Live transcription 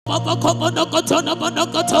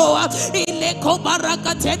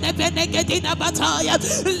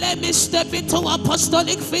Let me step into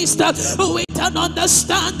apostolic feast with an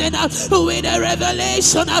understanding, with a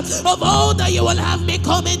revelation of all that you will have me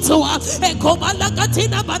come into.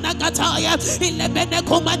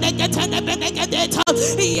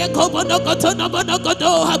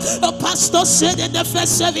 The pastor said in the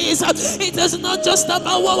first service, it is not just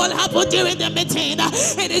about what will happen during the meeting,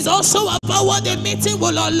 it is also about what the meeting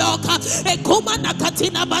will unlock.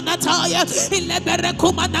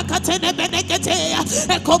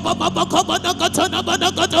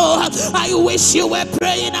 I wish you were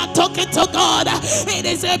praying and talking to God. It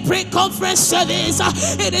is a pre-conference service.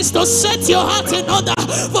 It is to set your heart in order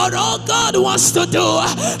for all God wants to do.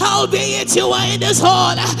 Howbeit you are in this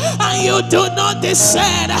hall and you do not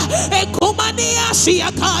descend.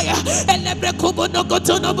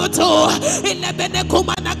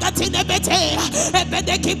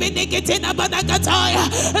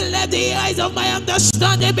 Let the eyes of my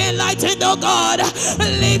understanding be enlightened, oh God.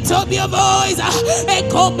 Lift up your voice.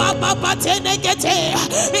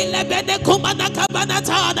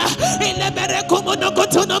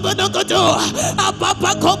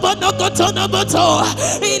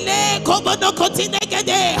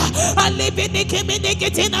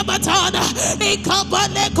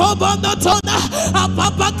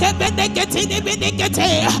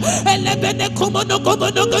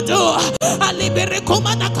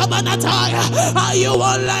 Are you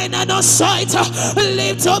online and on site?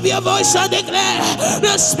 Lift up your voice and declare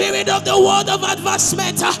the spirit of the word of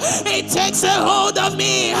advancement. It takes a hold of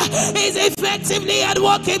me. Is effectively at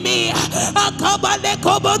work in me.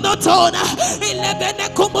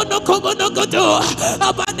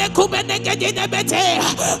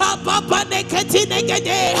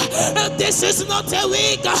 This is not a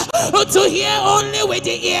week to hear only with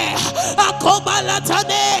the ear.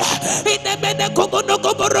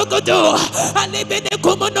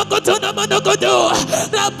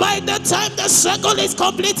 By the time the circle is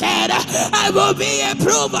completed, I will be a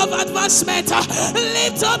proof of advancement.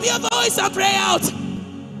 Lift up your voice and pray out.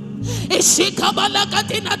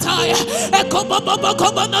 Ishikabalakatinataya,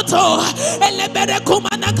 Ekobobokobonoto,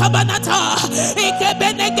 Eleberekumanakabanata,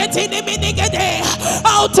 Ikebenegetiniminigede.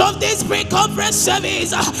 Out of this pre-conference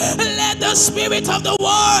service, let the spirit of the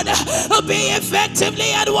word be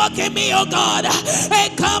effectively at work in me, oh God.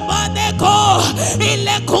 Ekabaneko,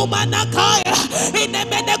 Ilekumanakaya,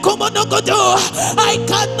 Inemenekumunukudu. I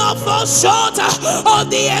cannot fall short of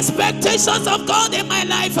the expectations of God in my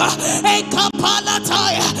life.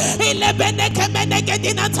 Ekapalataya,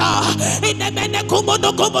 Ilebenekemenegedinata,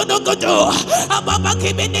 Inemenekumunukubunukudu,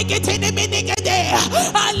 Ababakiminigitiniminigede,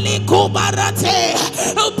 Alikubarate.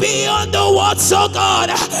 Beyond the words, oh God,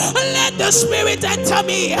 let the spirit enter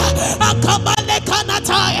me.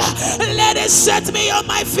 Let it set me on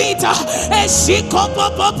my feet. I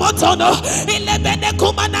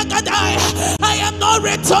am not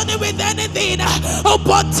returning with anything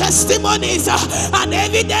but testimonies and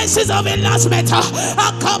evidences of enlargement. Are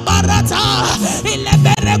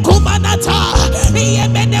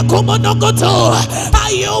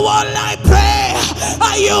you online? Pray.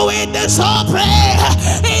 Are you in this hall? Pray.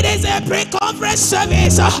 It is a pre-conference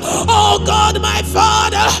service. Oh God, my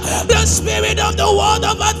Father, the spirit of the word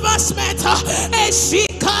of advancement.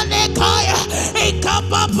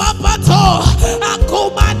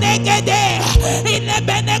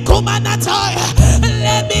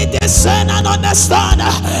 Let me discern and understand,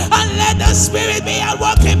 and let the spirit be at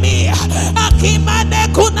work in me.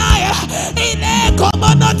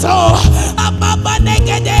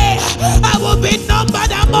 I will be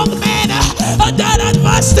numbered among men that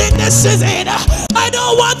advanced in this season. I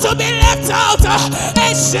don't want to be left out.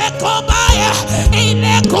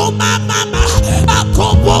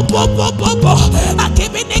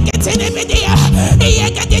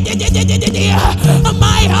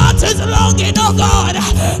 My heart is longing, oh God.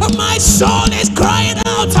 My soul is crying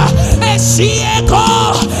out.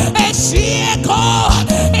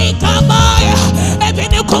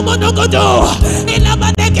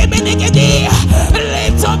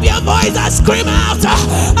 Lift up your voice and scream out.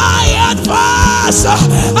 I advance.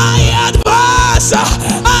 I advance.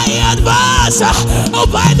 I advance. Oh,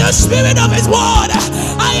 by the spirit of his word,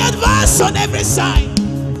 I advance on every side.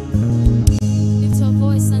 Lift your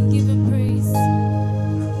voice and give him praise.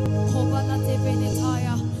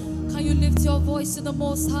 Can you lift your voice to the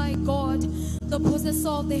Most High God, the possessor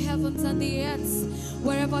of the heavens and the earth?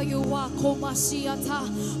 Wherever you are, come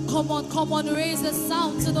on, raise the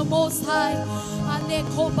sound to the Most High.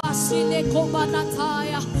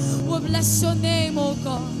 We bless your name, oh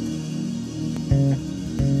God.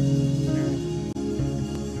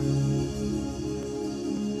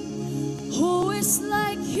 is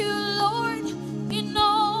like you, Lord, in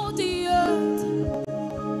all the earth?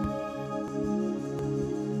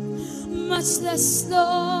 Much less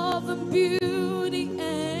love and beauty,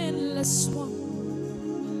 endless one.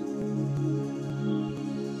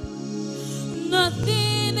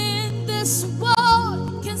 Nothing in this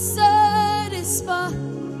world can satisfy.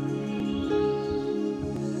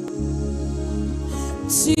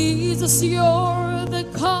 Jesus, you're the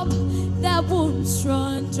cup that won't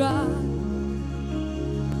run dry.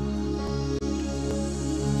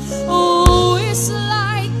 Oh, it's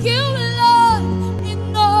like you, Lord,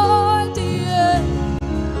 in all the earth.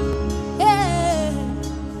 Yeah.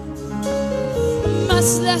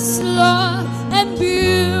 Much less love and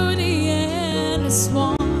beauty, endless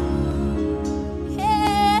one.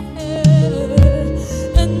 Yeah.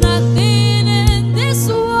 And nothing in this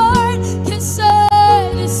world can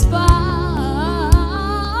satisfy.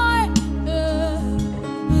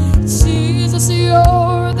 Jesus,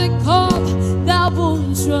 you're the cup that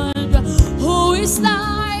won't run dry. Who is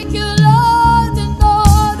like you, Lord, in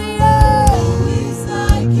all the earth? Who is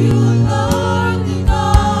like you, Lord, in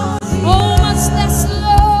all the earth? Oh, much less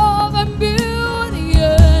love and beauty,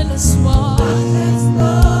 endless one.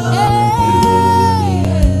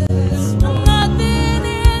 Nothing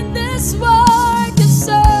in this world can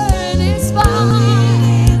satisfy.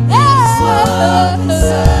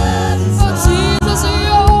 Jesus,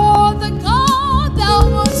 you're the God that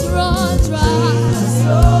won't run dry.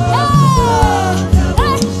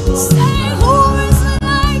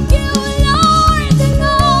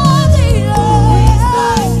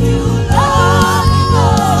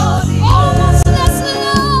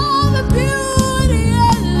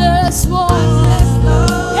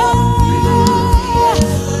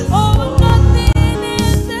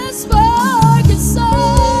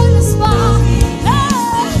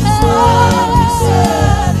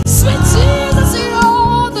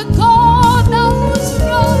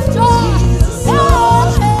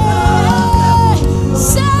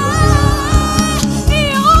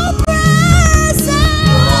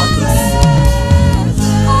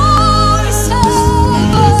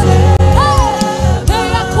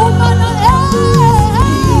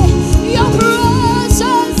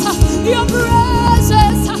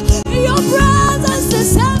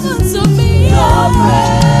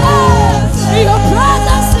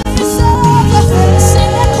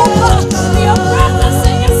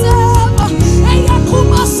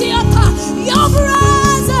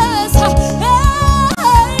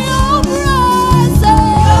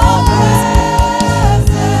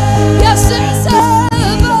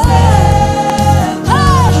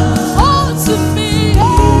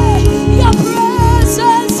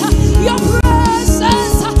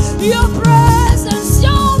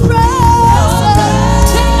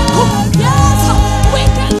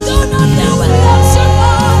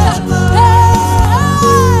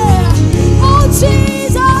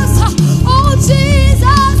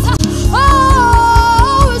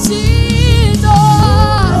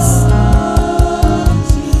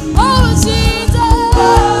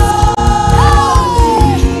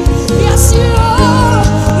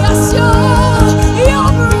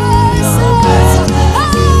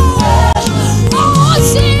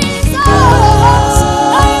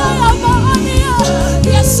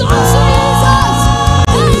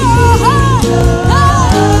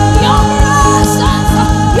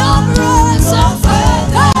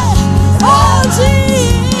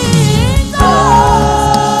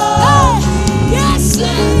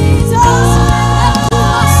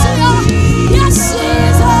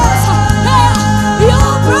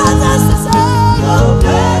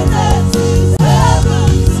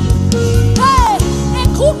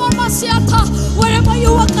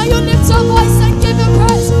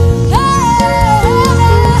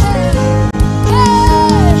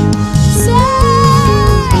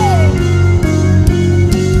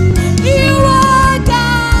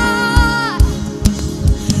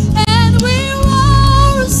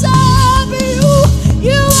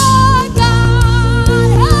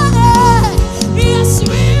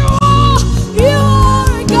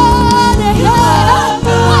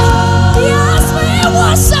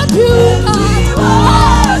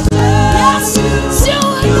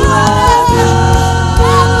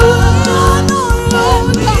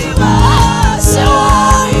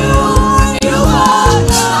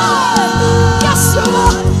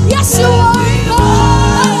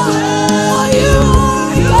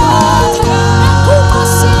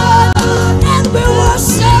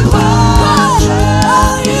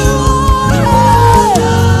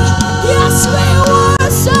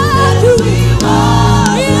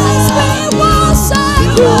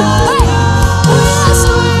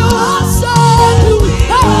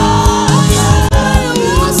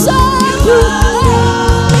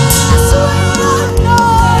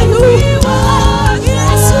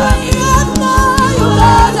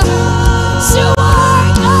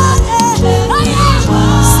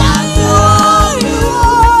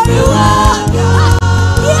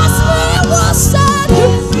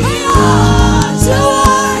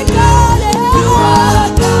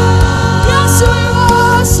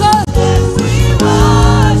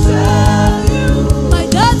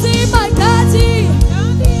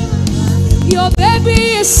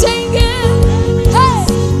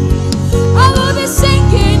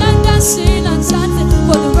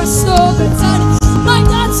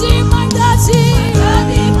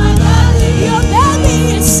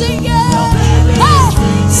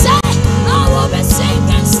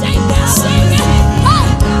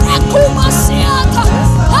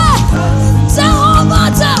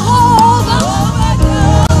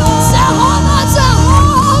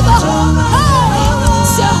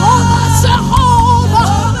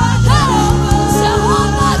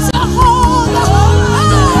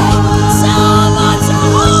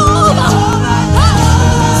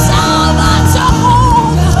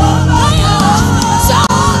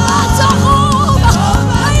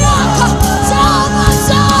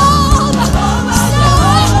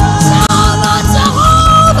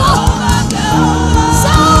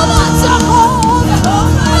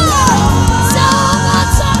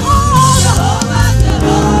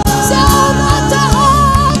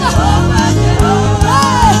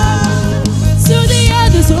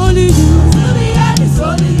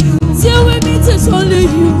 it's only you.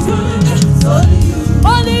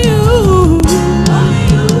 Only you.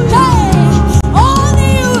 Hey, only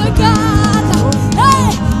you, God. Hey,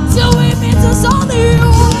 till we meet, it's only you.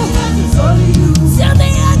 Till the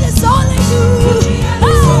end, it's only you.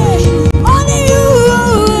 Hey, only you.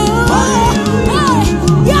 Hey,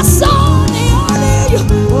 yes, only you.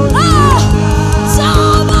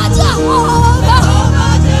 Jehovah, Jehovah.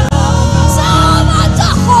 Jehovah,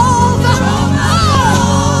 Jehovah.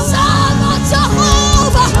 Jehovah,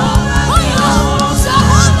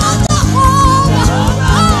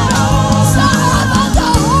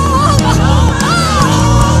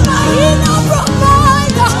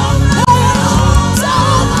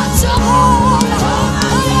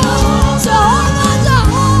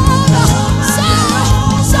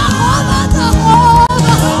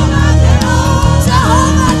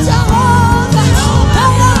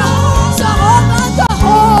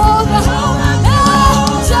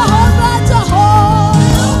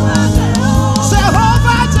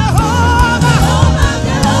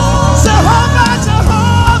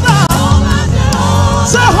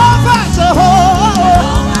 Jehovah.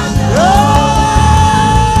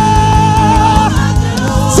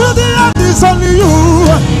 It's only you.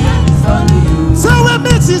 So we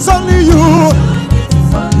meet, it's only you.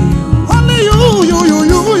 Only you.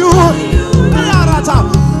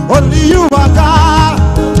 Only you are God.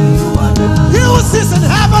 You who sits in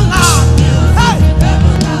heaven, Lord. Hey.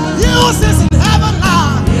 You who sits in heaven,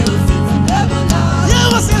 Lord. You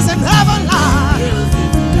who sits in heaven, Lord.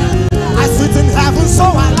 I sit in heaven, so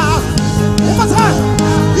I laugh. One more time.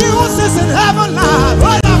 You who sits in heaven, Lord.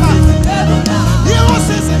 You who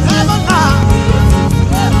sits in heaven, Lord.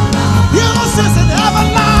 You who sits in heaven,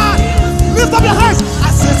 Lord. Lift up your hands.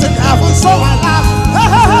 I sit in heaven, so I laugh. Hey,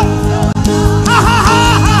 hey, hey. Ha, ha, ha,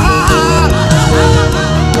 ha, ha, ha.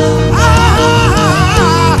 Ha, ha, ha,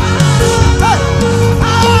 ha. Hey.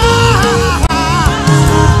 Ha, ha, ha, ha.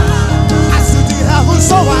 I sit in heaven,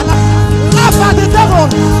 so I laugh. Laugh at the devil.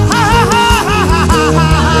 Ha, ha, ha, ha, ha, ha,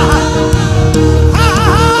 ha. Ha,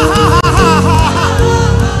 ha, ha, ha,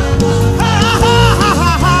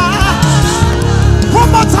 ha, ha. One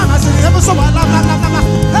more time, I say, ever so I love.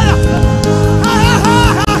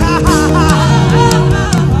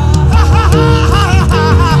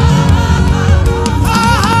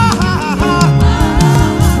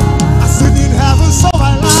 I sit in heaven, so I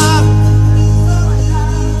love.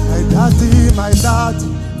 My daddy,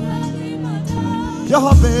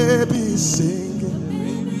 your baby is singing.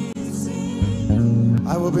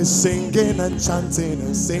 I will be singing and chanting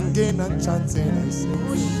and singing and chanting and singing.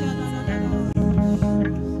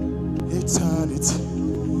 Eternity.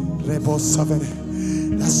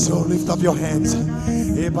 Let's so lift up your hands.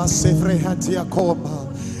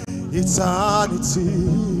 Eternity.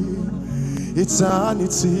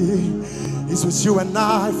 Eternity is with you and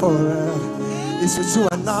I forever. It's with you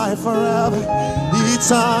and I forever.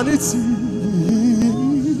 Eternity.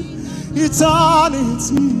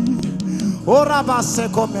 Eternity.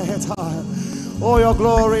 Oh, your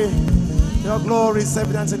glory is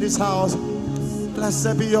evident in this house.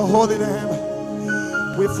 Blessed be your holy name.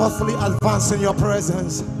 We forcefully advance in your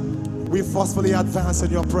presence. We forcefully advance in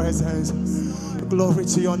your presence. Glory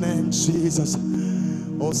to your name, Jesus.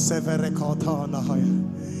 Oh,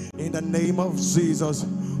 in the name of Jesus,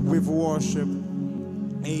 we've worshiped.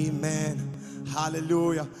 Amen.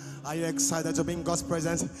 Hallelujah. Are you excited to be in God's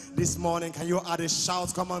presence this morning? Can you add a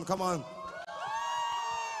shout? Come on, come on.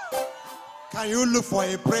 Can you look for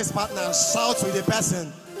a praise partner and shout with the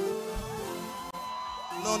person?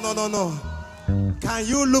 No. Can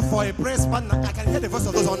you look for a praise partner? I can hear the voice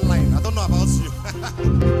of those online. I don't know about you.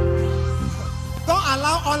 Don't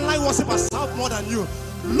allow online worshipers to shout more than you.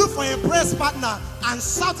 Look for a praise partner and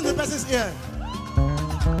shout in the person's ear.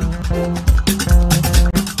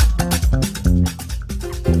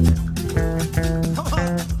 Come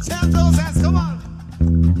on, change those hands, come on.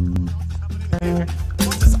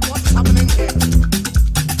 What is happening here?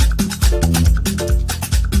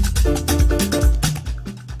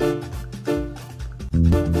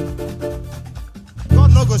 God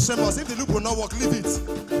no go shame us. If the loop will not work, leave it.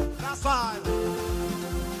 That's fine.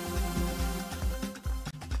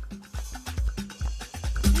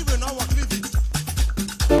 If it will not work, leave it.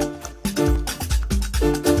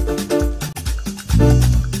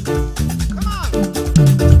 Come on.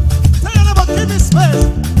 Tell your neighbor, give me space.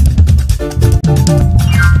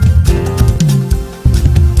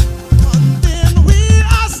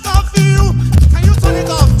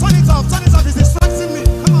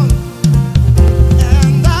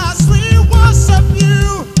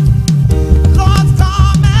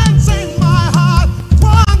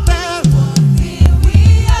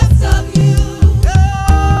 You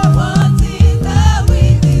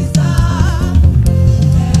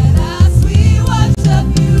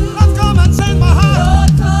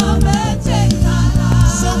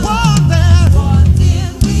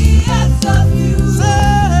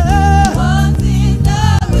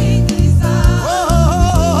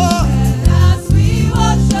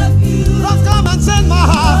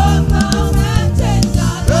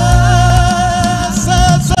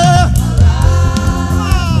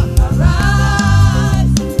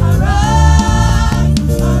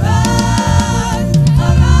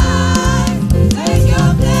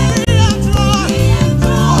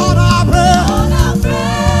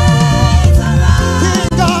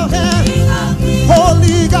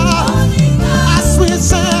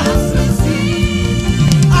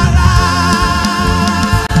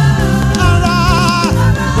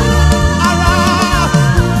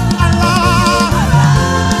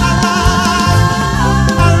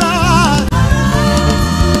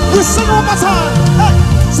We sing one more time. Hey,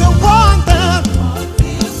 say one thing.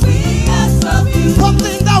 One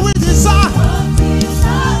thing that we desire.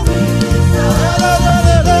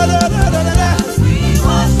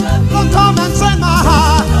 Don't come and turn my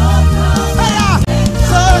heart.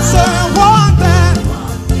 Hey, say one thing.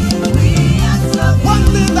 One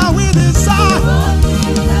thing that we desire.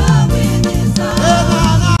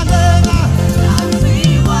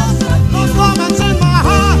 Don't come and turn my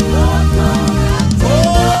heart.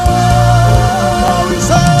 Oh, we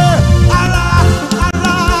say Allah,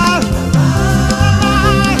 Allah,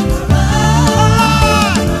 Allah,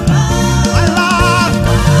 Allah.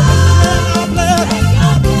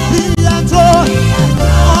 Be enjoyed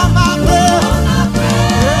on my prayer.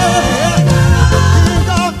 King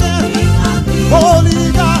of them, Holy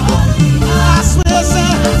God, I swear,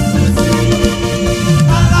 say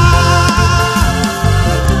Allah,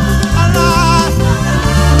 Allah,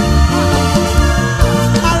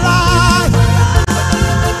 Allah,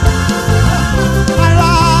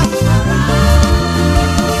 Allah.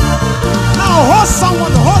 Now host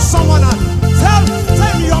someone and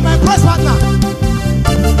tell me you're my praise partner.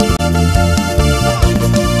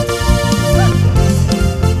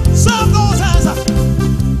 Serve those hands.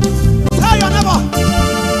 Tell your neighbor.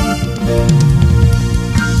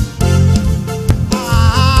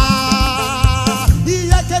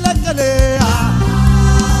 Iyekele-kele.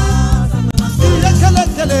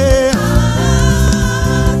 Iyekele-kele.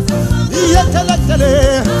 Iyekele-kele.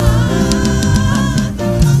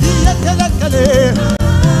 Iyekele-kele.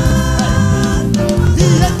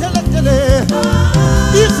 Iyekele-kele.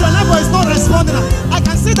 If your neighbor is not responding, I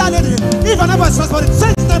can see that lady. If your neighbor is responding,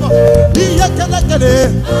 say to neighbor. Iyekele-kele.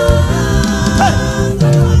 Hey.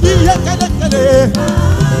 Iyekele-kele.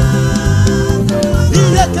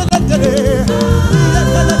 Iyekele-kele.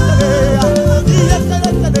 Iyekele-kele.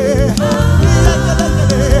 Iyekele-kele.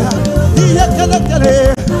 Iyekele-kele. Iyekele-kele.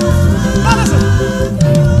 Now listen.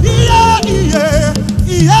 Yeah, yeah, yeah,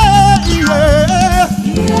 yeah.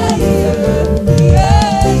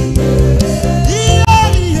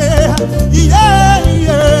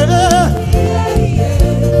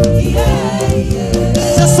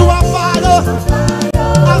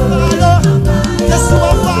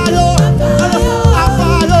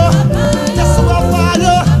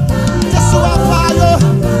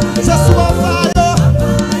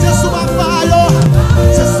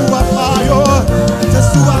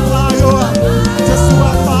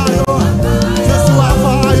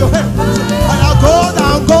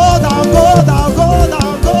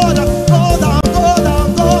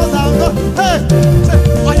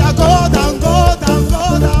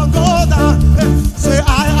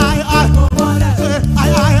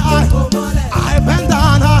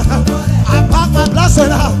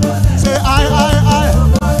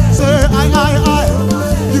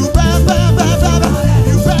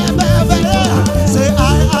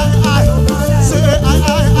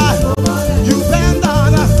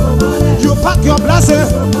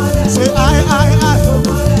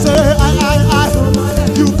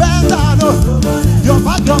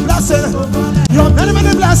 Your many,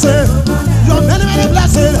 many blessings, your many, many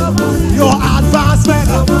blessings, your advancement,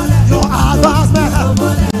 your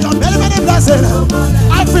many, many blessings.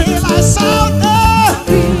 I feel like shouting.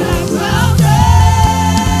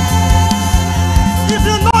 If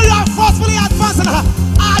you know you are forcefully advancing,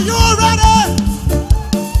 are you ready?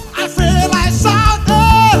 I feel like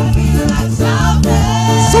shouting.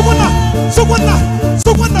 Suguna,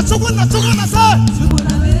 say.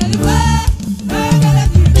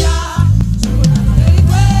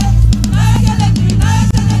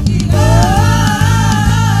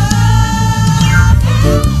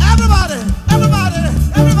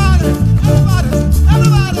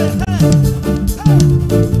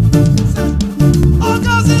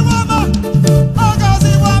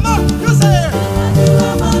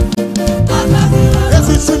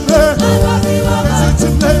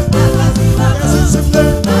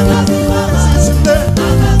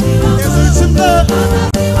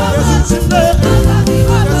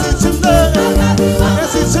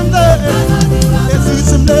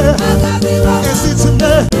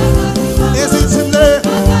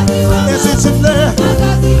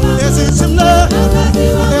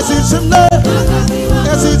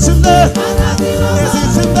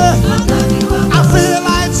 I feel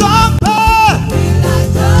like jumping.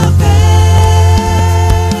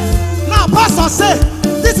 Now, Pastor say,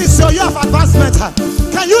 this is your year of advancement.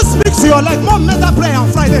 Can you speak to your leg? More mental prayer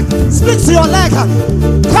on Friday. Speak to your leg.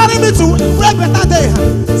 Carry me to a better day.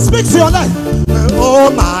 Speak to your leg.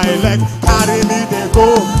 Oh, my leg. Carry me, they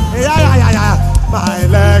go. Yeah. My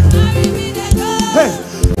leg. Hey,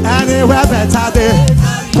 anywhere better day.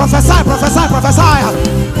 Prophesy, prophesy, prophesy.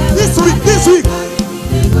 This week.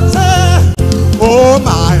 Say, oh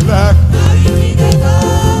my Lord.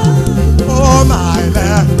 Oh my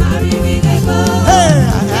Lord. Hey,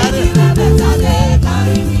 I had it.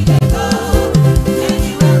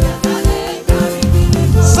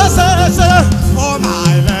 Say, oh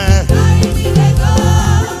my Lord.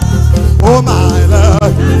 Oh my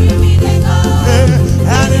Lord. Hey,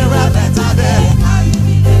 anywhere better there.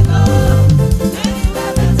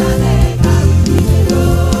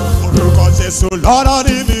 Orúkọ Jésù lọ́rọ̀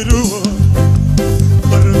nínú.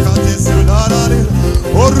 Orúkọ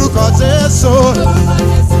Jésù. Orúkọ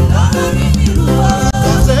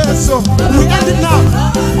Jésù. We end it now.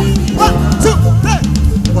 1, 2, 3.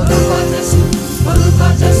 Orúkọ Jésù. Orúkọ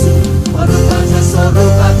Jésù. Orúkọ Jésù.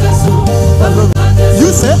 Orúkọ Jésù. You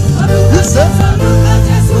say. You say.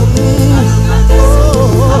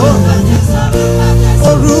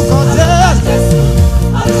 Orúkọ Jésù.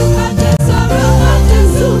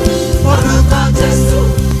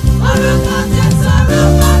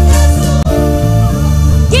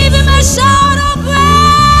 Give him a shout of praise.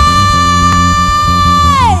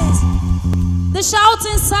 The shout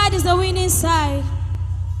inside is the winning side.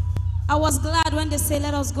 I was glad when they say,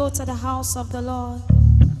 let us go to the house of the Lord.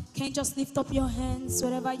 Can you just lift up your hands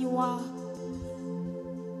wherever you are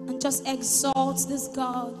and just exalt this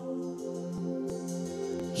God?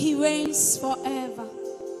 He reigns forever,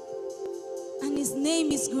 and his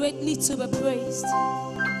name is greatly to be praised.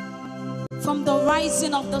 From the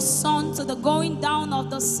rising of the sun to the going down of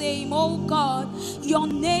the same, oh God, your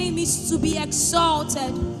name is to be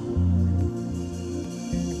exalted.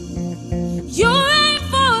 You reign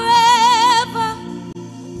forever,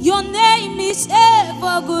 your name is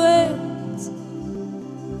ever great.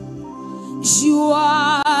 You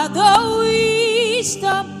are the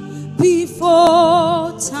wisdom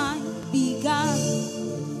before time began.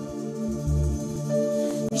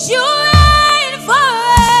 You reign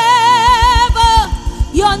forever,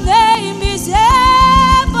 your name is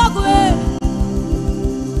ever great.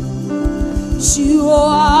 You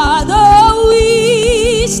are the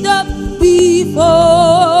wisdom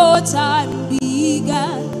before time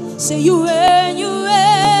began. Say you reign, you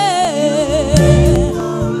reign.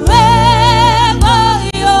 Forever,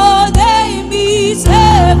 your name is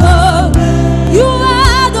ever. You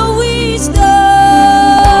are the wisdom.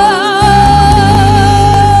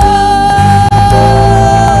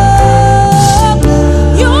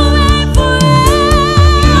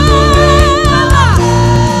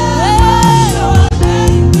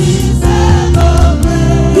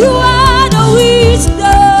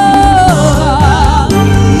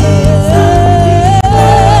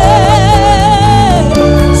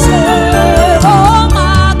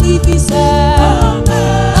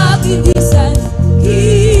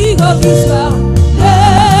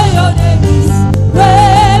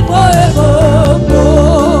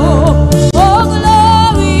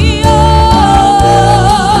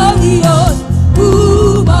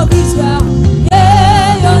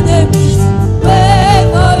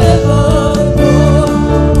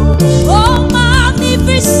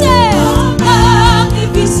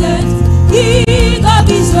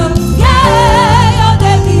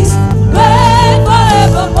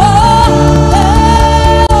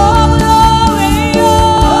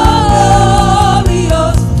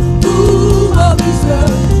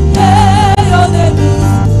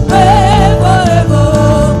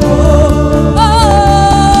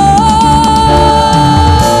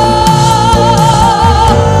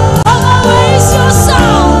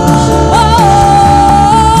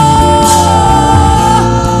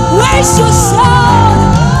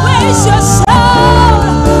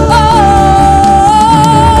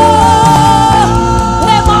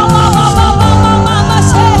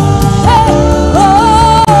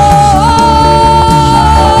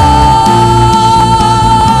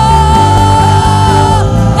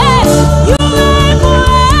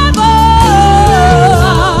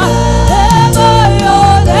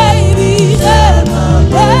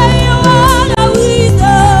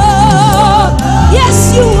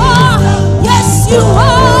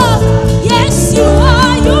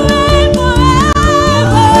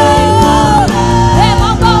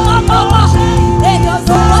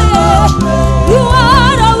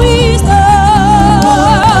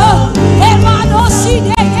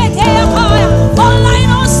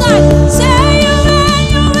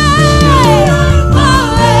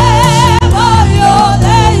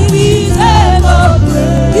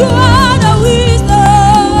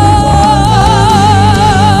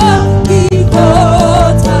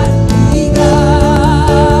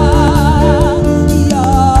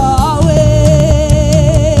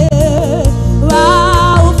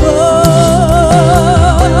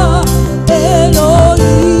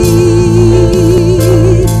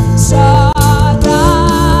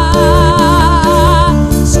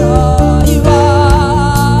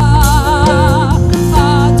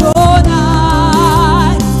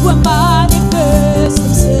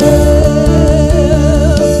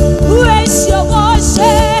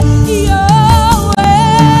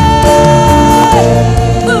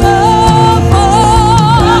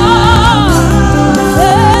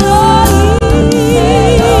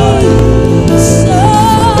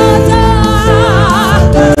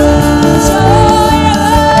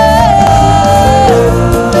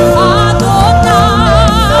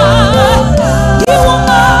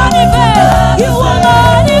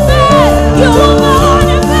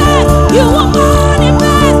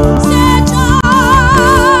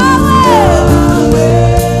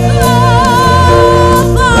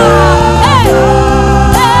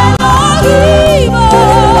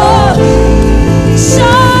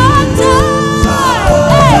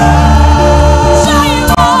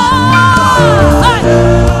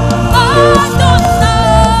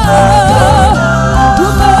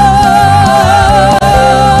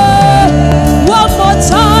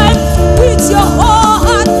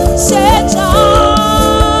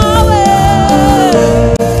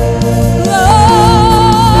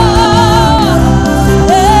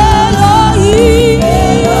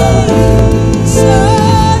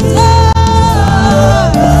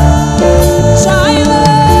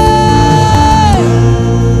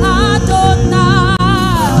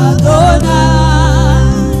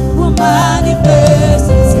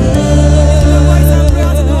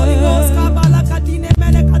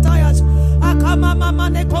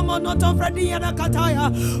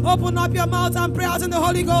 Open up your mouth and pray out in the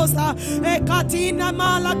Holy Ghost. Ekatina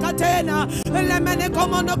malakatena. Lemene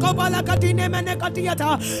komono kobala katine mene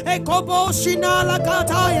katiata. Ekobo shinala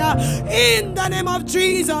kataya. In the name of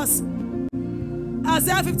Jesus.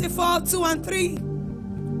 Isaiah 54, 2 and 3.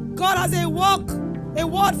 God has a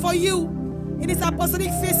word for you in this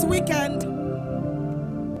Apostolic Feast weekend.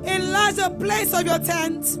 Enlarge the place of your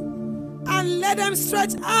tent and let them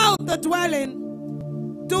stretch out the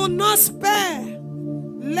dwelling. Do not spare.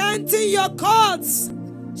 Lengthen your cords,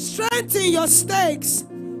 strengthen your stakes,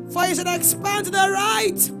 for you should expand to the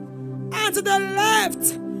right and to the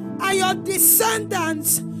left, and your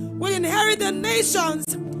descendants will inherit the nations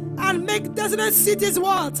and make desolate cities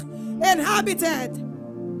what? Inhabited.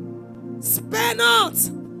 Spare not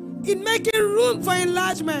in making room for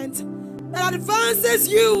enlargement that advances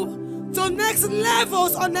you to next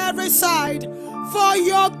levels on every side. For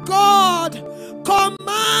your God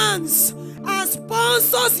commands and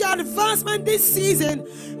sponsors your advancement this season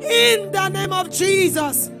in the name of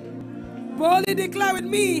Jesus. Boldly declare with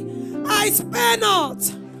me, I spare not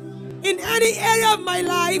in any area of my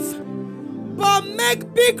life, but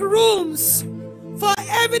make big rooms for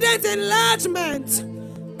evident enlargement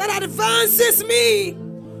that advances me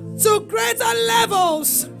to greater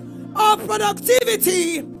levels of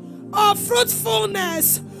productivity, of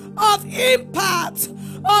fruitfulness, of impact,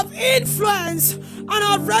 of influence, and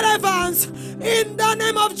of relevance in the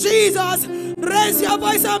name of Jesus. Raise your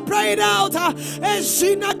voice and pray it out. I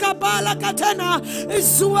spare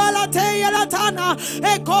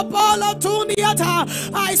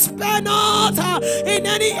not in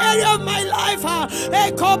any area of my life. I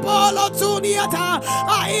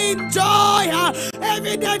enjoy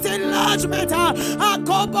evident enlargement.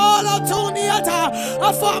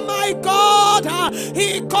 For my God,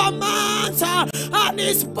 He commands and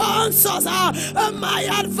He sponsors my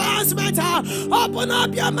advancement. Open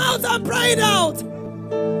up your mouth and pray it out.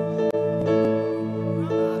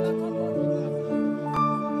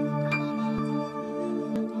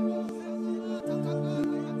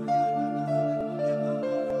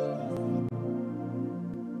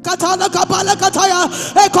 Katana kabala kataya,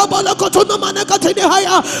 ekobala kotuno mane katini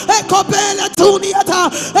haya, ekobele tuniata,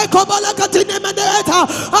 ekobala katini maneta.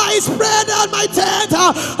 I spread out my tent,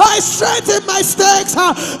 I strengthen my stakes,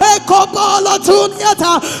 ekobala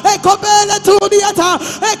tuniata, ekobele tuniata,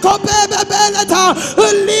 ekobele beleta.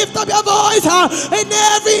 Lift up your voice in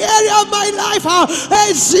every area of my life.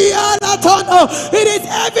 It is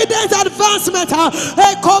evident advancement,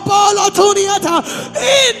 ekobala tuniata,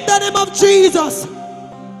 in the name of Jesus.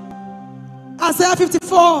 Isaiah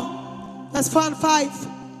 54, verse 4 and 5.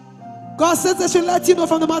 God says they should let you know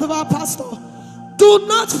from the mouth of our pastor. Do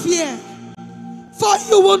not fear, for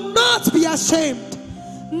you will not be ashamed,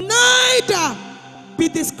 neither be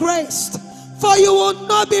disgraced, for you will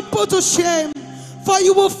not be put to shame, for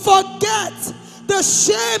you will forget the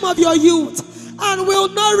shame of your youth, and will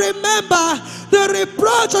not remember the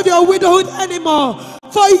reproach of your widowhood anymore.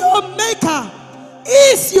 For your maker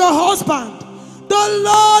is your husband. The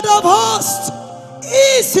Lord of hosts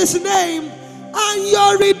is his name, and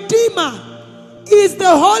your Redeemer is the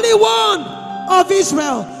Holy One of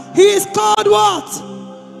Israel. He is called what?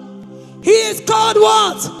 He is called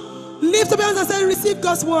what? Lift up your hands and say, receive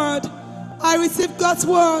God's word. I receive God's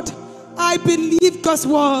word. I believe God's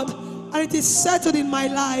word, and it is settled in my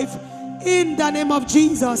life in the name of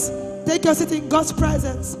Jesus. Take your seat in God's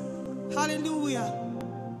presence. Hallelujah.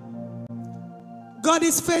 God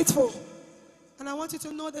is faithful. And I want you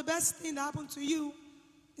to know the best thing that happened to you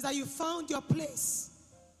is that you found your place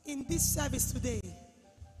in this service today,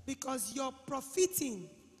 because your profiting,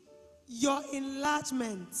 your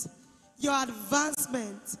enlargement, your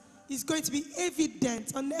advancement is going to be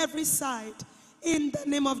evident on every side in the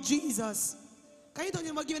name of Jesus. Can you tell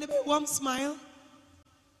your neighbor, give anybody a warm smile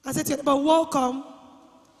and say to your neighbor, welcome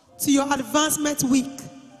to your advancement week.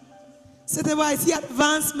 Say to your neighbor, I see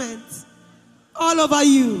advancement all over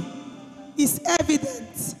you. Is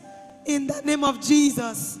evident in the name of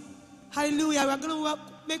Jesus. Hallelujah. We are going to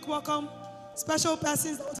make welcome special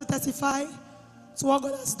persons that want to testify to what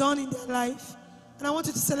God has done in their life. And I want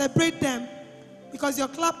you to celebrate them, because your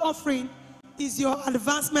clap offering is your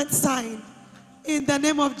advancement sign in the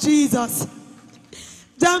name of Jesus.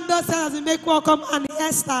 Jam does as we make welcome Annie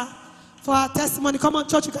Esther for our testimony. Come on,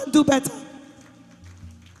 church, you can do better.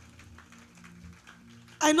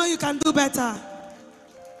 I know you can do better.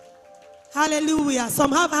 Hallelujah.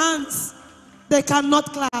 Some have hands, they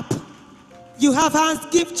cannot clap. You have hands,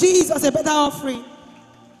 give Jesus a better offering.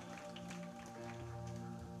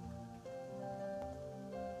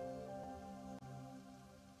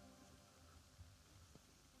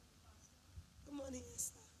 Good morning,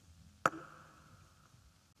 Esther.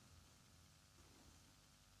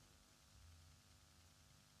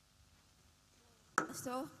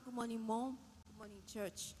 Pastor. Good morning, Mom. Good morning,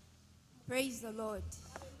 church. Praise the Lord.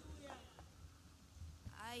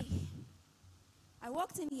 I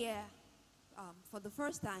walked in here for the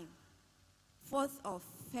first time, 4th of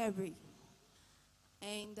February.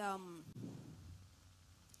 And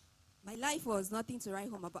my life was nothing to write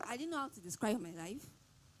home about. I didn't know how to describe my life.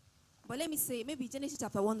 But let me say, maybe Genesis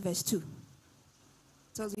chapter 1, verse 2.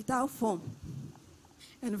 It was without form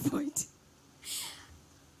and void.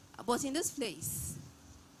 But in this place,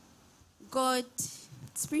 God,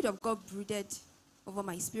 Spirit of God brooded over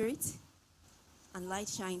my spirit and light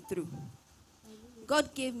shined through.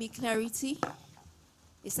 God gave me clarity,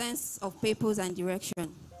 a sense of purpose and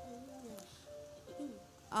direction.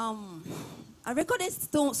 I recorded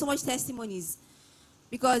so much testimonies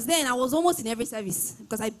because then I was almost in every service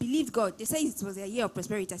because I believed God. They said it was a year of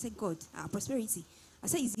prosperity. I said, God, prosperity. I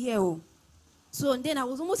said, it's here. Oh. So and then I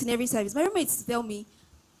was almost in every service. My roommates tell me,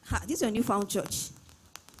 this is your newfound church.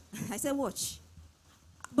 I said, watch.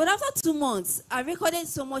 But after 2 months, I recorded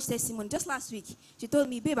so much testimony. Just last week, she told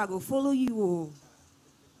me, babe, I go follow you. Oh.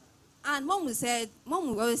 And mom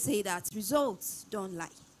would always say that results don't lie.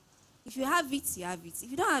 If you have it, you have it.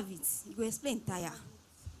 If you don't have it, you go explain tire.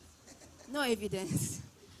 No evidence.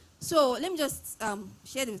 So let me just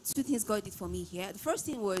share the 2 things God did for me here. The first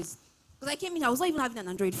thing was, because I came in, I was not even having an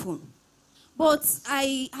Android phone. But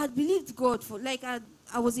I had believed God for, like,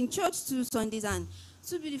 I was in church 2 Sundays and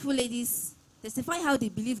 2 beautiful ladies testify how they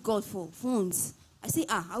believe God for phones. I say,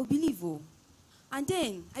 I'll believe. Oh. And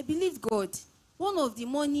then I believed God. One of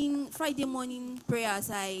the Friday morning prayers,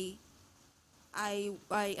 I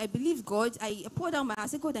believed God. I poured out I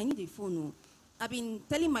said, God, I need a phone. Oh. I've been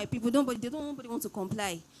telling my people, nobody want to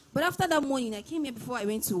comply. But after that morning, I came here before I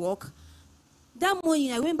went to work. That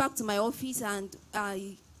morning, I went back to my office and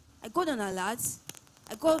I got an alert.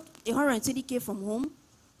 I got 120K from home.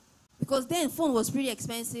 Because then phone was pretty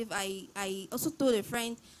expensive. I also told a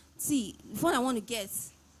friend, see, the phone I want to get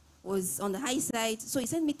was on the high side. So he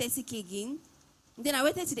sent me 30K again. Then I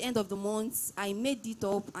waited to the end of the month. I made it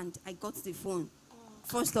up and I got the phone.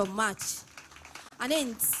 1st of March. And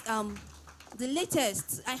then the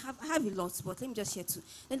latest, I have a lot, but let me just share 2.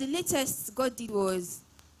 Then the latest God did was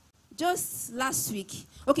just last week.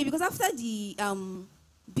 Okay, because after the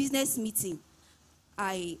business meeting,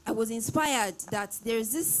 I was inspired that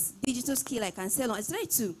there's this digital skill I can sell on. I started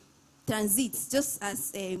to transit, just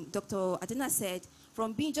as Dr. Adena said,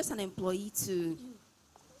 from being just an employee to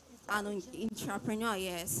an entrepreneur,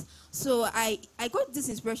 yes. So I got this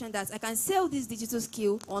inspiration that I can sell this digital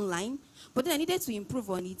skill online, but then I needed to improve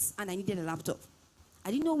on it, and I needed a laptop. I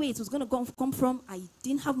didn't know where it was going to come from. I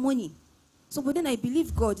didn't have money. So, but then I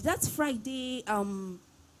believed God. That's Friday,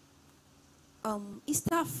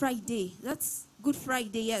 Easter Friday. That's Good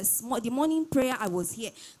Friday, yes. The morning prayer, I was here.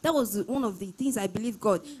 That was one of the things I believed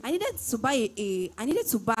God. I needed to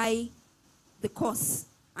buy the course,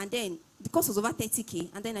 and then the cost was over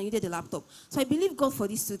 30K, and then I needed a laptop. So I believe God for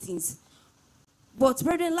these 2 things. But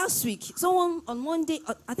brethren, last week, someone on Monday,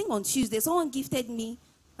 I think on Tuesday, someone gifted me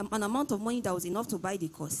an amount of money that was enough to buy the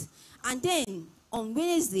course. And then on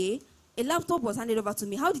Wednesday, a laptop was handed over to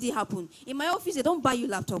me. How did it happen? In my office, they don't buy you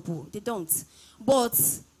laptop. Oh, they don't. But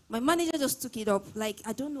my manager just took it up. Like,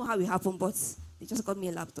 I don't know how it happened, but they just got me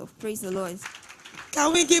a laptop. Praise the Lord.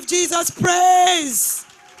 Can we give Jesus praise?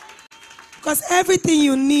 Because everything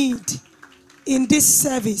you need in this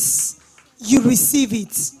service, you receive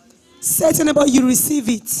it. Say to your neighbor, you receive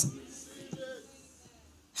it.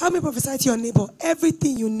 Help me prophesy to your neighbor.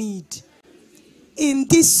 Everything you need in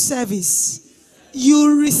this service,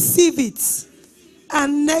 you receive it.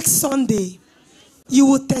 And next Sunday, you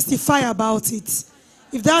will testify about it.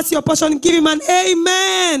 If that's your portion, give him an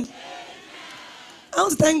amen. I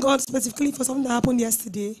want to thank God specifically for something that happened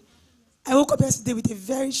yesterday. I woke up yesterday with a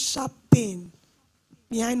very sharp pain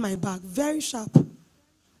behind my back. Very sharp.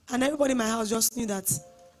 And everybody in my house just knew that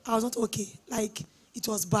I was not okay. Like, it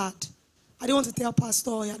was bad. I didn't want to tell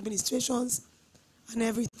Pastor, he had administrations and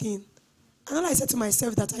everything. And then I said to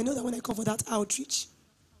myself that I know that when I come for that outreach,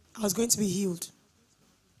 I was going to be healed.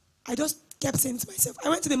 I just kept saying to myself, I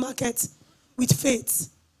went to the market with faith.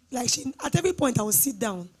 Like, at every point I would sit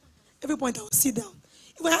down. Every point I would sit down.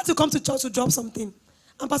 If I had to come to church to drop something,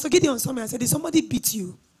 and Pastor Gideon saw me and said, did somebody beat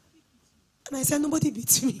you? And I said, nobody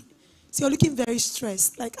beat me. So you're looking very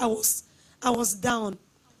stressed. Like, I was down.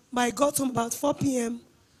 But I got home about 4 p.m.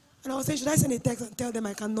 And I was saying, should I send a text and tell them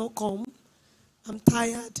I cannot come? I'm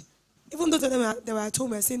tired. Even though they were at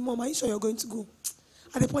home, I was saying, Mom, are you sure you're going to go?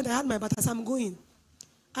 At the point I had my bath, I said, I'm going.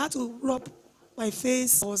 I had to rub my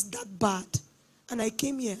face. It was that bad. And I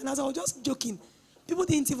came here. And as I was just joking, people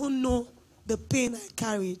didn't even know the pain I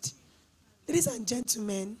carried. Ladies and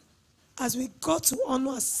gentlemen, as we got to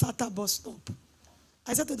honor Sata bus stop,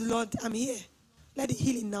 I said to the Lord, I'm here. Let the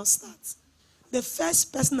healing now start. The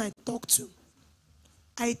first person I talked to,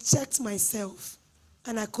 I checked myself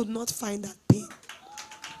and I could not find that pain.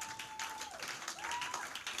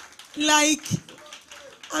 Like,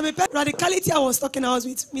 I'm a radicality I was talking, I was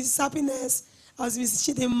with Mrs. Happiness, I was with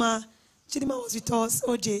Mrs. Chidima was with us,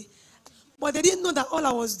 OJ. But they didn't know that all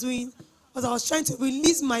I was doing was I was trying to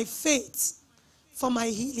release my faith for my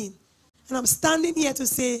healing. And I'm standing here to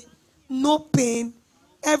say, no pain,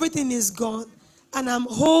 everything is gone, and I'm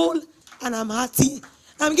whole, and I'm happy.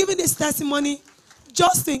 I'm giving this testimony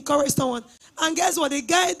just to encourage someone. And guess what? The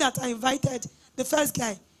guy that I invited, the first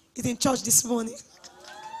guy, is in church this morning.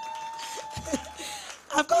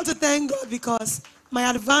 I've come to thank God because my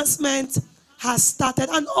advancement has started,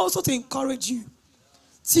 and also to encourage you.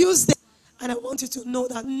 Tuesday, and I want you to know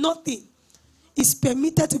that nothing is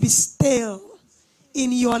permitted to be stale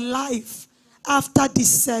in your life after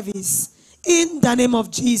this service. In the name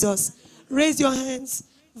of Jesus, raise your hands,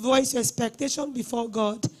 voice your expectation before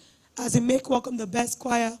God as we make welcome the best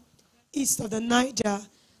choir east of the Niger,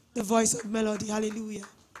 the voice of melody. Hallelujah.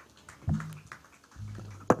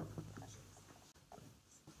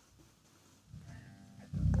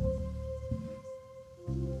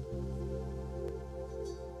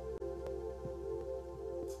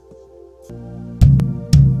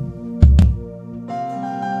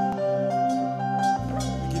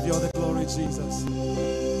 Give you all the glory, Jesus.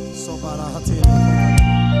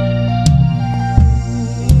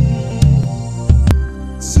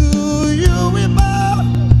 To you we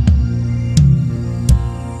bow,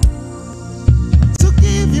 to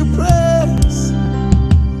give you praise,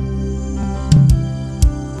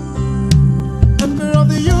 Emperor of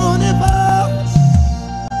the universe,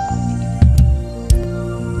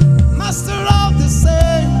 Master of the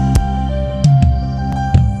same.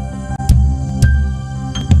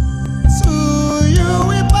 To you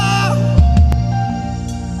we bow,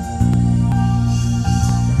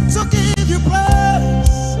 to give you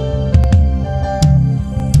praise.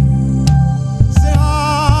 Say,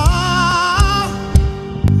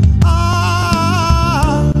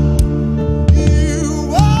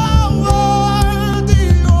 you are worthy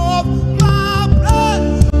of my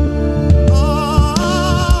praise.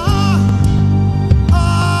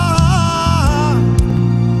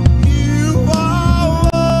 You are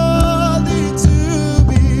worthy to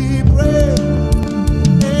be praised.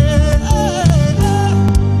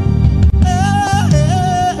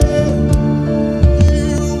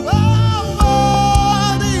 You are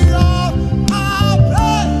worthy of my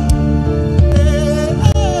praise.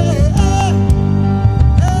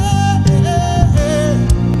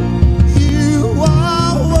 You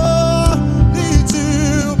are worthy to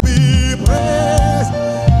be praised.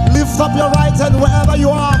 Lift up your right hand wherever you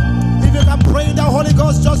are. If you can pray in the Holy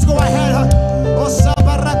Ghost, just go ahead. O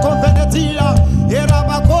Sabarako Venetia,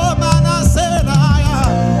 Irabakoma Nasenaya,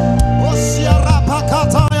 O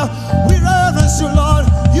Siarapakataya. We reverence you, Lord.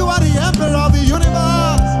 You are the Emperor of the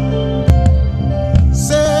universe.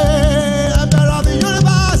 Say, Emperor of the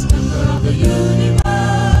universe,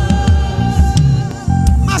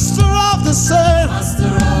 Master of the same.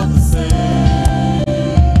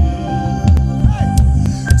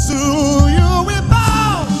 To you we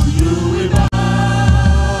bow,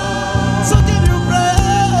 to give you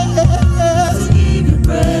praise.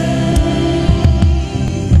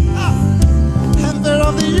 Emperor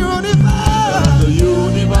of the universe,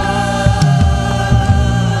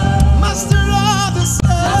 Master of the same.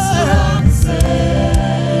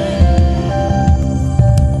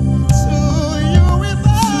 To you we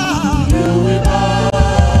bow,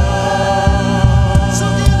 to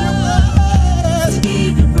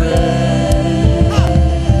give you praise.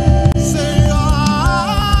 Say,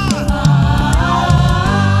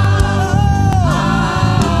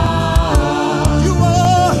 you are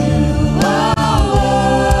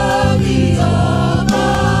worthy of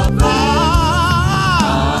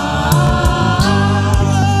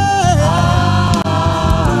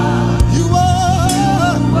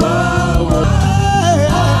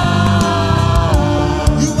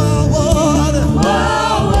you are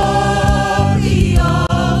worthy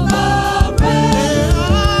of praise.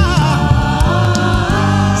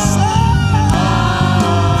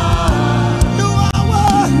 You are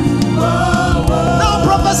worthy. Now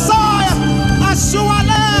prophesy as you are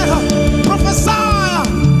led. Prophesy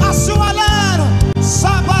as you are led.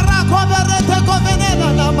 Sabarako berete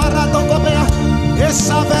kovenena na marato kobea.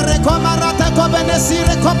 Esavere komarate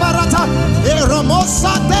kovenesire komarata.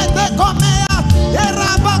 Eromosa tete komea.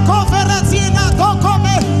 Eraba koveretina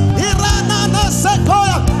kokome. Irana na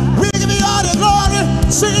sekoya. We give you all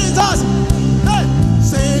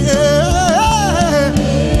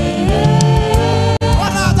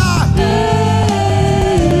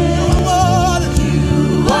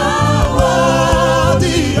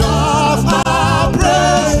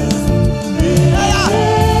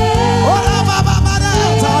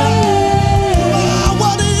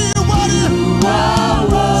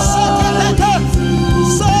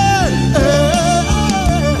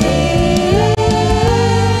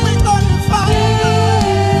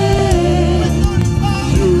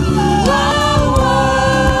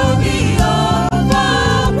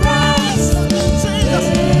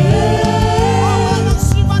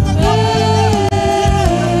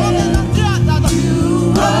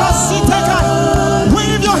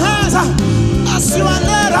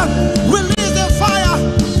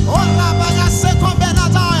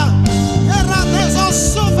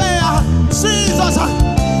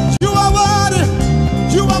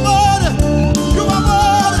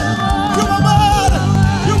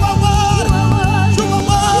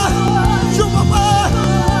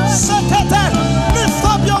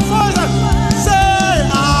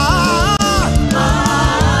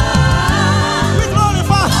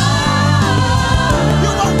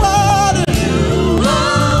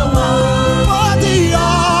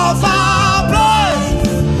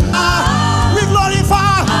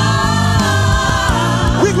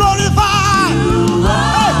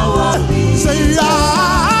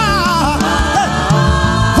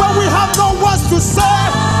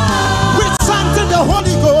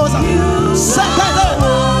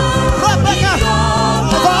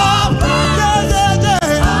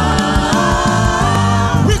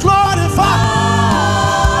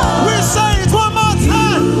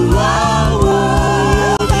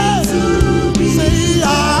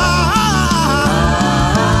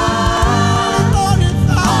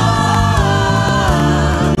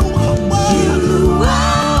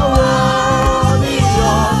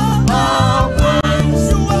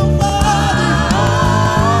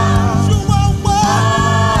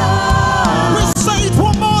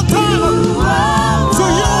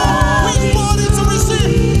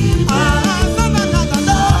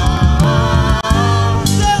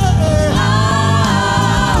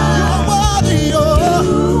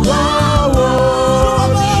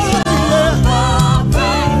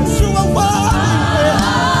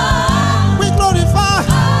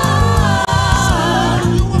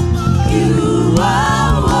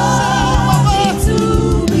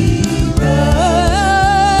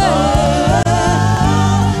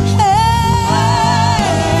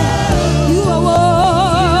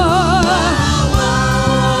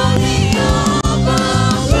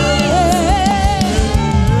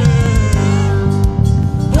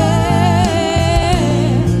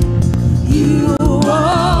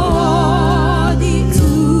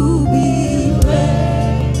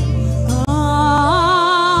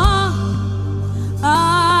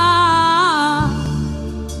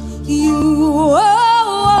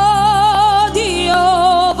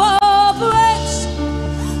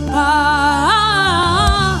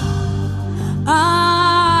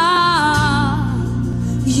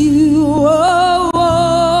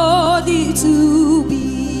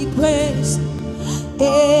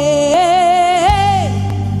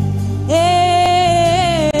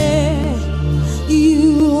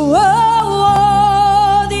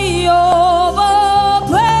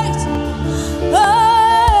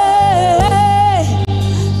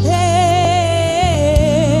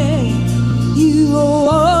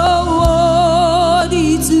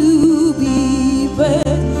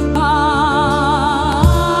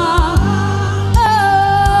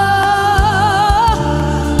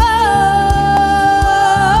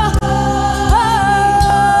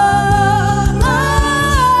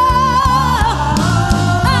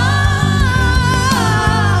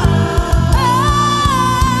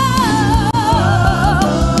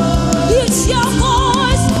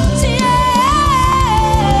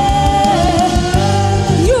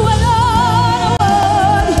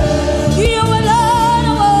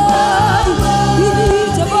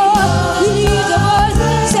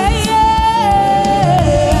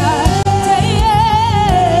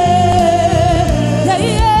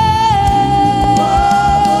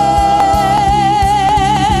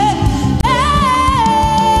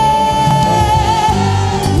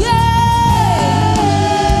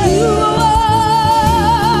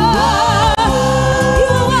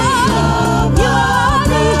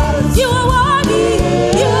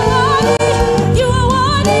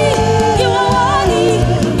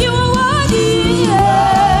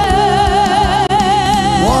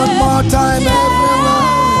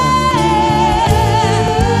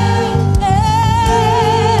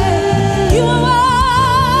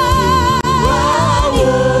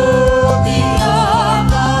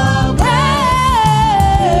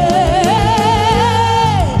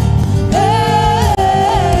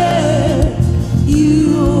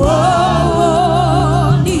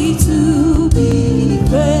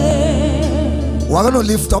We're going to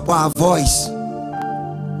lift up our voice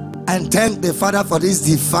and thank the Father for this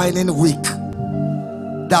defining week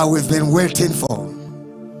that we've been waiting for.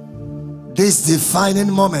 This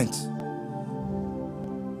defining moment.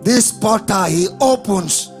 This portal he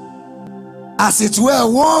opens as it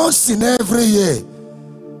were once in every year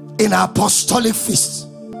in Apostolic feast.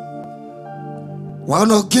 We're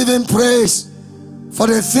going to give him praise for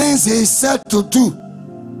the things he said to do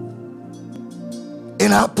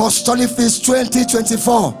in Apostolic feast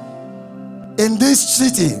 2024 in this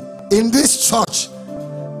city, in this church,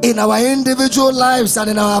 in our individual lives and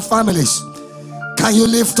in our families. Can you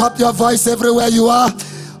lift up your voice everywhere you are,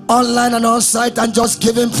 online and on site, and just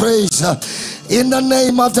give him praise in the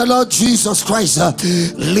name of the Lord Jesus Christ?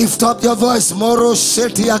 Lift up your voice. Moro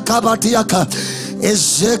shetia kabatiaka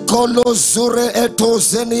Ezekolo zure eto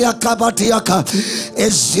zenia kabatiaka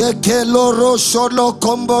Ezekelo rosholo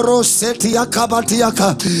komboro setia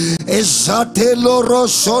kabatiaka Ezatelo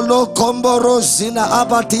rosholo komboro zina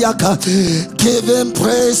abatiaka. Give him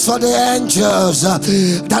praise for the angels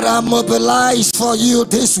that are mobilized for you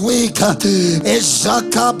this week.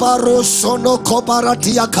 Ezakabaro sono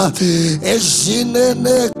kobaratiaka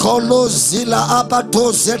Ezinene kolo zila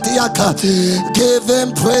abato zetiaka. Give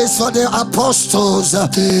him praise for the apostles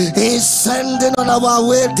he's sending on our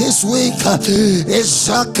way this week.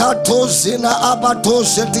 Ezakato zina abato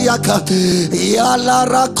zetiaka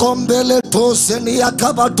Yalara kombele to zenia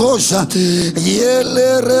kabatosha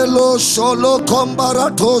Yele relo solo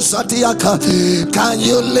kombarato zatiaka. Can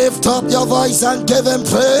you lift up your voice and give him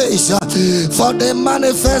praise for the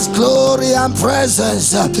manifest glory and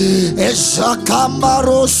presence?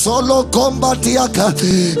 Ezakambaro solo kombatiaka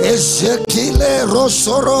Ezekile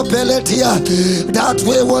rosoro beletia that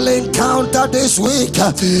we will encounter this week.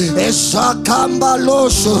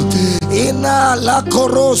 Ezakambaloso ina la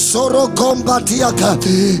korosoro kombatiaka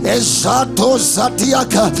Ezato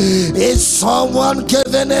zatiaka. Is someone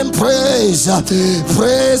giving him praise?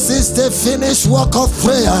 Praise is the finished work of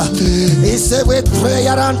prayer. He said with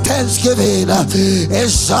prayer and thanksgiving.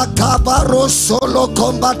 Ezakabaro solo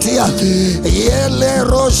kombatia Yele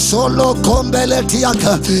rosolo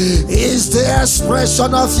kombeletiaka is the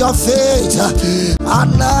expression of your faith.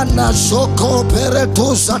 Anana soko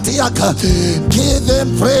peretu satiaka. Give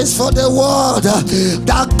him praise for the word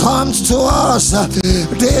that comes to us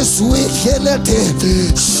this week.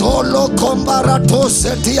 Solo kombarato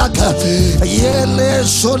setiaka Yele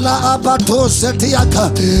sola abato setiaka.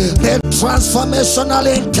 The transformational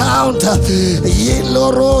encounter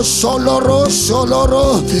Yiloro soloro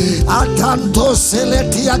soloro atanto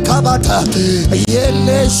seletia kabata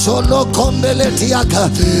Yele solo kombeletiaka.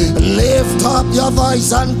 Lift up your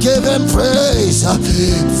voice and give him praise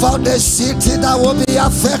for the city that will be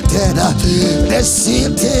affected, the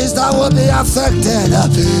cities that will be affected.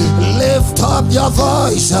 Lift up your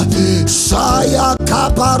voice. Saya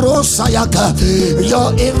kabaro sayaka.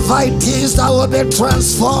 Your invitees that will be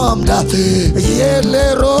transformed.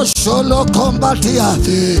 Yele rosholo kombatia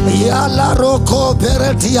Yala roko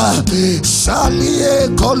peretia Shalie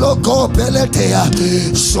koloko peletea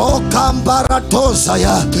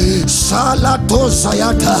Sokambaratosaya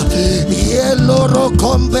Salatosayata Yelo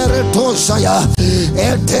rokomberetosaya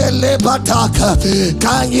Etele bataka.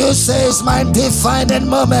 Can you say it's my defining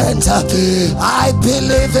moment? I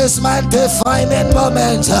believe it's my defining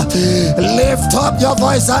moment. Lift up your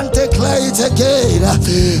voice and declare it again.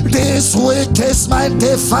 This week is my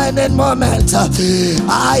defining moment.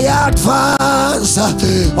 I advance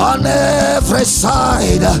on every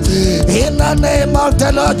side in the name of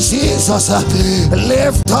the Lord Jesus.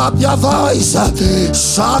 Lift up your voice.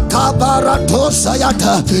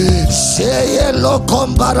 Shakabaratosayata Sheyelo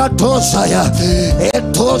kombaratosaya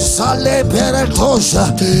Etosale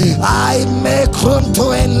beretosha. I make room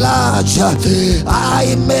to enlarge.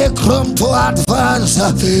 I make room to advance.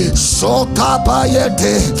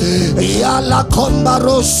 Sokabayete Yala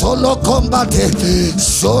kombaro solo kombate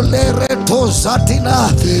Solereto satina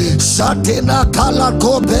Satina kala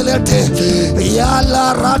kobelete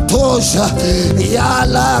Yala ratosha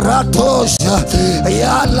Yala ratosha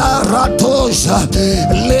Yala ratosha.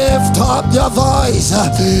 Lift up your voice.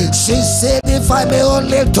 She said if I may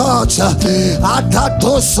only touch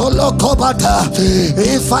Atato solo kobata.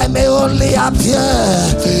 If I may only appear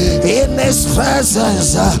in his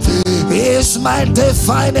presence is my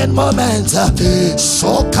defining moment.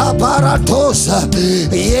 Sokabaratosa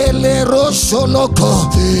Yele rosholo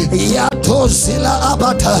soloko yato zila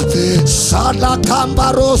abata sala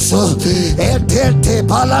kambaroso etete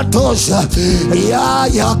palatosha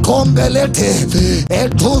ya kombelete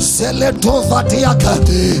etusele tovatiaka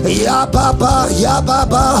ya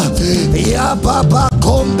baba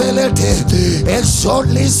kombelete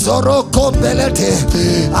esoli soro kombelete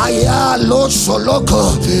aya lo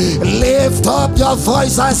soloko. Lift up your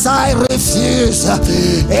voice as I refuse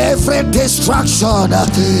every distraction.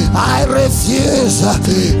 I refuse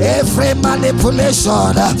every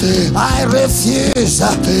manipulation. I refuse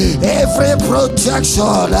every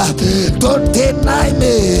projection to deny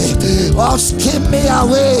me or skim me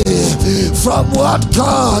away from what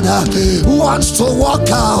God wants to work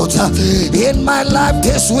out in my life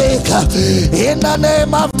this week. In the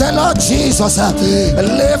name of the Lord Jesus,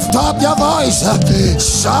 lift up your voice.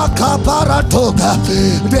 Shaka Baratoka.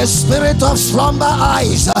 The spirit of slumber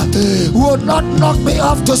eyes will not knock me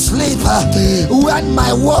off to sleep when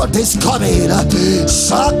my word is coming.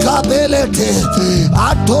 Shaka Belete.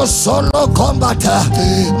 Ato solo combat.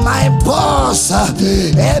 My boss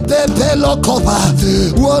Ebebelo Koba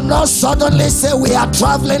will not suddenly say we are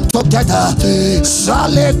traveling together.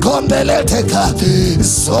 Shale Kombeleteka.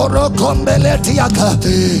 Soro Kombeletiaka.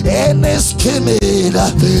 Any scheming,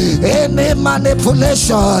 any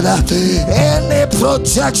manipulation, any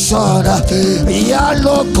projection,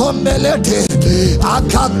 Yalo Kombelete,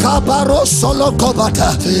 Akakabaro Solo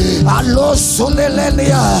Kobata, Alo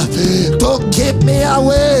Sulelenia, to keep me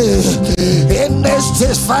away in this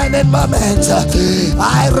defining moment.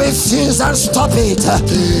 I refuse and stop it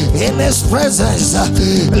in His presence.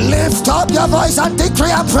 Lift up your voice and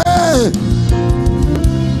decree and pray.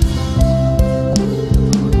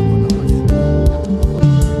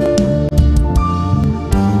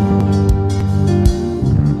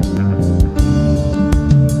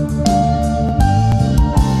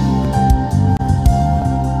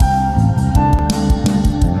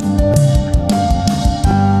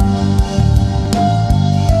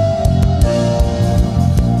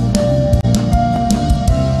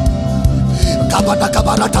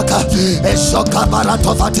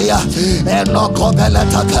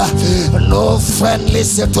 No friendly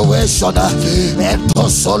situation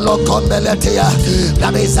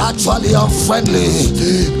that is actually unfriendly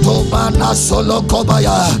to mana solo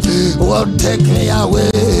kobaya will take me away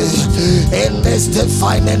in this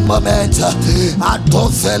defining moment. Ato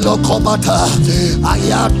fellow kobata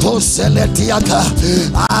ayato seletiaka.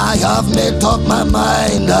 I have made up my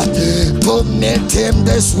mind to meet Him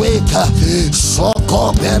this week.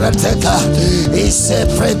 Shoko Bereteka. He said,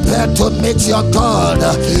 prepare to meet your God.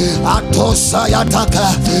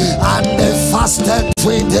 Atosayataka. And they fasted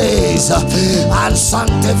 3 days and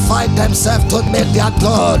sanctified themselves to meet their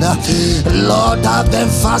God. Lord, I've been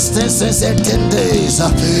fasting since 18 days.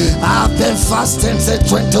 I've been fasting since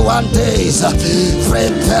 21 days,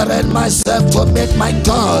 preparing myself to meet my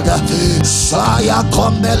God. Shaya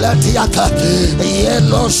Kombeletiaka.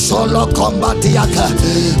 Yellow solo combatiaka.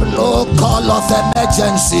 No call of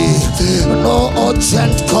emergency, no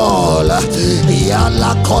urgent call.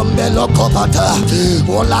 Yala Kombelo Kobata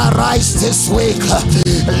will arise this week.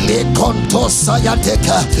 Likonto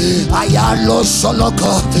Sayateka. Ayalo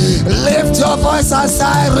Soloko. Lift your voice as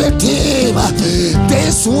I redeem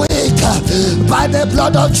this week by the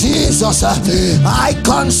blood of Jesus. I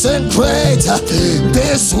consecrate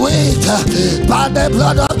this week by the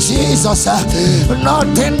blood of Jesus.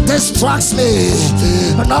 Nothing distracts me,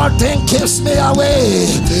 nothing keeps me away.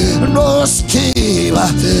 No scheme,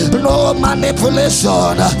 no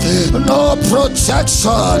manipulation, no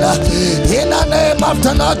projection. In the name of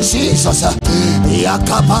the Lord Jesus.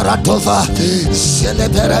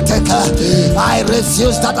 I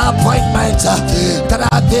refuse that appointment that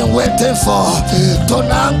I've been waiting for to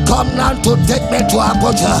now come now to take me to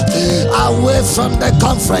Abuja, away from the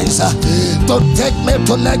conference, to take me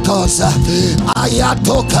to Lagos.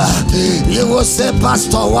 Ayatoka. You will say,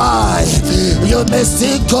 Pastor, why? You may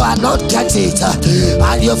still go and not get it,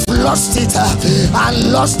 and you've lost it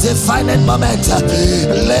and lost the final moment.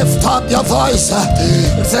 Lift up your voice.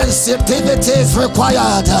 Sensitivity is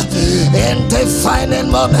required in defining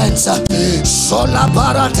moments. Sola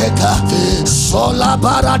Barateka.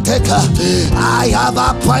 I have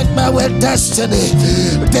appointment with destiny.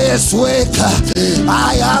 This week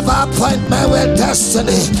I have appointment with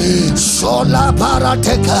destiny. Sola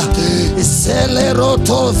Barateka,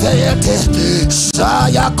 Celeroto Veyete,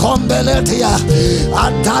 Saya Combeletia,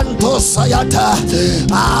 Adanto Sayata.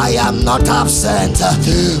 I am not absent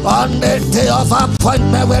on the day of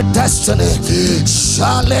appointment with destiny.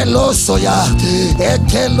 Shalelo Soya,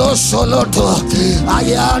 Ekelo Soloto,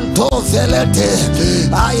 Ayanto Velete,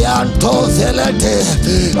 Ayanto Velete,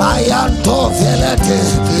 Ayanto Velete,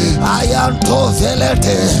 Ayanto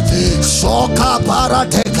Velete, Soka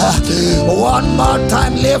Barateka. One more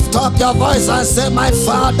time, lift up your voice and say, my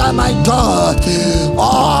Father, my God,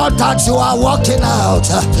 all that you are working out,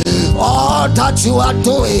 all that you are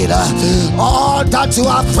doing, all that you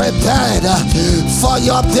have prepared for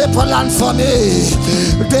your people and for me,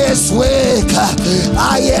 this week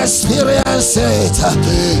I experience it,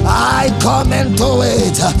 I come into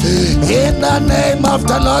it, in the name of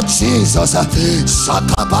the Lord Jesus.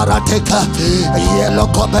 Sakabarateka, Yellow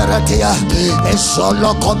Coberatia,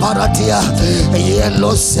 Solo Cobaratia,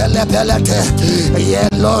 Yellow Celebelete,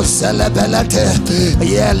 Yellow Celebelete,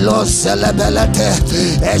 Yellow Celebelete,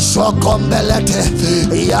 Eshocombelete,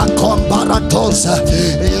 Yacombaratosa,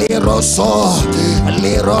 Liroso,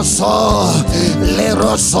 Liroso,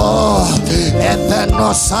 Liroso,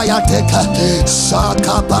 Ebenosayateka,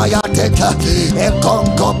 Sakabayateka,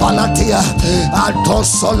 Econcobalatia,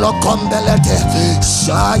 Atosolo Combelete,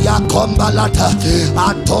 Shaya Combalata,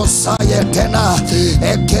 Atosayetena,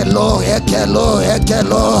 Ekelo, Ekelo,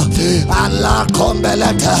 Ekelo, Allah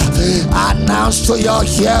Combeleta, announce to your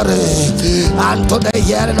hearing and to the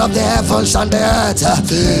hearing of the heavens and the earth.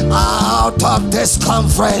 Out of this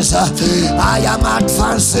conference, I am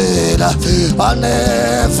advancing on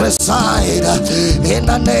every side in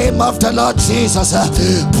the name of the Lord Jesus.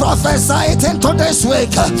 Prophesy it into this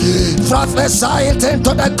week, prophesy it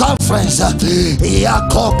into the conference.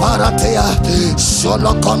 Yakoparatia,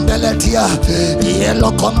 Solo Combeletia,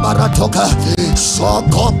 Yellow Combaratoka,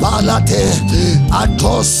 Soko Palate,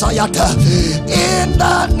 Atosayata, in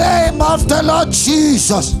the name of the Lord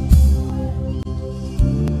Jesus.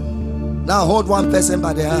 Now hold one person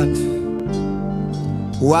by the hand.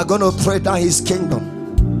 We are going to pray down his kingdom.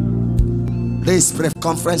 This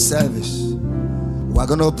conference service, we are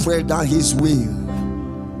going to pray down his will.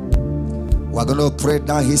 We are going to pray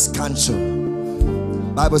down his counsel.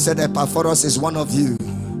 Bible said that Epaphroditus is one of you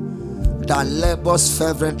that labors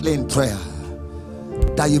fervently in prayer,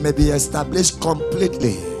 that you may be established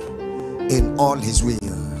completely in all his will.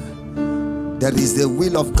 There is the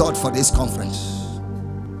will of God for this conference.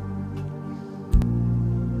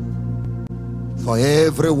 For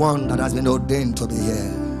everyone that has been ordained to be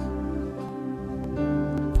here,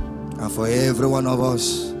 and for every one of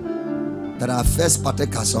us that are first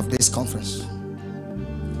partakers of this conference.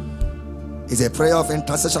 It's a prayer of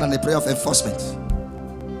intercession and a prayer of enforcement.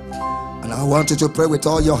 And I want you to pray with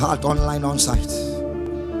all your heart, online, on site.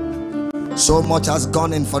 So much has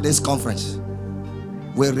gone in for this conference.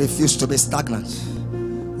 We refuse to be stagnant.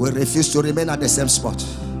 We refuse to remain at the same spot.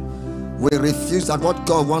 We refuse that what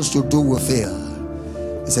God wants to do will fail.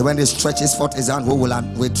 He said, when he stretches forth his hand, who will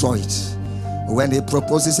withdraw it? When he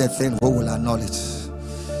proposes a thing, who will annul it?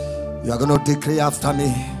 You are going to decree after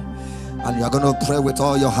me, and you are going to pray with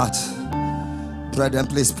all your heart. Brethren,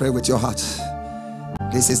 please pray with your heart.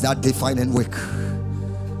 This is that defining week.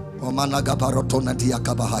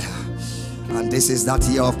 And this is that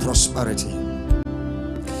year of prosperity.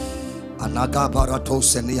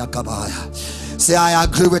 Say, I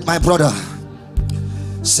agree with my brother.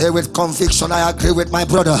 Say with conviction, I agree with my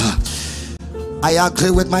brother. I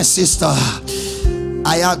agree with my sister.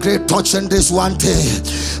 I agree touching this one thing.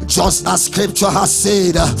 Just as scripture has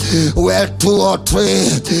said, where 2 or 3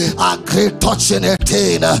 agree touching a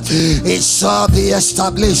thing, it shall be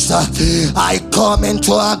established. I come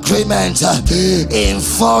into agreement,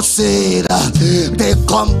 enforcing the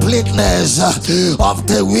completeness of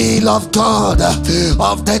the will of God,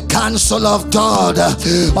 of the counsel of God,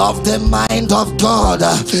 of the mind of God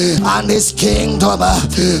and his kingdom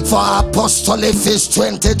for Apostolic Feast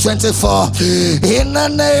 2024. In the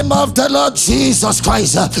name of the Lord Jesus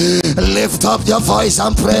Christ, lift up your voice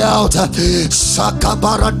and pray out.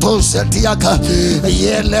 Sakabarato setiaka,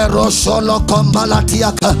 yele rosolo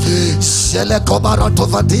kombalatiaka, sele kobarato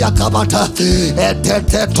vatiaka bata,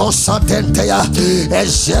 etete tosa tentea,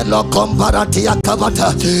 eselo kombaratiaka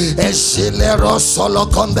bata, esile rosolo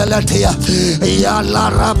kombelatia, yala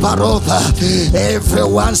rabarova.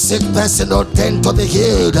 Everyone sick person ordained to be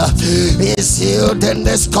healed is healed in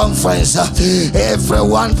this conference.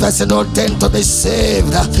 Everyone person ordained to be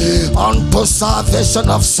saved unto salvation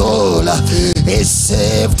of soul is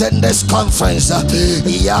saved in this conference.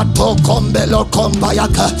 Yato kombelo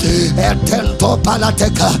kombayaka etento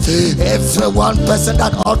palateka. Every one person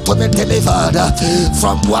that ought to be delivered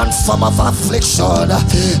from one form of affliction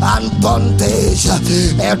and bondage,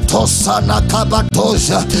 etosana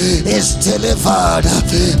kabatoja, is delivered.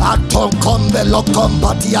 Aton kombelo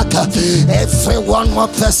kombatiaka. Every one more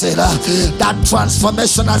person that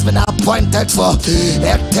transformation has been appointed for,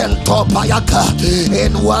 etento bayaka,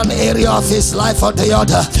 in one area of his life or the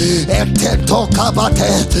other,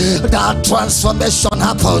 that transformation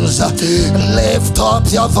happens. Lift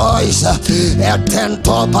up your voice.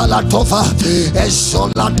 Etento palatova,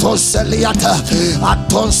 esolato seliata,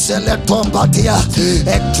 aton seletombatia,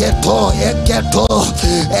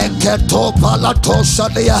 eketo palato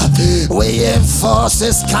salia. We enforce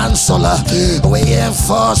his counsel, we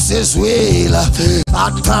enforce his will.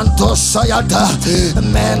 Atanto sayata,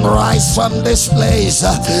 men rise from this place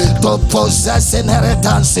to possess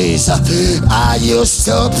inheritances. Are you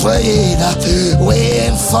still praying? We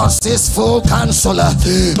enforce his full counsel,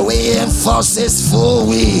 we enforce his full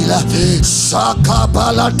will.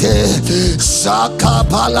 Shakabalate,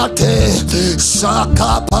 Shakabalate,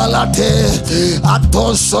 Shakabalate.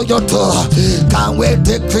 Atosoyoto. Can we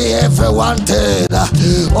decree everyone dead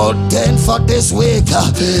ordained for this week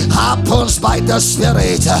happens by the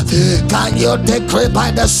Spirit? Can you decree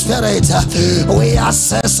by the Spirit? We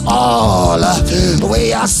assess all,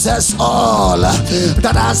 we assess all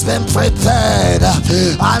that has been prepared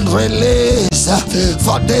and released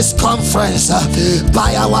for this conference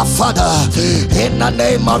by our Father. In the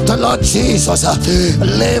name of the Lord Jesus,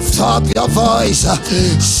 lift up your voice.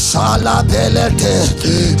 Shalabelete,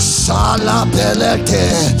 Shalabelete,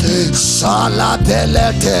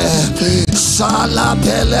 Shalabelete,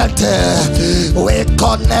 Shalabelete. We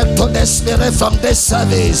connect to the Spirit from this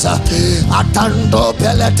service. Atando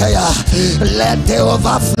Beletea. Let the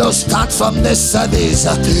overflow start from this service.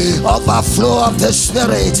 Overflow of the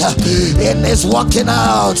Spirit in His working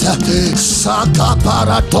out. Saka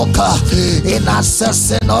paratoka, in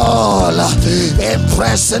assessing all, in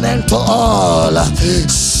pressing into all.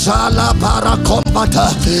 Shala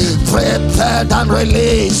parakombata, prepared and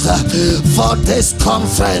released for this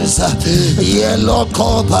conference. Yellow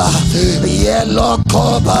coba, yellow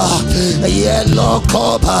coba, yellow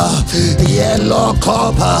coba, yellow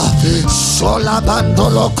coba. Sola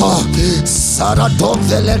bandoloko, Saratom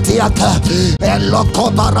veletiaka, eloko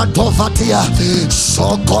baratovatia,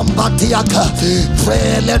 so combatiaka,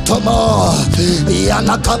 pray little more.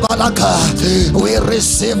 Yalakabalaka, we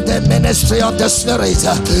receive the ministry of the Spirit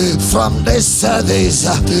from this service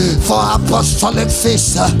for Apostolic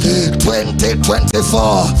Feast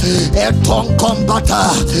 2024. Eton combata,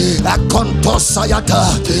 Akonto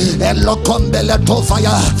sayata, Elokombeleto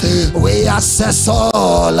fire. We assess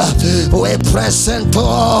all, we present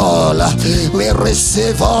all, we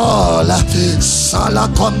receive all. Sala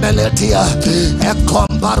kombeletia,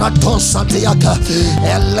 Ekombarato satiaka,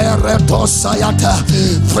 Elereto sayata.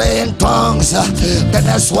 Pray in tongues. The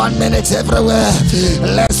next 1 minute everywhere.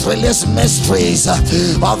 Let's release mysteries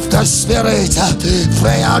of the Spirit.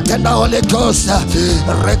 Pray out in the Holy Ghost.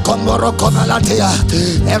 Rekomboro komalatia,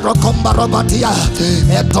 Erokombarobatia,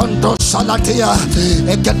 Etondo salatia,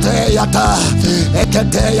 Eketeyata,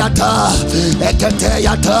 Eketeyata,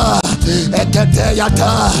 Eketeyata,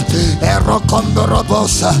 Eketeyata,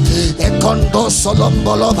 Erokomborobosha, Ekondo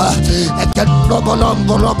solomboloba,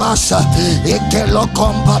 Ekendobolombolombasha,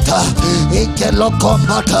 Ikelokombata,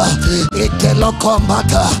 Ikelokombata,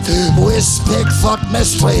 Ikelokombata. We speak forth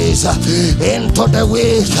mysteries into the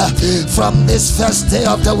week from this first day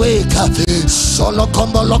of the week.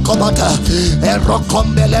 Solokombolokobata,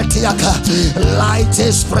 Erokombeletiaka. Light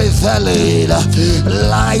is prevailing,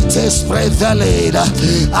 light is prevailing,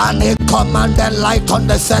 and He commanded light on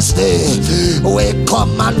the first day. We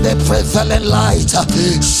command the prevailing light.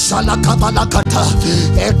 Shalakabalakata,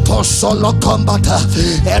 Eto Solokombata,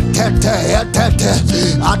 Etete, Etete,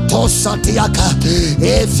 Atosatiaka.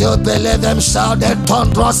 If you believe Him, shout the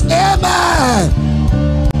thunderous amen.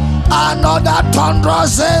 Another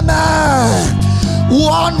thunderous amen.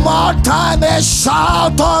 One more time, a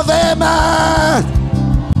shout of amen.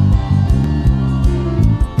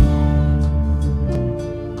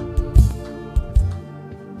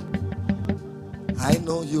 I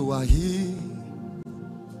know you are here.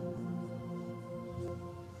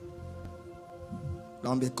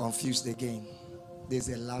 Don't be confused again. This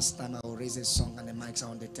is the last time I will raise a song and the mics are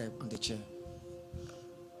on the chair.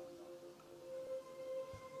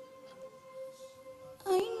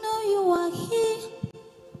 I know you are here,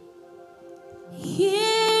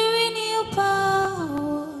 here in your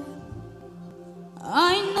power.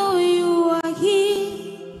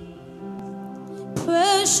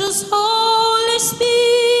 Precious Holy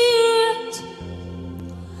Spirit,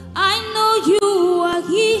 I know you are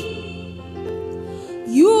here.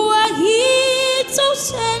 You are here to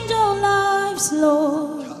change our lives,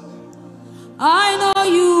 Lord. I know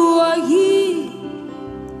you are here.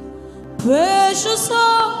 Precious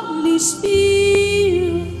Holy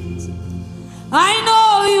Spirit, I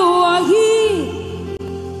know you are here.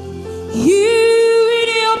 Here in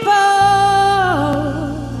your power,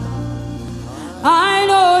 I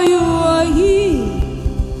know you are here.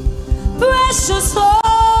 Precious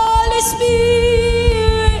Holy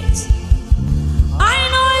Spirit, I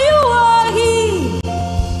know you are here.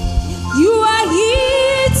 You are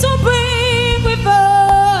here to bring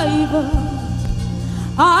revival.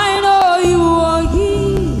 I know you are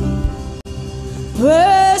here.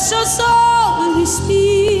 Precious Holy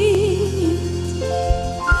Spirit,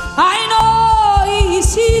 I know He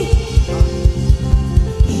is here.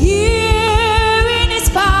 Here in His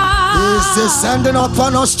power. He is descending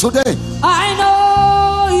upon us today. I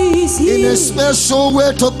know He is here. In a special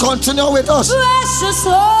way to continue with us. Precious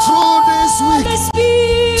Holy Through this week.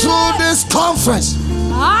 Spirit, Through this conference.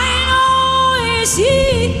 I know He is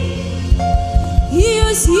here. He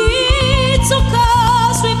is here to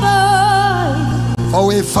cause revival. For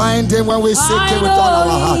we find Him when we seek Him with all our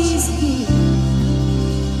hearts.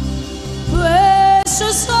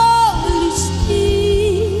 Precious Holy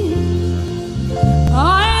Spirit,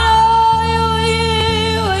 I know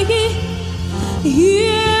you are here.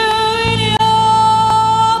 Here in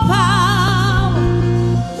your power,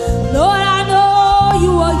 Lord, I know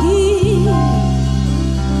you are here.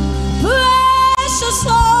 Precious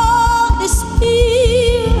Holy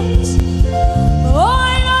Spirit, oh,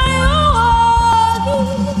 I know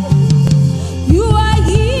you are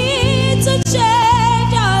here to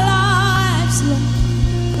change our lives, Lord.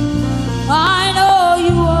 I know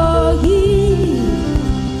you are here.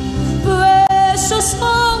 Precious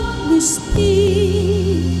Holy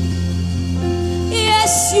Spirit,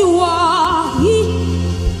 yes, you are here.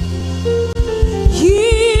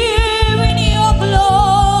 Here in your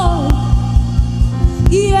glory,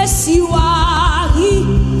 yes, you are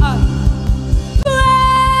here.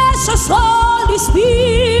 Precious Holy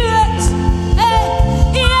Spirit,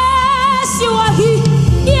 yes, you are here.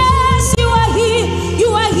 Yes, you are here. You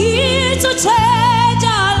are here to change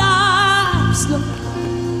our lives, Lord.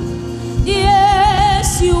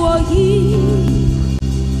 Yes, you are here.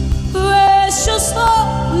 Precious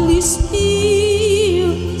Holy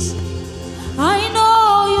Spirit, I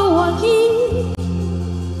know you are here.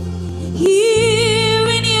 Here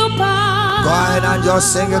in your power. Go ahead and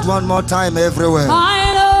just sing it one more time everywhere.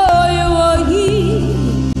 I know you are here.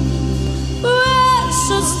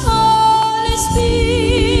 Precious Holy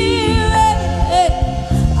Spirit,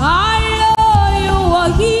 I know you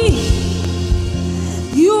are here.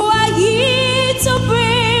 You are here to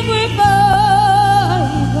bring revival.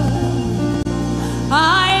 I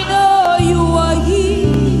know you are here.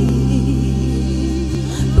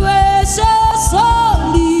 Precious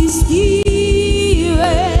Holy Spirit,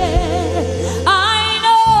 I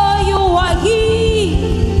know you are here.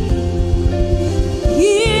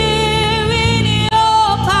 Here in your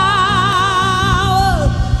power,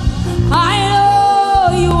 I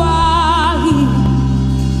know you are here.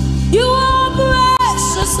 You are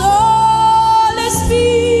precious Holy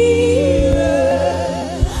Spirit.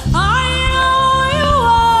 I know you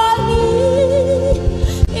are here.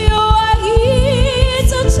 You are here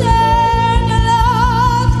to change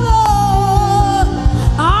lives, Lord.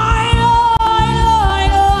 I know.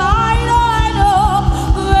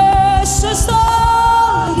 Precious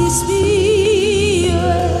Holy Spirit.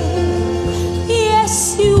 Yes,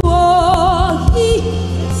 you are here.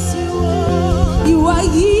 You are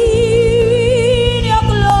here in your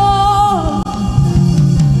glory.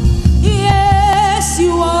 Yes,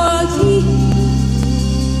 you are here.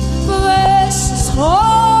 Precious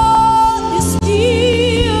Holy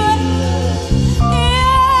Spirit.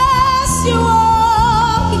 Yes, you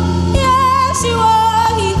are here. Yes, you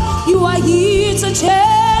are here. You are here to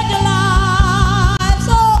change lives.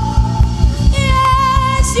 Oh,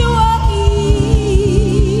 yes, you are here.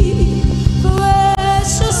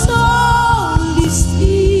 Precious Holy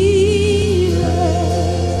Spirit.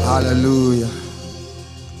 Hallelujah.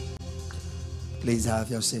 Please have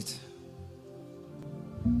your seat.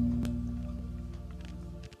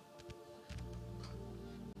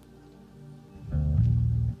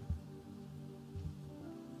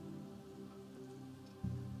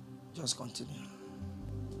 Just continue.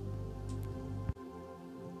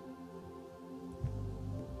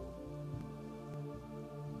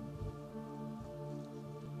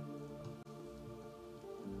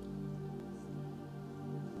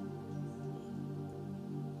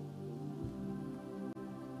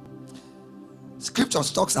 Scripture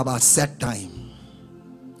talks about set time,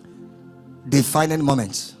 defining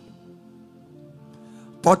moments,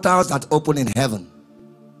 portals that open in heaven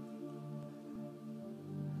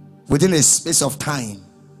within a space of time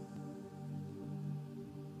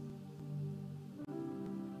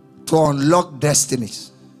to unlock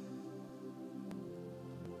destinies.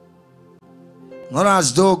 Not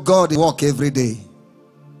as though God walks every day,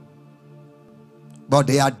 but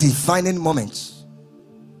they are defining moments.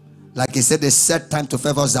 Like he said, they set time to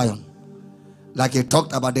favor Zion. Like he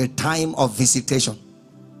talked about the time of visitation.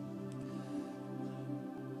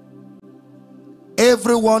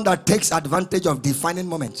 Everyone that takes advantage of defining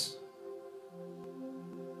moments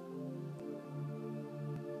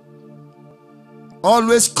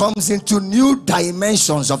always comes into new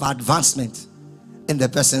dimensions of advancement in the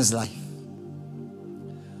person's life.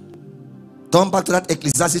 Turn back to that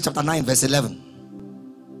Ecclesiastes chapter 9 verse 11.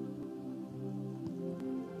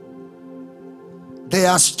 There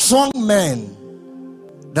are strong men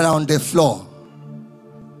that are on the floor.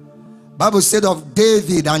 Bible said of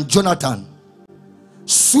David and Jonathan,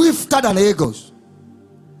 swifter than eagles,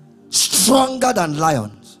 stronger than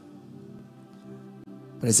lions.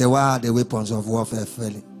 But they say, why are the weapons of warfare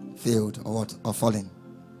failed or what, or fallen?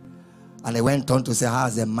 And they went on to say, how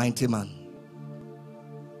has the mighty man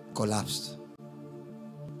collapsed?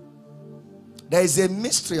 There is a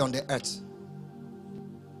mystery on the earth.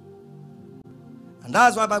 And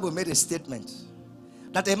that's why the Bible made a statement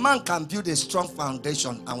that a man can build a strong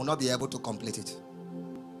foundation and will not be able to complete it.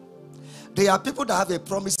 There are people that have a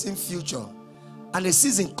promising future and the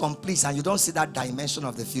season completes and you don't see that dimension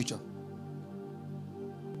of the future.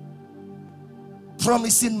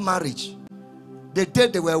 Promising marriage. The day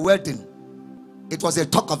they were wedding, it was a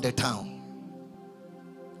talk of the town.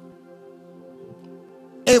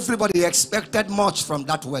 Everybody expected much from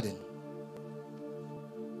that wedding.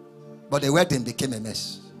 But the wedding became a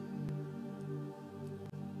mess.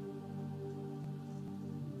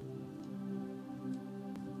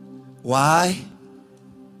 Why?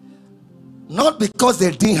 Not because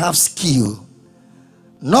they didn't have skill,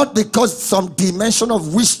 not because some dimension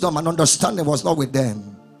of wisdom and understanding was not with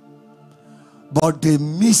them, but they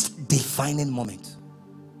missed defining moment.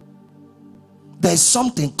 There's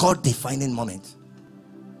something called defining moment.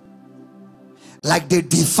 Like the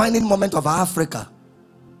defining moment of Africa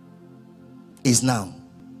is now.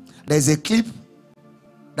 There's a clip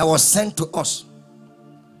that was sent to us.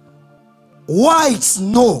 Whites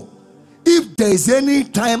know if there is any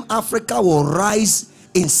time Africa will rise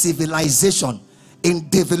in civilization, in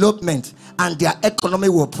development, and their economy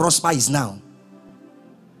will prosper is now.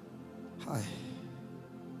 Hi.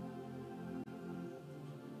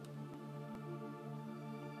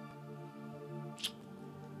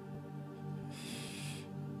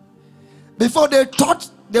 Before they taught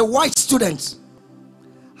the white students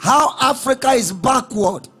how Africa is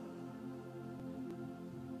backward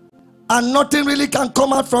and nothing really can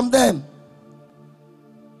come out from them.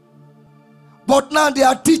 But now they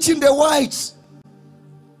are teaching the whites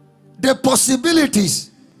the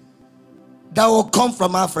possibilities that will come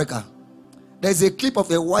from Africa. There's a clip of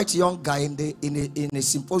a white young guy in a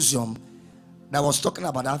symposium that was talking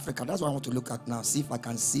about Africa. That's what I want to look at now. See if I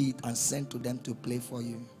can see it and send to them to play for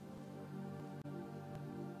you.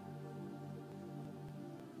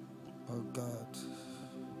 Oh God.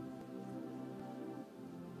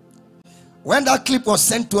 When that clip was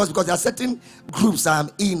sent to us, because there are certain groups I'm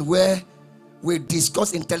in where we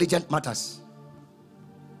discuss intelligent matters.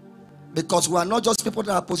 Because we are not just people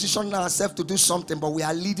that are positioning ourselves to do something, but we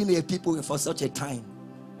are leading a people for such a time.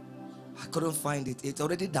 I couldn't find it. It's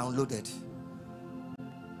already downloaded.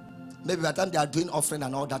 Maybe by the time they are doing offering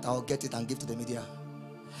and all that, I'll get it and give to the media.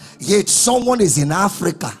 Yet someone is in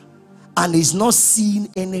Africa and is not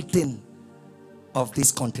seeing anything of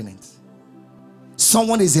this continent.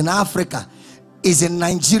 Someone is in Africa, is in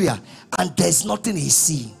Nigeria, and there's nothing he's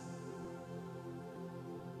seeing.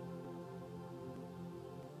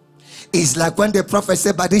 It's like when the prophet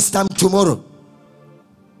said, by this time tomorrow,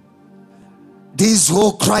 this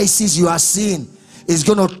whole crisis you are seeing is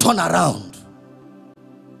going to turn around.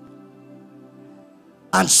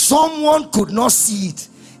 And someone could not see it.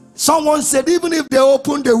 Someone said, even if they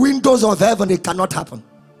open the windows of heaven, it cannot happen.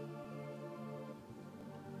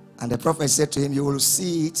 And the prophet said to him, you will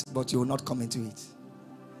see it, but you will not come into it.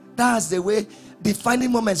 That's the way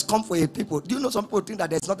defining moments come for a people. Do you know some people think that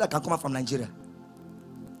there's nothing that can come out from Nigeria?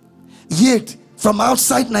 Yet, from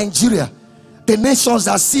outside Nigeria, the nations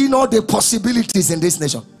are seeing all the possibilities in this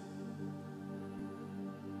nation.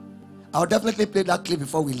 I'll definitely play that clip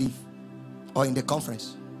before we leave, or in the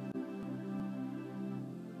conference.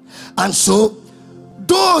 And so,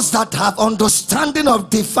 those that have understanding of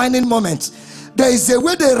defining moments, there is a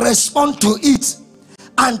way they respond to it,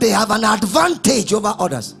 and they have an advantage over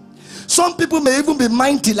others. Some people may even be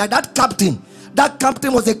mighty, like that captain. That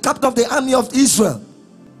captain was the captain of the army of Israel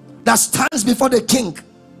that stands before the king,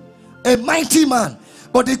 a mighty man,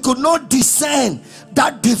 but he could not discern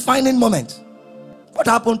that defining moment. What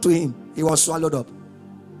happened to him? He was swallowed up.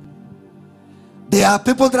 There are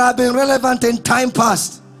people that have been relevant in time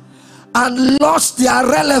past and lost their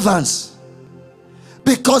relevance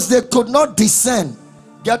because they could not discern.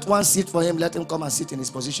 Get one seat for him, let him come and sit in his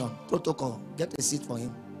position. Protocol, get a seat for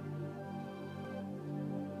him.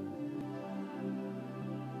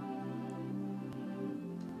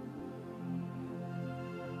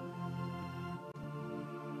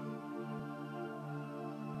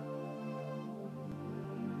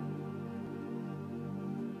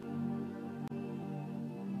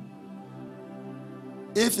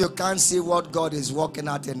 If you can't see what God is working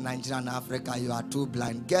at in Nigeria and Africa, you are too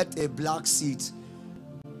blind. Get a black seat.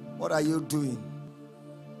 What are you doing?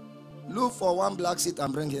 Look for one black seat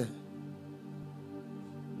and bring here.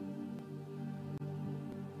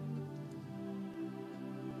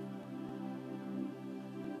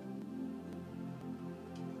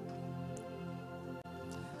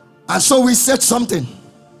 And so we said something.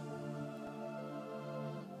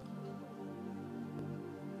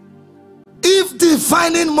 If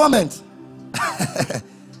defining moment.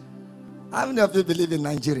 How many of you believe in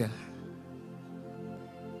Nigeria?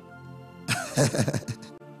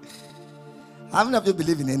 How many of you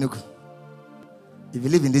believe in Enugu? You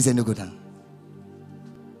believe in this Enugu then?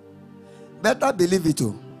 Better believe it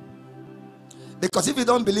too. Because if you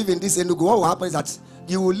don't believe in this Enugu, what will happen is that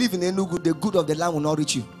you will live in Enugu, the good of the land will not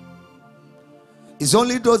reach you. It's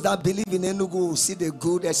only those that believe in Enugu who see the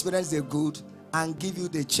good, experience the good, and give you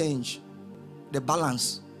the change, the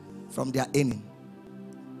balance from their earning.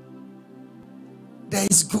 There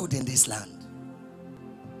is good in this land.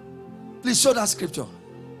 Please show that scripture.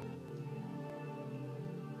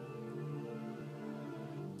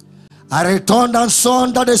 I returned and saw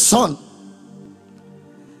under the sun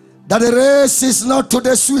that the race is not to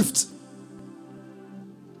the swift,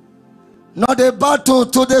 nor the battle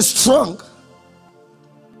to the strong,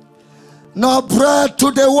 nor bread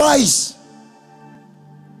to the wise,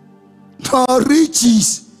 nor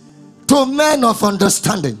riches to men of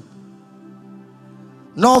understanding,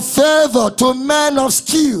 nor favor to men of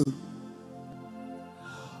skill.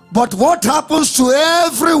 But what happens to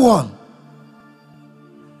everyone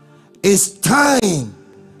is time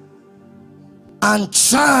and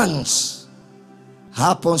chance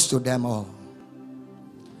happens to them all.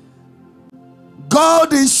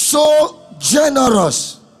 God is so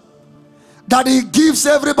generous that he gives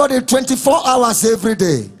everybody 24 hours every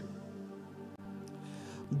day.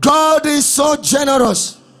 God is so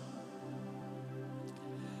generous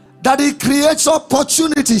that he creates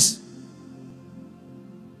opportunities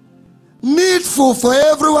needful for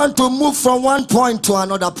everyone to move from one point to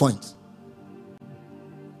another point.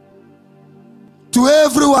 To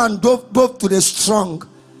everyone, both to the strong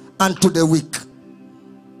and to the weak.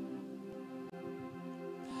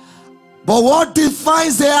 But what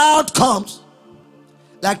defines the outcomes?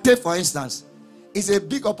 Like take for instance, it's a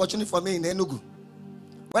big opportunity for me in Enugu.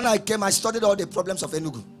 When I came, I studied all the problems of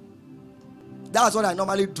Enugu. That's what I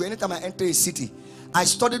normally do. Anytime I enter a city, I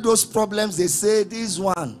study those problems. They say this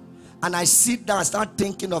one, and I sit down and start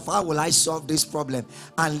thinking of how will I solve this problem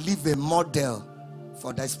and leave a model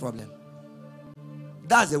for this problem.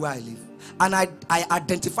 That's the way I live. And I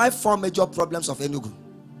identify 4 major problems of Enugu.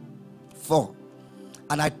 4.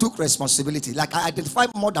 And I took responsibility. Like I identified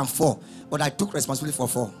more than 4, but I took responsibility for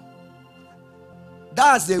 4.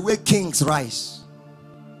 That's the way kings rise.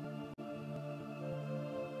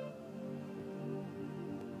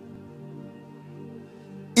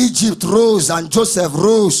 Egypt rose and Joseph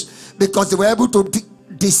rose because they were able to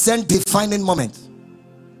discern defining moment.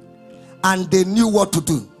 And they knew what to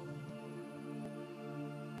do.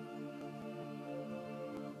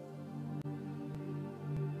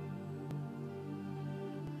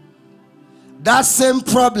 That same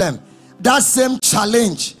problem, that same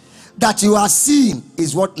challenge that you are seeing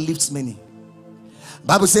is what lifts many.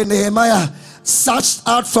 Bible says Nehemiah searched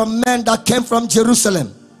out from men that came from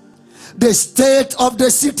Jerusalem the state of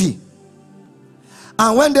the city.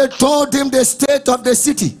 And when they told him the state of the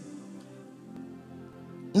city,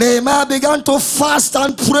 Nehemiah began to fast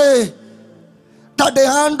and pray that the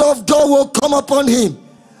hand of God will come upon him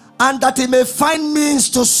and that he may find means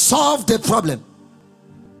to solve the problem.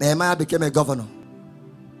 Nehemiah became a governor.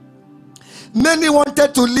 Many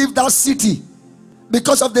wanted to leave that city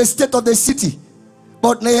because of the state of the city.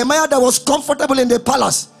 But Nehemiah, that was comfortable in the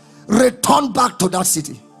palace, returned back to that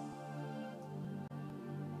city.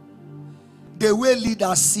 The way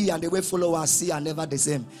leaders see and the way followers see are never the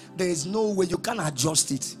same. There is no way you can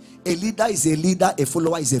adjust it. A leader is a leader, a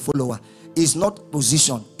follower is a follower. It's not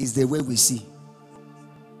position, it's the way we see.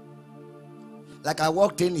 Like I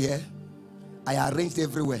walked in here, I arranged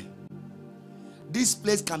everywhere. This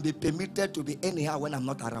place can be permitted to be anyhow when I'm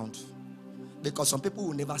not around, because some people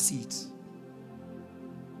will never see it.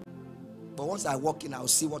 But once I walk in, I'll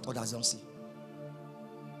see what others don't see.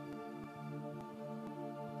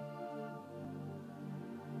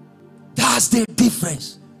 That's the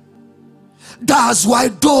difference. That's why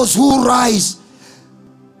those who rise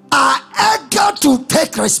are eager to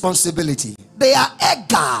take responsibility. They are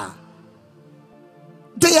eager.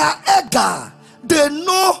 They are eager. They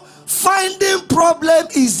know finding problem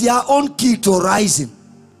is their own key to rising.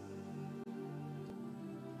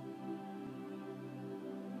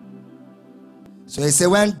 So he said,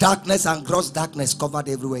 when darkness and gross darkness covered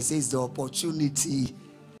everywhere, he says the opportunity.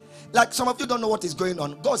 Like some of you don't know what is going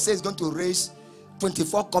on. God says he's going to raise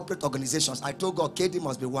 24 corporate organizations. I told God KD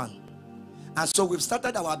must be one. And so we've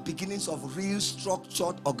started our beginnings of real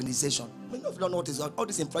structured organization. Many of you don't know what is all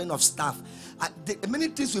this employing of staff. The many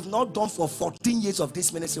things we've not done for 14 years of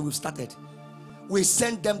this ministry, we've started. We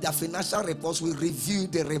send them their financial reports. We review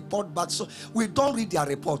the report back. So we don't read their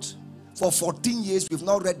report. For 14 years, we've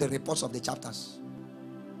not read the reports of the chapters.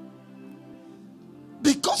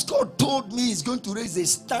 Because God told me he's going to raise a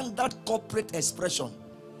standard corporate expression,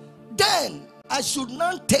 then I should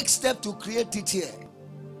not take steps to create it here.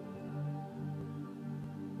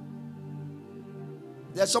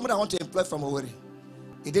 There's someone I want to employ from Owerri.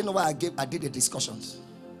 He didn't know why I did the discussions,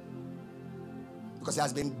 because he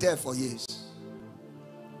has been there for years.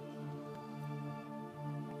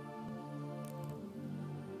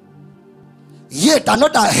 Yet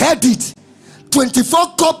another heard it.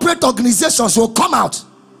 24 corporate organizations will come out,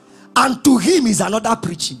 and to him is another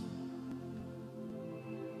preaching.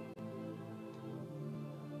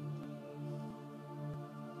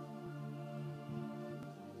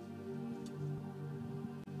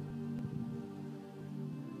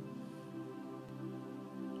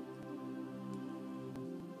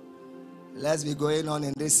 Let's be going on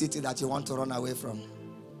in this city that you want to run away from.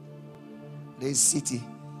 This city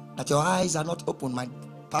that your eyes are not open. My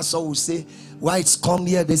pastor will say, whites come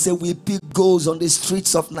here. They say we pick gold on the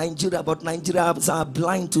streets of Nigeria, but Nigerians are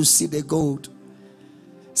blind to see the gold.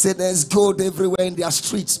 Say there's gold everywhere in their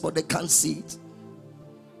streets, but they can't see it.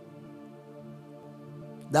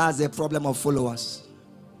 That's the problem of followers.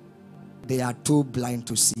 They are too blind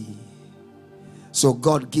to see. So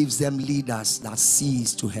God gives them leaders that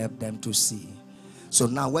sees to help them to see. So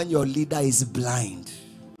now when your leader is blind,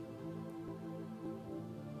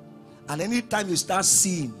 and anytime you start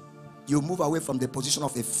seeing, you move away from the position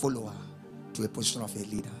of a follower to a position of a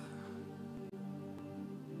leader.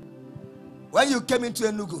 When you came into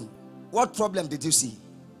Enugu, what problem did you see?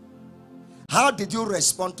 How did you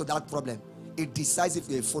respond to that problem? It decides if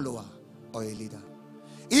you're a follower or a leader.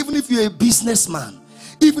 Even if you're a businessman,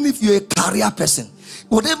 even if you're a career person,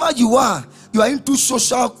 whatever you are into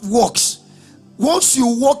social works. Once you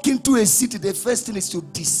walk into a city, the first thing is to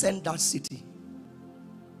descend that city.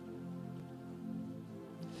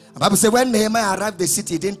 The Bible says when Nehemiah arrived the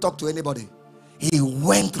city, he didn't talk to anybody. He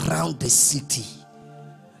went around the city.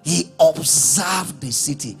 He observed the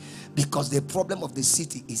city, because the problem of the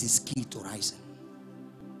city is his key to rising.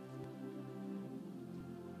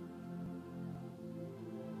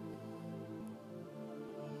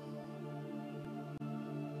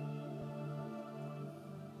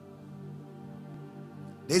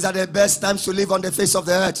 These are the best times to live on the face of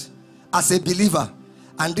the earth as a believer.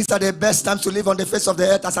 And these are the best times to live on the face of the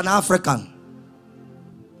earth as an African.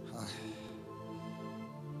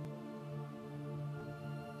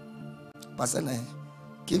 Pastor,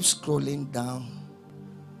 keep scrolling down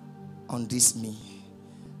on this me.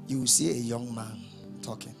 You will see a young man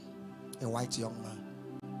talking. A white young man.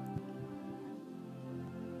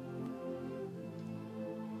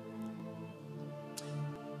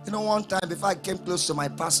 You know, one time before I came close to my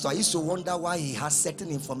pastor, I used to wonder why he has certain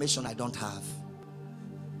information I don't have.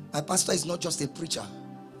 My pastor is not just a preacher.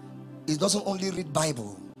 He doesn't only read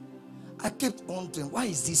Bible. I kept wondering, why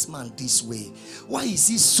is this man this way? Why is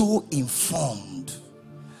he so informed?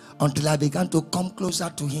 Until I began to come closer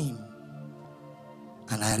to him.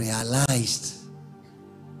 And I realized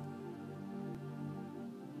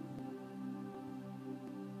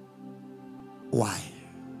why.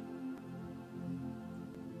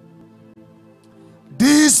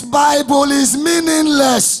 This Bible is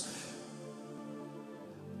meaningless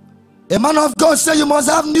A man of God said you must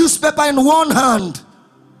have newspaper in one hand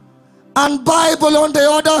and Bible on the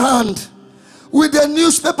other hand. With the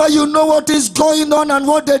newspaper, you know what is going on and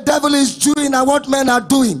what the devil is doing and what men are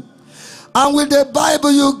doing. And with the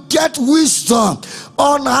Bible, you get wisdom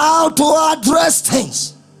on how to address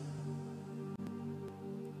things.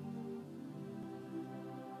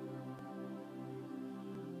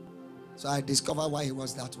 So I discovered why he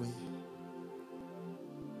was that way.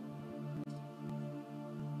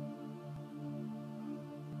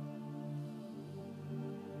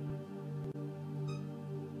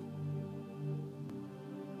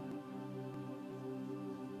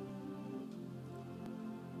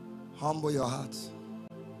 Humble your heart.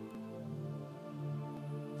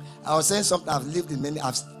 I was saying something.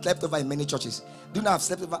 I've slept over in many churches. Do you know I've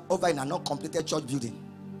slept over in an uncompleted church building?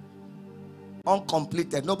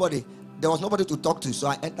 Uncompleted. There was nobody to talk to, so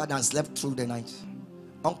I entered and slept through the night.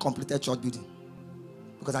 Uncompleted church building.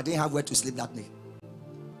 Because I didn't have where to sleep that day.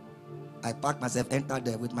 I packed myself, entered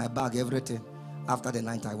there with my bag, everything. After the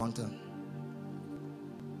night I went on.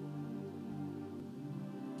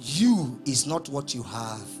 You is not what you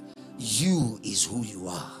have. You is who you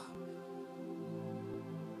are.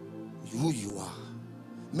 Who you are.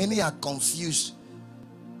 Many are confused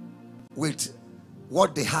with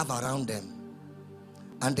what they have around them.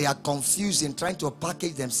 And they are confused in trying to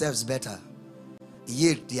package themselves better.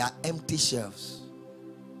 Yet they are empty shells.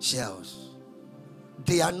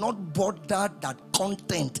 They are not bothered that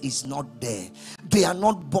content is not there. They are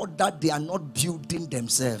not bothered. They are not building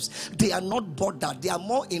themselves. They are not bothered. They are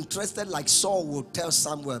more interested, like Saul will tell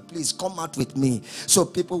Samuel, please come out with me. So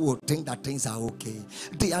people will think that things are okay.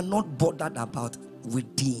 They are not bothered about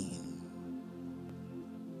within.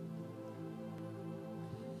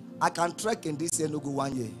 I can trek in this Enugu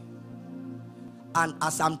 1 year. And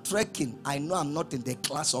as I'm trekking, I know I'm not in the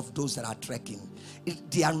class of those that are trekking.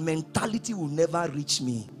 Their mentality will never reach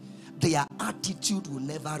me. Their attitude will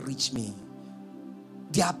never reach me.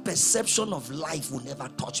 Their perception of life will never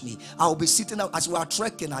touch me. I will be sitting out as we are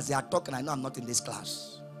trekking, as they are talking. I know I'm not in this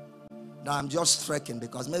class. Now I'm just trekking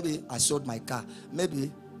because maybe I sold my car.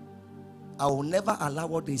 Maybe I will never allow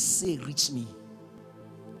what they say reach me.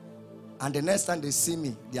 And the next time they see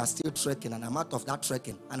me, they are still trekking, and I'm out of that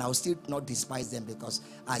trekking, and I will still not despise them because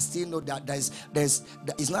I still know that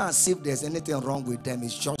it's not as if there's anything wrong with them.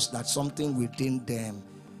 It's just that something within them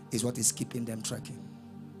is what is keeping them trekking.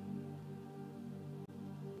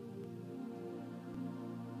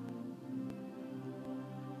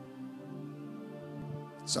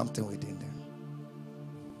 Something within them.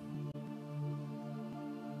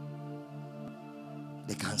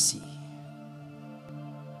 They can't see.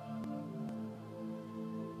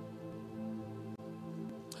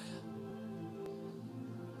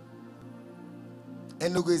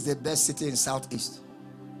 Enugu is the best city in Southeast.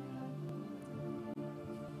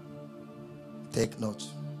 Take note.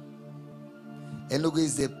 Enugu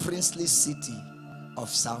is the princely city of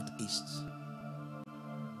Southeast.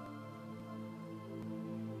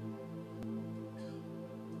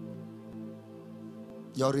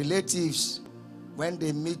 Your relatives, when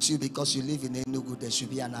they meet you because you live in Enugu, there should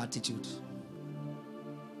be an attitude.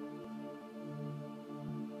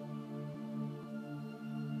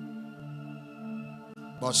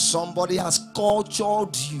 But somebody has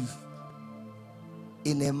cultured you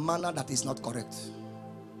in a manner that is not correct.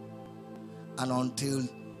 And until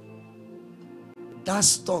that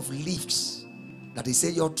stuff lifts, that is,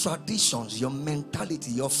 say, your traditions, your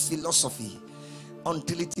mentality, your philosophy,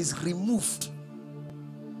 until it is removed,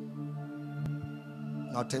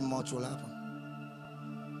 nothing much will happen.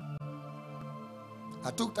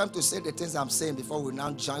 I took time to say the things I'm saying before we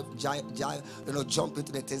now jump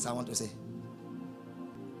into the things I want to say.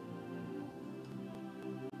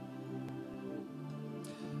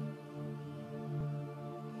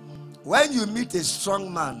 When you meet a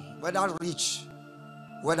strong man, whether rich,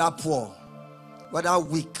 whether poor, whether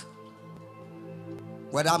weak,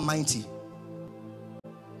 whether mighty,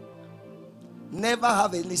 never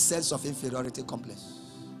have any sense of inferiority complex.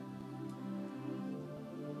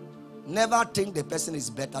 Never think the person is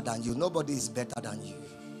better than you. Nobody is better than you.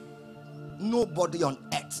 Nobody on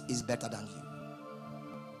earth is better than you.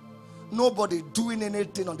 Nobody doing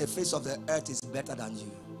anything on the face of the earth is better than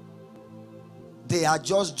you. They are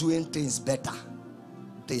just doing things better.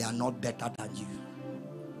 They are not better than you.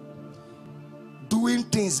 Doing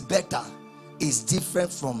things better is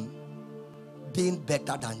different from being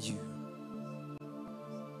better than you.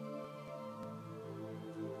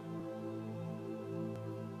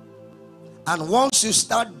 And once you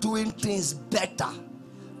start doing things better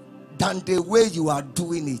than the way you are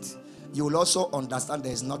doing it, you will also understand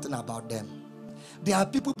there is nothing about them. There are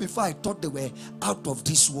people before I thought they were out of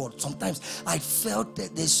this world. Sometimes I felt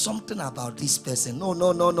that there's something about this person. No.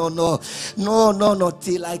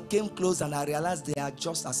 Till I came close and I realized they are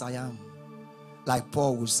just as I am. Like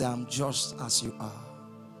Paul would say, I'm just as you are.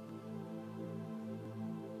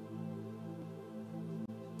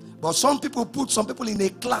 But some people put some people in a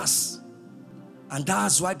class, and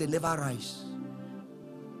that's why they never rise.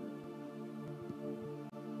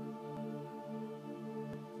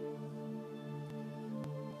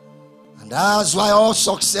 And that's why all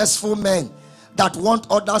successful men that want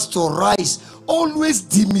others to rise always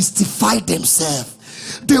demystify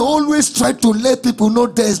themselves. They always try to let people know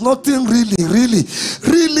there's nothing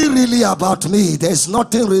really about me. There's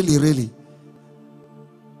nothing really.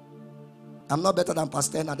 I'm not better than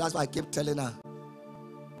Pastor Anna. That's why I keep telling her,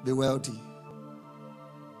 be wealthy.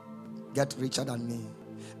 Get richer than me.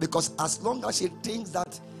 Because as long as she thinks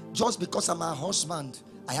that just because I'm her husband,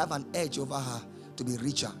 I have an edge over her to be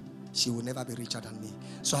richer, she will never be richer than me.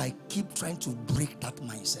 So I keep trying to break that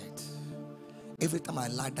mindset. Every time I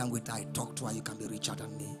lie down with her, I talk to her, you can be richer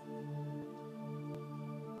than me.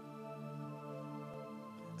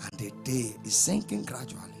 And the day is sinking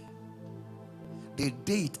gradually. The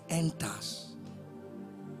day it enters,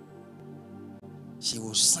 she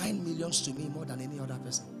will sign millions to me more than any other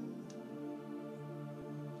person.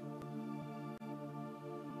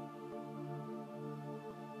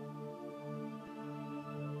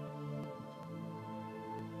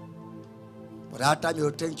 But that time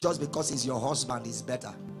you think just because he's your husband is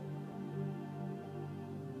better.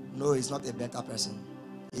 No, he's not a better person.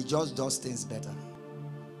 He just does things better.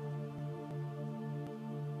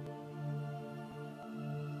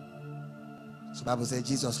 So the Bible says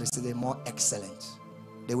Jesus received a more excellent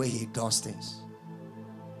the way he does things.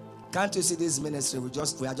 Can't you see this ministry?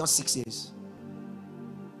 We are just 6 years.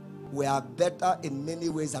 We are better in many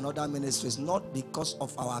ways than other ministries, not because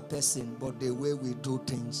of our person, but the way we do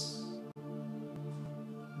things.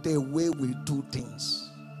 The way we do things.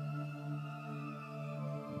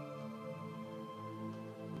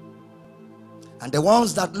 And the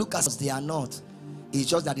ones that look as they are not, it's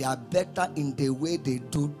just that they are better in the way they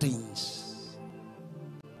do things.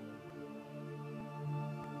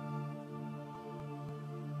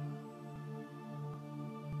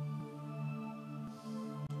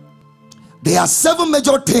 There are 7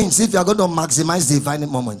 major things if you are going to maximize the divine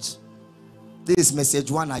moment. This is message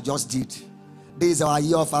 1 I just did. This is our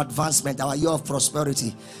year of advancement, our year of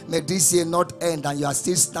prosperity. May this year not end and you are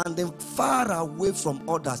still standing far away from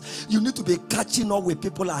others. You need to be catching up with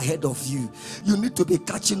people ahead of you. You need to be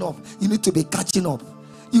catching up. You need to be catching up.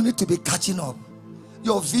 You need to be catching up.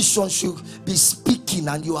 Your vision should be speaking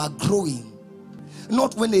and you are growing.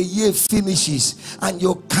 Not when a year finishes and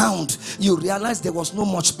you count, you realize there was no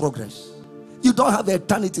much progress. You don't have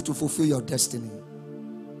eternity to fulfill your destiny.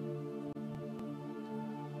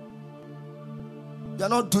 You are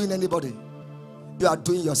not doing anybody. You are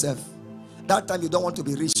doing yourself. That time you don't want to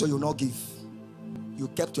be rich, so you will not give. You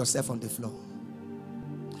kept yourself on the floor.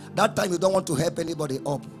 That time you don't want to help anybody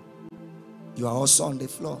up. You are also on the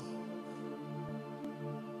floor.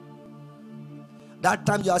 That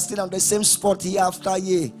time you are still on the same spot year after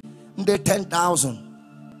year. Day 10,000.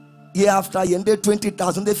 Year after year. Day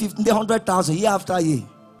 20,000. Day 15. Day 100,000. Year after year.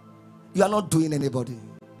 You are not doing anybody.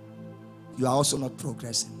 You are also not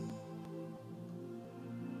progressing.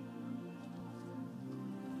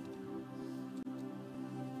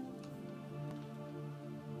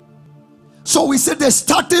 So we say the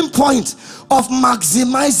starting point of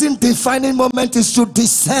maximizing defining moment is to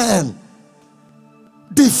discern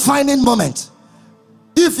defining moment.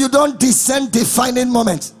 If you don't discern defining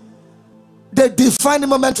moment, the defining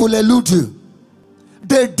moment will elude you.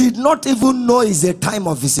 They did not even know it's a time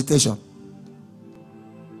of visitation.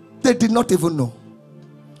 They did not even know.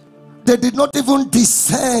 They did not even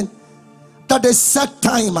discern that the set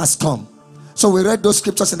time has come. So we read those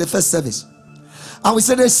scriptures in the first service. And we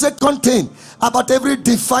said the second thing about every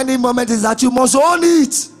defining moment is that you must own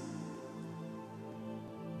it.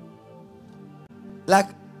 Like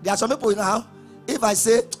there are some people now, if I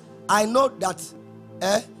say, I know that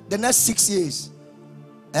the next 6 years,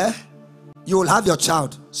 you will have your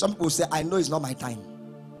child. Some people say, I know it's not my time.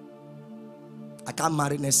 I can't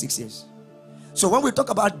marry next 6 years. So when we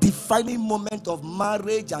talk about defining moment of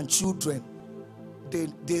marriage and children, they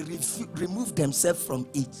remove themselves from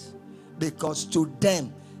it. Because to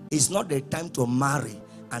them, it's not the time to marry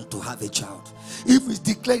and to have a child. If we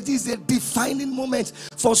declare this is a defining moment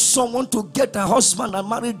for someone to get a husband and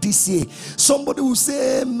marry this year, somebody will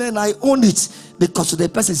say, amen, I own it. Because to the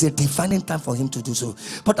person, it's a defining time for him to do so.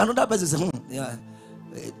 But another person says, yeah,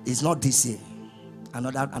 it's not this year.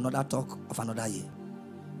 another talk of another year.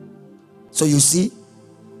 So you see,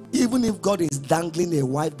 even if God is dangling a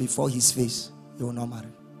wife before his face, he will not marry.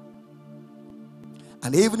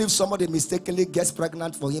 And even if somebody mistakenly gets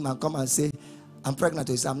pregnant for him and come and say, I'm pregnant,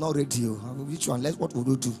 he say, I'm not ready. Which one? What will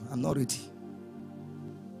you do? I'm not ready.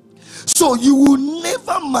 So you will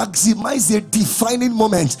never maximize a defining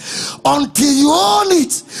moment until you own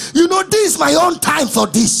it. You know, this is my own time for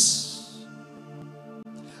this.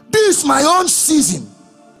 This is my own season.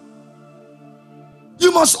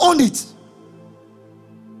 You must own it.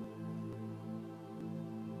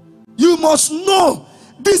 You must know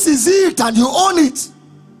this is it and you own it.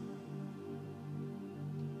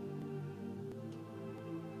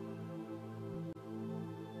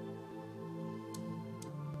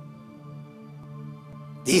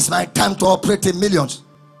 This is my time to operate in millions.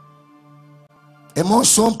 A month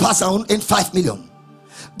soon pass in 5 million.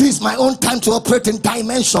 This is my own time to operate in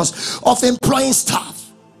dimensions of employing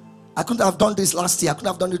staff. I couldn't have done this last year. I couldn't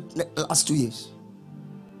have done it last 2 years.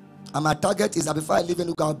 And my target is that before I leave in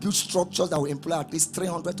Uganda, I'll build structures that will employ at least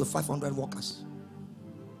 300 to 500 workers.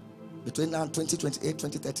 Between now and 2028,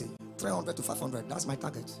 2030. 300 to 500. That's my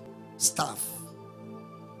target. Staff.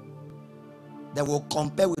 They will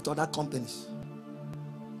compare with other companies.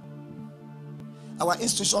 Our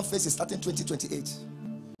institution phase is starting 2028.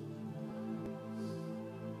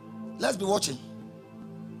 Let's be watching.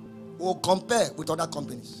 We'll compare with other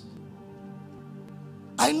companies.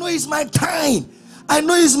 I know it's my time. I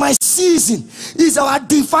know it's my season. It's our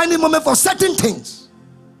defining moment for certain things.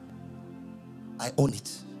 I own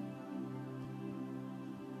it.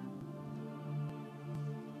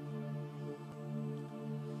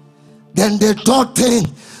 Then the third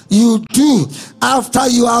thing you do after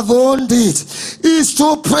you have owned it is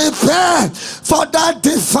to prepare for that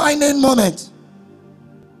defining moment.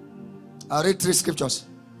 I'll read 3 scriptures.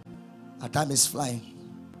 Our time is flying.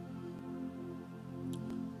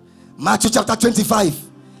 Matthew chapter 25.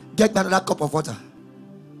 Get me another cup of water.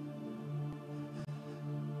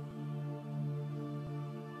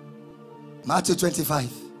 Matthew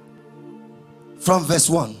 25. From verse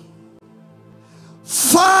 1.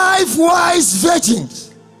 5 wise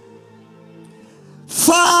virgins,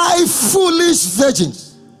 5 foolish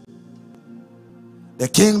virgins. The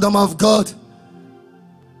kingdom of God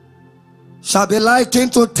shall be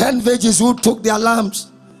likened to 10 virgins who took their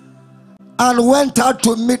lamps and went out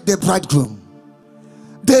to meet the bridegroom.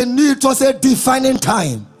 They knew it was a defining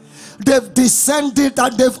time. They've descended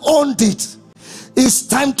and they've owned it. It's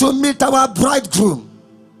time to meet our bridegroom.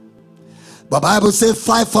 The Bible says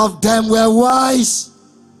 5 of them were wise,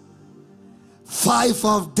 5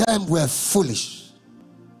 of them were foolish.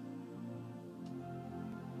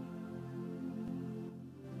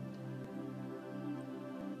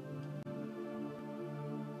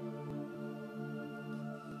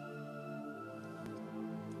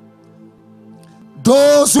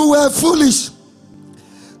 Those who were foolish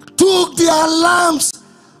took their lamps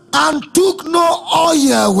and took no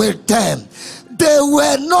oil with them. They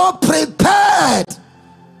were not prepared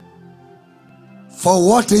for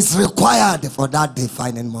what is required for that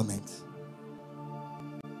defining moment.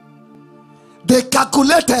 They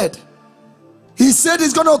calculated. He said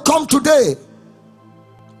he's going to come today.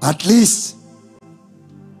 At least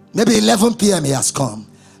maybe 11 p.m. he has come.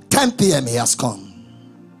 10 p.m. he has come.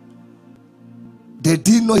 They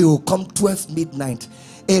didn't know he will come 12 midnight.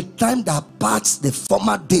 A time that parts the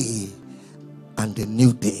former day and the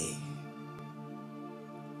new day.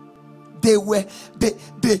 They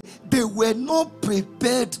were not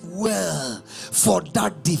prepared well for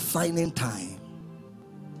that defining time.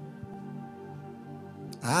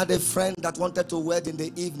 I had a friend that wanted to wed in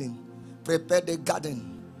the evening, prepared the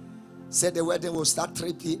garden, said the wedding will start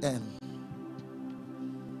 3 p.m.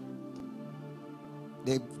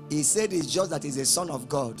 He said it's just that he's a son of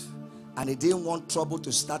God and he didn't want trouble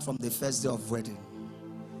to start from the first day of wedding.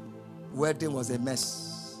 Wedding was a mess.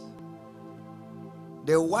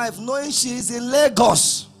 The wife, knowing she is in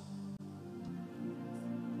Lagos,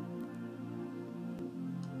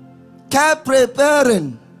 kept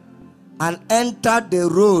preparing and entered the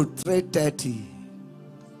road 3:30.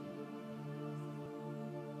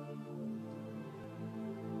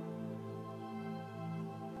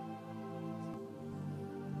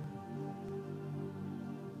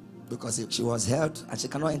 Because she was held and she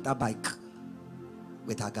cannot enter bike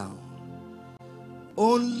with her gown.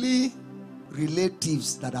 Only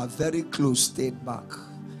relatives that are very close stayed back.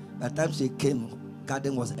 By the time she came,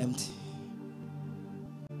 garden was empty.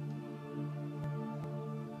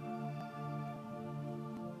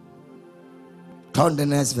 Turn the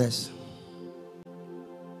next verse.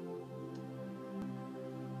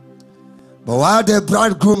 But while the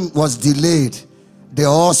bridegroom was delayed, they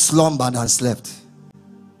all slumbered and slept.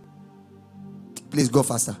 Please go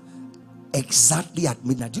faster. Exactly at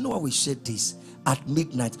midnight. Do you know why we said this? At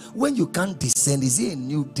midnight, when you can't discern, is it a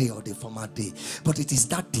new day or the former day? But it is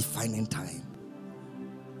that defining time.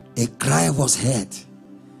 A cry was heard.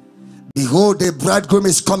 Behold, the bridegroom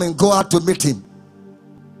is coming. Go out to meet him.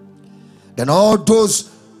 Then all those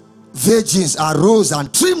virgins arose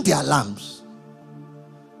and trimmed their lamps.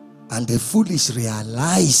 And the foolish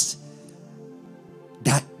realized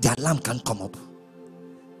that their lamp can't come up.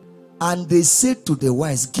 And they said to the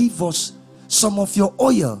wise, give us some of your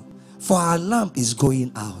oil, for our lamp is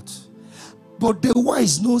going out. But the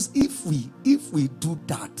wise knows if we do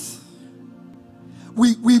that,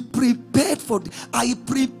 we prepared for, I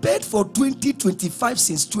prepared for 2025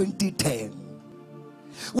 since 2010.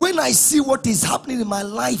 When I see what is happening in my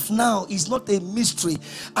life now, it's not a mystery.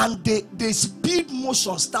 And the speed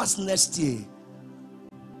motion starts next year.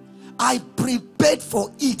 I prepared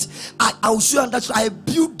for it. I'll show you that I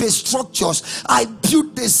built the structures, I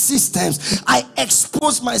built the systems, I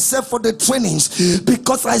exposed myself for the trainings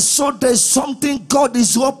because I saw there's something God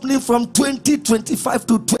is opening from 2025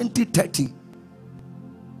 to 2030.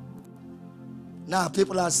 Now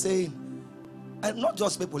people are saying, and not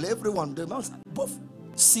just people, everyone, both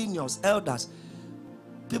seniors, elders,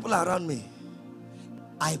 people around me,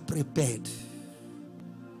 I prepared.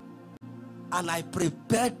 And I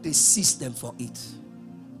prepared the system for it.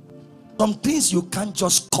 Some things you can't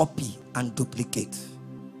just copy and duplicate.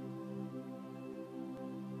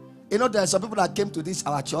 You know, there are some people that came to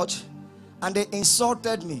our church and they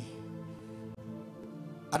insulted me.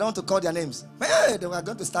 I don't want to call their names. Hey, they were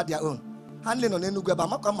going to start their own. Handling on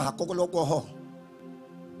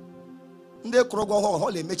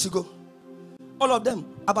all of them,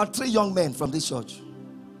 about 3 young men from this church.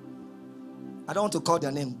 I don't want to call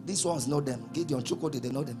their name. These ones know them. Gideon, Chukwu, they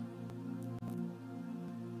know them.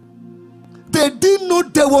 They didn't know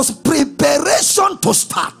there was preparation to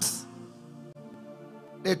start.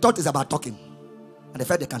 They thought it's about talking. And they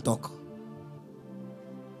felt they can talk.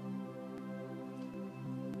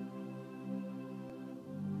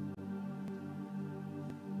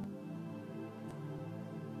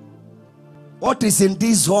 What is in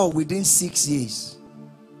this hall within 6 years?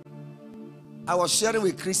 I was sharing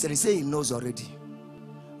with Christian. He said he knows already.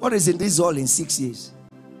 What is in this hall in 6 years?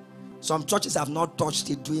 Some churches have not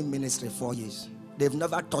touched it doing ministry 4 years. They've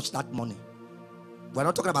never touched that money. We're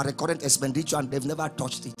not talking about recurrent expenditure, and they've never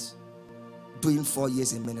touched it doing 4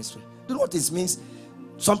 years in ministry. Do you know what this means?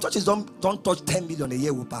 Some churches don't touch 10 million a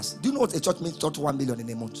year will pass. Do you know what a church means? Touch 1 million in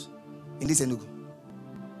a month in this Enugu.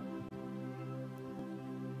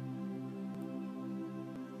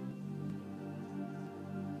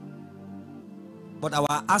 But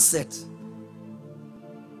our asset,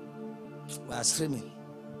 we are streaming.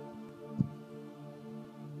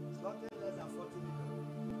 It's nothing less than 40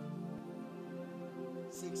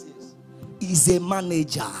 million. 6 years. He's a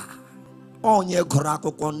manager. On your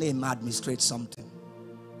Gorako name administrate something.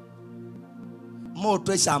 More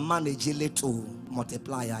treasure manage a little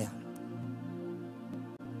multiplier.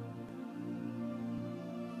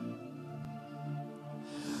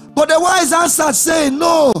 But the wise answered, saying,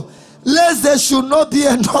 no, lest there should not be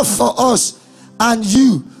enough for us and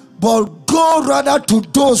you, but go rather to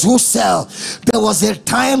those who sell. There was a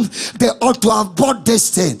time they ought to have bought this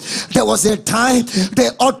thing. There was a time they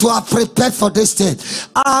ought to have prepared for this thing.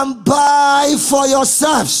 And buy for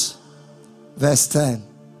yourselves. Verse 10.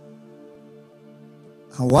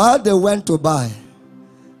 And while they went to buy,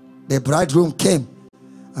 the bridegroom came,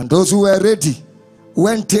 and those who were ready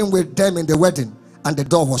went in with them in the wedding, and the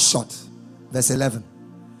door was shut. Verse 11.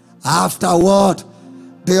 Afterward,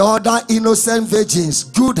 the other innocent virgins,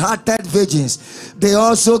 good-hearted virgins, they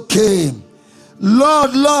also came.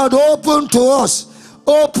 Lord, Lord, open to us,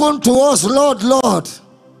 Lord, Lord.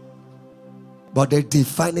 But the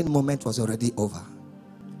defining moment was already over.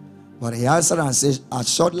 But he answered and said,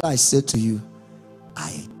 assuredly I say to you,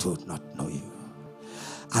 I do not know you.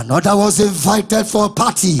 Another was invited for a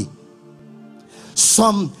party.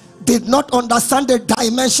 Some did not understand the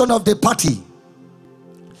dimension of the party,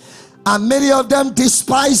 and many of them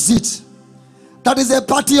despised it. That is a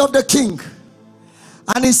party of the king,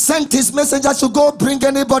 and he sent his messengers to go bring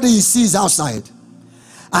anybody he sees outside.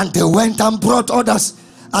 And they went and brought others,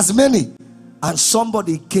 as many, and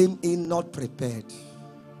somebody came in not prepared.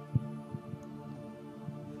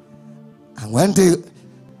 And when the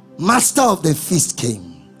master of the feast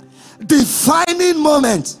came, defining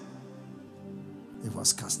moment, he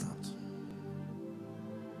was cast out.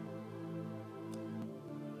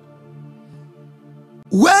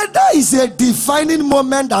 Whether it's a defining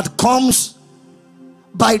moment that comes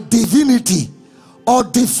by divinity, or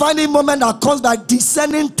defining moment that comes by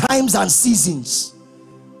discerning times and seasons.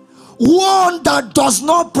 One that does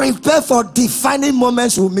not prepare for defining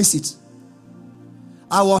moments will miss it.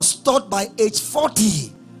 I was taught by age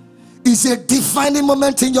 40 is a defining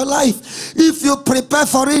moment in your life. If you prepare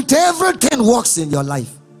for it, everything works in your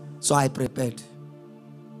life. So I prepared.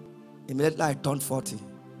 Immediately I turned 40,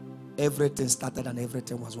 everything started and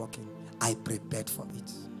everything was working. I prepared for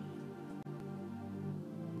it.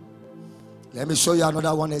 Let me show you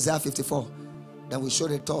another one, Isaiah 54. Then we show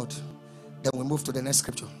the third. Then we move to the next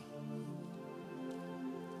scripture.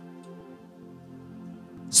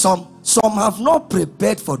 Some have not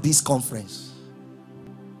prepared for this conference.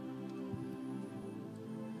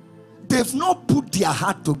 They've not put their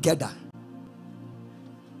heart together.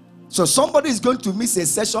 So somebody is going to miss a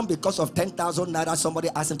session because of 10,000 naira. Somebody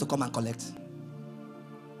asked him to come and collect.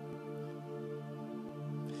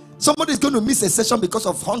 Somebody is going to miss a session because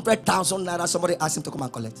of 100,000 naira. Somebody asked him to come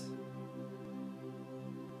and collect.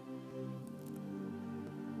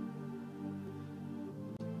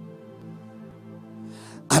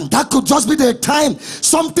 And that could just be the time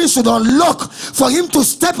something should unlock for him to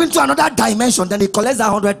step into another dimension. Then he collects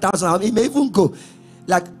that 100,000. He may even go.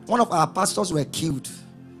 Like one of our pastors were killed.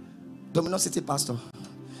 Domino City pastor.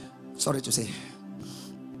 Sorry to say.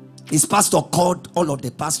 His pastor called all of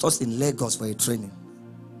the pastors in Lagos for a training.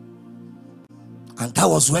 And that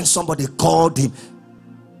was when somebody called him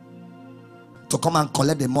to come and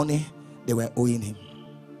collect the money they were owing him.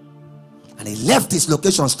 And he left his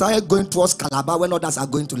location, started going towards Calabar when others are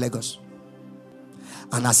going to Lagos.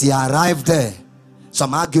 And as he arrived there,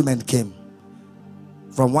 some argument came.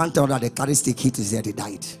 From one to another, the carry stick hit his head, he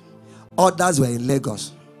died. Others were in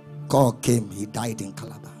Lagos. Call came, he died in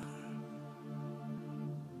Calabar.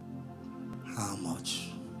 How much?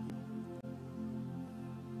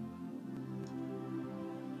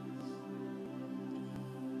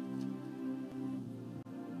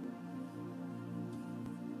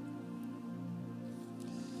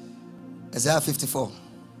 Isaiah 54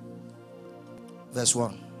 verse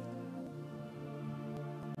 1.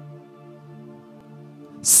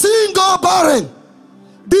 Sing, O barren,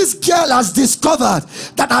 this girl has discovered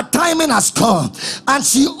that her timing has come and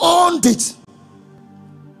she owned it.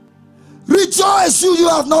 Rejoice, you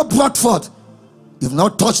have not brought forth. You've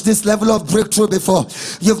not touched this level of breakthrough before.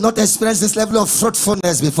 You've not experienced this level of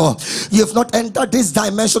fruitfulness before. You've not entered this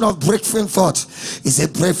dimension of breaking forth. He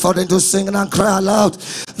said, break forth into singing and cry aloud.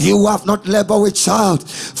 You have not labored with child,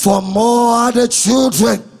 for more are the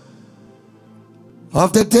children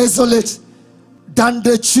of the desolate than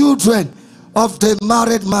the children of the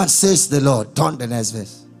married man, says the Lord. Turn the next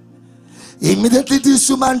verse. Immediately this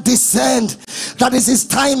woman discerned that is his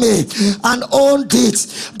timing and owned it.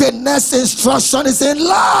 The next instruction is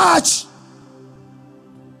enlarge.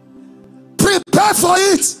 Prepare for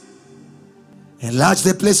it. Enlarge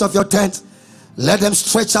the place of your tent. Let them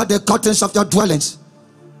stretch out the curtains of your dwellings.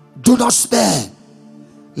 Do not spare.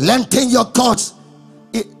 Lengthen your cords.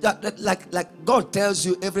 Like God tells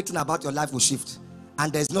you everything about your life will shift.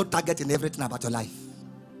 And there's no target in everything about your life.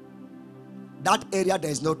 That area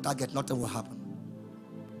there is no target, nothing will happen.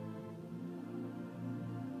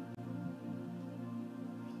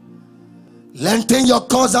 Lengthen your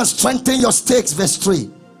cords and strengthen your stakes, verse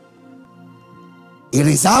 3. It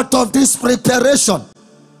is out of this preparation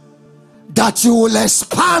that you will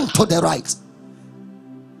expand to the right.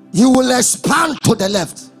 You will expand to the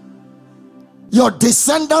left. Your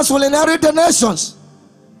descendants will inherit the nations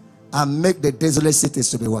and make the desolate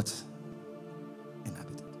cities to be what?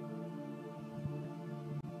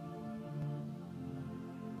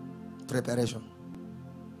 Preparation.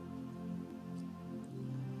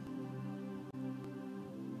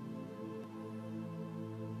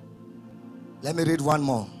 Let me read one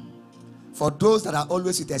more. For those that are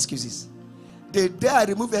always with excuses. The day I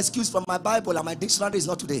remove excuse from my Bible and my dictionary is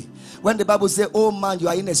not today. When the Bible says, oh man, you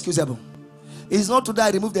are inexcusable. It's not today I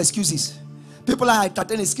remove the excuses. People I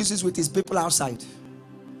entertain excuses with is people outside.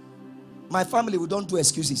 My family, we don't do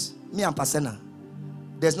excuses. Me and Pasena.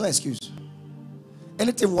 There's no excuse.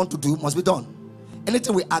 Anything we want to do must be done.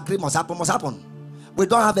 Anything we agree must happen, must happen. We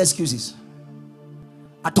don't have excuses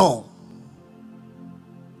at all.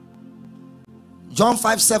 John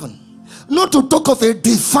 5:7. Not to talk of a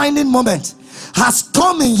defining moment has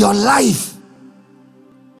come in your life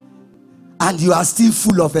and you are still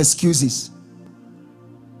full of excuses.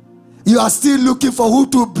 You are still looking for who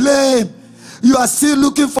to blame. You are still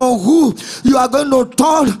looking for who you are going to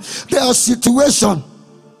turn their situation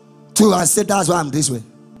to and say, that's why I'm this way.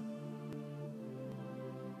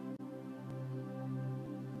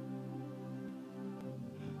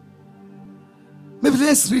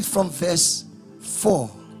 Let's read from verse 4.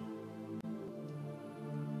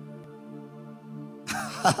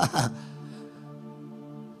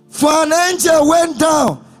 For an angel went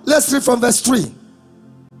down. Let's read from verse 3.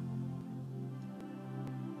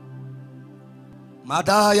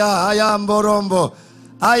 Madaya ayam borombo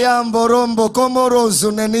komoro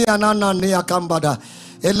zunenia nana nia kambada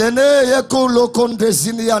elene yekulo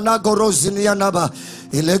kondezinia nagorozinia naba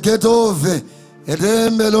ilegedove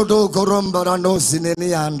edemelodo gorombara no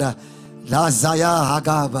zinenia anda lazaya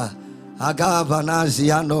agaba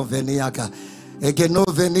naziano veniaka egeno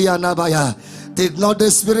venia nabaya. Did not the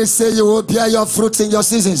Spirit say you will bear your fruit in your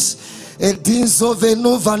seasons? Do you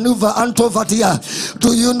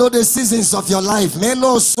know the seasons of your life?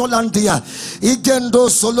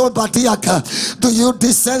 Do you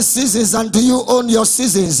discern seasons and do you own your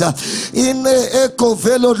seasons?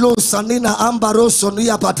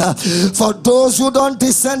 For those who don't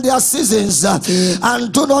discern their seasons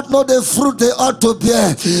and do not know the fruit they ought to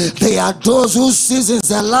bear, they are those whose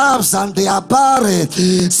seasons elapse and they are barren.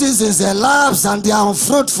 Seasons elapse and they are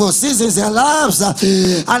unfruitful. Seasons elapse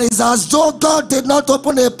and it's as though God did not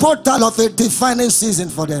open a portal of a defining season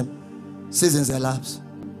for them. Seasons elapse.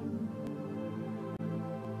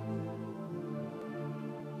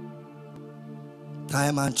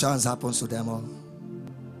 Time and chance happens to them all.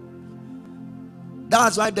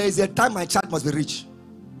 That's why there is a time my child must be rich.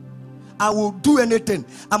 I will do anything.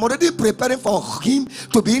 I'm already preparing for him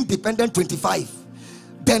to be independent 25.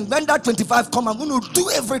 Then when that 25 comes, I'm going to do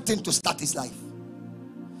everything to start his life.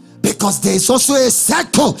 Because there is also a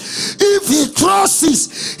circle. If he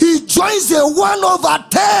crosses, he joins a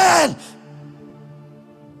 1/10.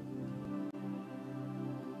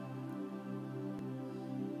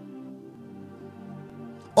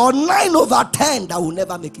 Or 9/10 that will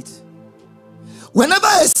never make it. Whenever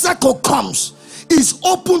a circle comes, is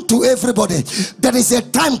open to everybody. There is a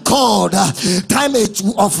time called time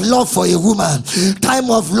of love for a woman. Time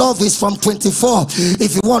of love is from 24.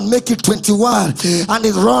 If you want, make it 21, and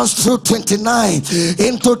it runs through 29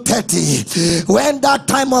 into 30. When that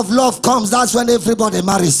time of love comes, that's when everybody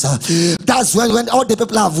marries. That's when all the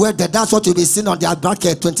people have wedded. That's what you'll be seeing on their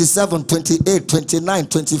bracket: 27, 28, 29,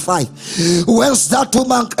 25. Once that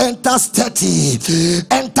woman enters 30,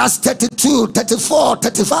 enters 32, 34,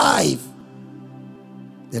 35,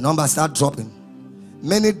 the numbers start dropping.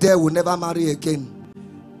 Many there will never marry again.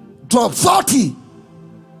 Drop 40.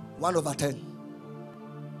 1/10.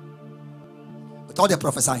 With all the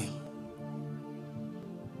prophesying.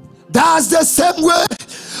 That's the same way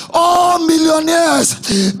all millionaires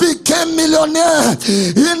became millionaires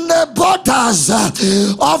in the borders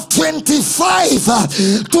of 25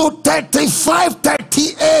 to 35,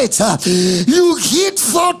 38. You hit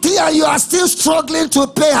 40 and you are still struggling to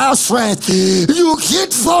pay house rent. You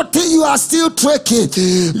hit 40, you are still trekking.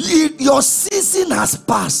 Your season has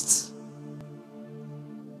passed.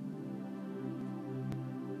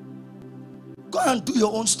 Go and do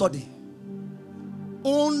your own study.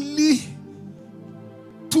 Only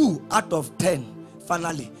 2 out of 10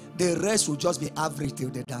 finally, the rest will just be average till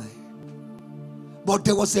they die. But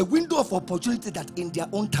there was a window of opportunity that in their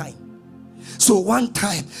own time. So one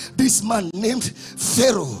time, this man named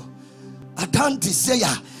Pharaoh Adan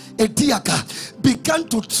Desire Ediaka began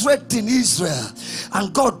to threaten Israel,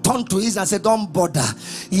 and God turned to Israel and said, don't bother,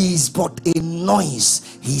 he is but a noise,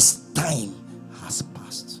 his time has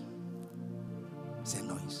passed. It's a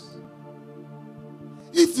noise.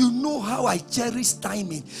 If you know how I cherish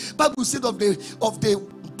timing, Bible said of the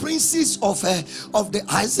princes of the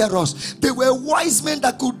Azeros, they were wise men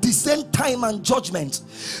that could discern time and judgment.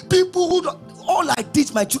 People who all I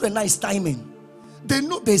teach my children now is timing. They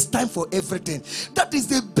know there's time for everything. That is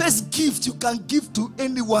the best gift you can give to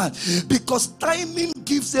anyone, because timing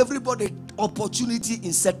gives everybody opportunity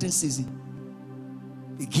in certain season.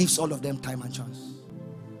 It gives all of them time and chance.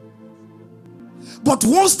 But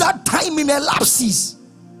once that timing elapses,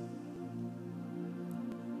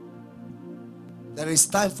 there is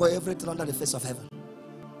time for everything under the face of heaven.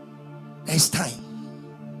 There is time.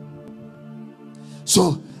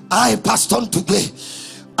 So I passed on today.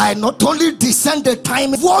 I not only discern the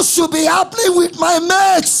time, what should be happening with my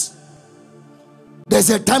mates. There's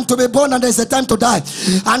a time to be born and there's a time to die.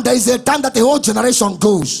 And there is a time that the whole generation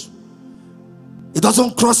goes. It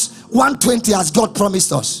doesn't cross 120 as God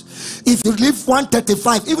promised us. If you live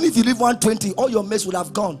 135, even if you live 120, all your mates will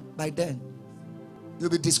have gone by then. You'll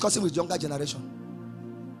be discussing with younger generation.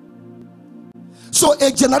 So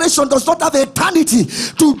a generation does not have eternity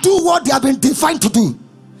to do what they have been defined to do.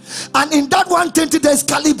 And in that 120, there's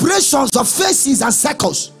calibrations of phases and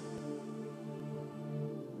circles.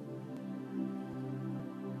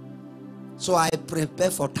 So I prepare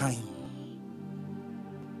for time.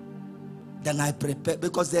 Then I prepare,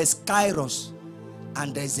 because there's Kairos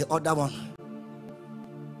and there's the other one.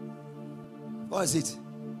 What is it?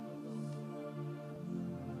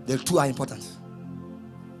 The two are important.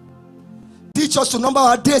 Teach us to number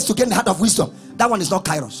our days to gain the heart of wisdom. That one is not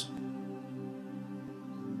Kairos.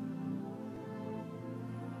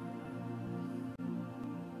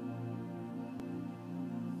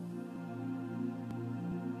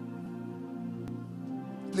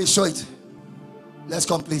 Please show it. Let's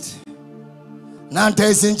complete. Now there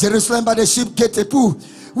is in Jerusalem by the sheep gate a pool,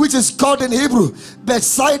 which is called in Hebrew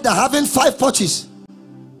Bethsaida, having 5 porches.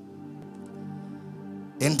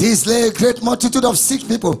 In this lay a great multitude of sick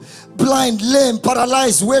people, blind, lame,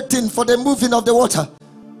 paralyzed, waiting for the moving of the water.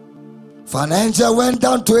 For an angel went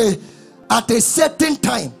down to at a certain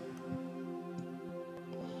time.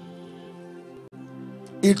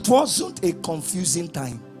 It wasn't a confusing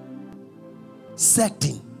time.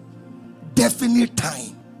 Certain, definite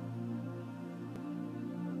time.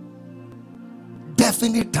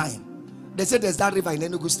 Definite time. They say there's that river in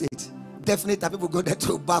Enugu State. Definite time. People go there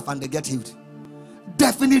to bath and they get healed.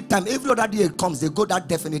 Definite time. Every other day it comes, they go that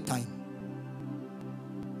definite time.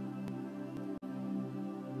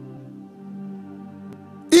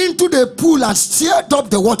 Into the pool and stirred up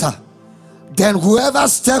the water. Then whoever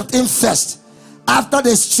stepped in first after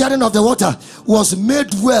the stirring of the water was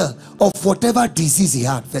made well of whatever disease he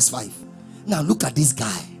had. Verse 5. Now look at this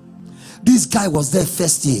guy. This guy was there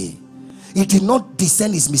first year. He did not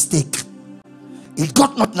discern his mistake. He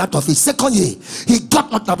got nothing out of it. Second year, he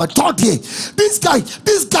got nothing out of it. Third year,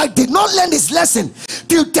 this guy did not learn his lesson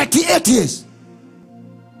till 38 years.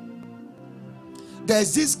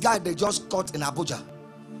 There's this guy they just caught in Abuja.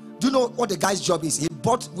 Do you know what the guy's job is? He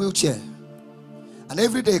bought wheelchair, and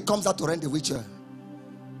every day he comes out to rent the wheelchair.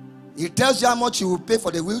 He tells you how much you will pay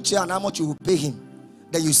for the wheelchair and how much you will pay him.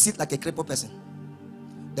 Then you sit like a crippled person.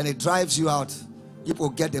 Then he drives you out. People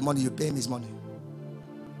get the money, you pay him his money.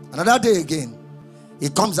 Another day again, he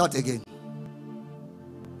comes out again.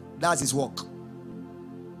 That's his work.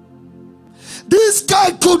 This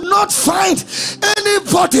guy could not find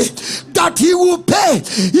anybody that he will pay.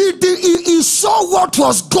 He saw what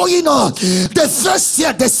was going on the first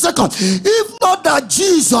year, the second. If not that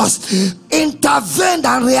Jesus intervened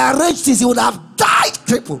and rearranged this, he would have died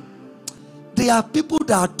crippled. There are people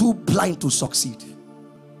that are too blind to succeed.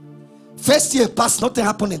 First year passed, nothing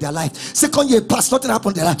happened in their life. Second year passed, nothing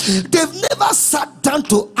happened in their life. They've never sat down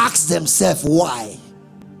to ask themselves why.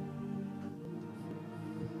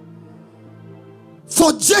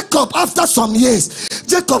 For Jacob, after some years,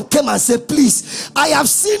 Jacob came and said, please, I have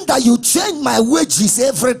seen that you change my wages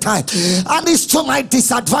every time, and it's to my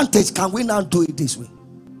disadvantage. Can we now do it this way?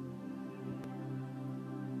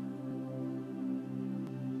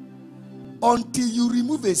 Until you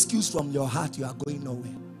remove excuse from your heart, you are going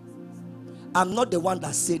nowhere. I'm not the one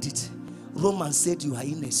that said it. Romans said you are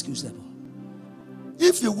inexcusable.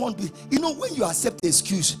 If you want to, when you accept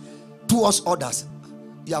excuse towards others,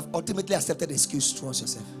 you have ultimately accepted excuse towards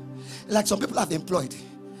yourself. Like some people have employed,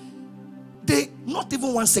 they not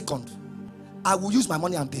even 1 second, I will use my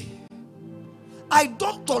money and pay. I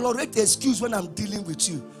don't tolerate excuse when I'm dealing with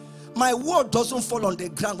you. My word doesn't fall on the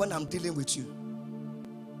ground when I'm dealing with you.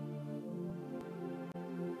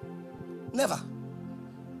 Never.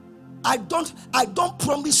 I don't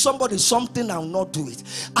promise somebody something, I'll not do it.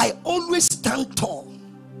 I always stand tall.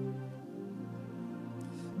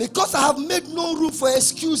 Because I have made no room for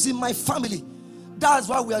excuse in my family. That's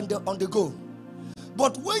why we are on the go.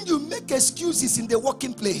 But when you make excuses in the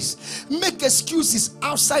working place, make excuses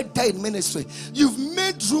outside there in ministry, you've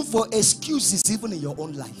made room for excuses even in your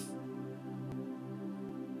own life.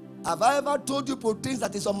 Have I ever told you for things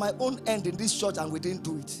that is on my own end in this church and we didn't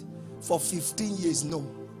do it? For 15 years, no.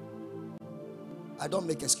 I don't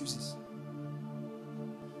make excuses.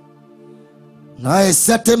 Now a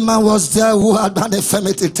certain man was there who had an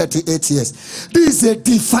infirmity 38 years. This is a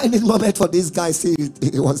defining moment for this guy. See,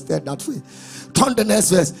 he was there that way. Turn the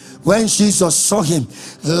next verse. When Jesus saw him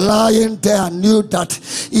lying there and knew that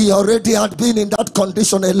he already had been in that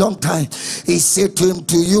condition a long time, he said to him,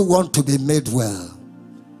 do you want to be made well?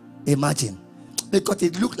 Imagine. Because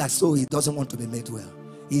it looked like so he doesn't want to be made well.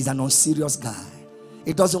 He's an unserious guy.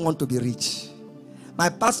 He doesn't want to be rich. My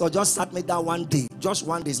pastor just sat me down one day, just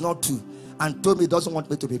one day, it's not two, and told me he doesn't want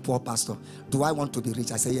me to be poor, pastor. Do I want to be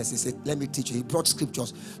rich? I said yes. He said, let me teach you. He brought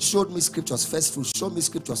scriptures, showed me scriptures, first fruit, showed me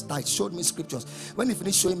scriptures, tithes, showed me scriptures. When he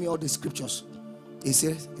finished showing me all the scriptures, he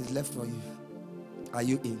said, it's left for you. Are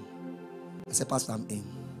you in? I said, pastor, I'm in.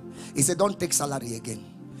 He said, don't take salary again.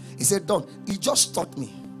 He said, don't. He just taught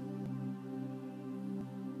me.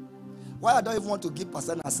 Why I don't even want to give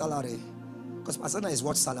Pastor a salary? Because Pastor is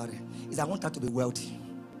what salary? Is I want her to be wealthy.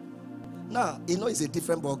 Now, you know it's a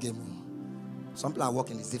different ball game. Some people are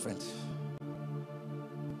working, it's different.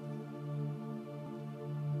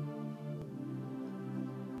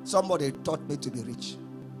 Somebody taught me to be rich.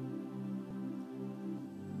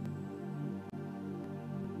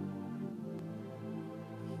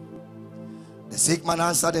 The sick man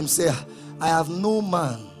answered him, say, I have no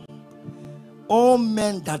man. All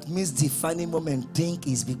men that miss defining moment think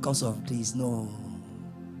is because of this. No.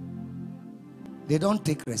 They don't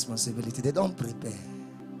take responsibility. They don't prepare.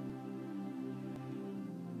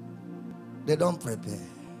 They don't prepare.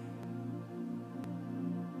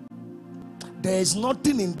 There is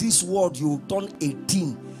nothing in this world you turn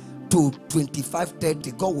 18 to 25,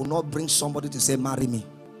 30. God will not bring somebody to say, marry me.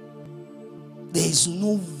 There is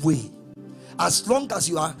no way. As long as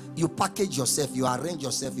you package yourself, you arrange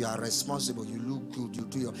yourself, you are responsible, you look good, you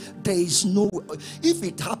do your. There is no. If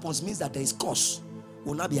it happens, means that there is cause.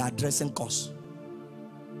 We'll not be addressing cause.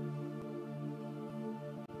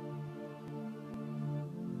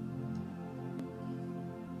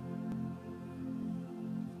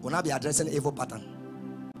 We'll not be addressing evil pattern.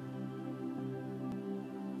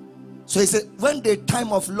 So he said, when the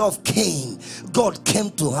time of love came, God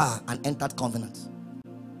came to her and entered covenant.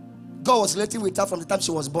 God was relating with her from the time she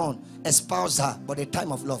was born, espoused her, but the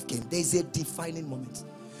time of love came. There is a defining moment.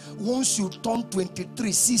 Once you turn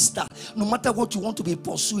 23, sister, no matter what you want to be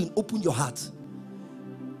pursuing, open your heart.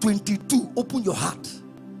 22, open your heart.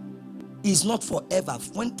 It's not forever.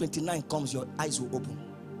 When 29 comes, your eyes will open.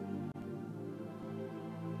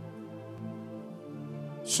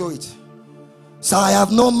 Show it. So I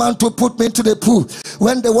have no man to put me into the pool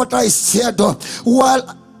when the water is stirred up.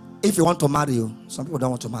 Well, if you want to marry you, some people don't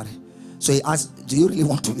want to marry. So he asked, do you really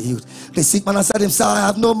want to be healed? The sick man answered him, sir, I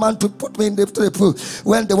have no man to put me into the pool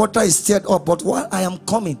when the water is stirred up. But while I am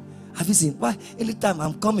coming, have you seen? Why? Anytime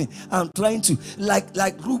I'm coming, I'm trying to, like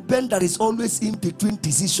Reuben that is always in between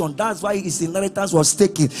decision. That's why his inheritance was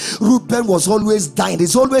taken. Reuben was always dying.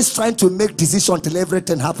 He's always trying to make decision till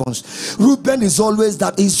everything happens. Reuben is always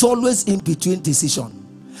that. He's always in between decision.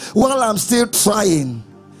 While I'm still trying,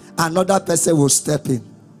 another person will step in.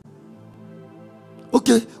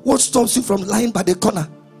 Okay, what stops you from lying by the corner?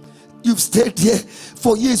 You've stayed here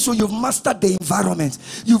for years, so you've mastered the environment.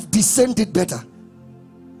 You've discerned it better.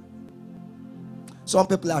 Some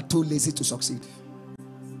people are too lazy to succeed.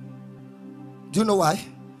 Do you know why?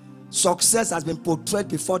 Success has been portrayed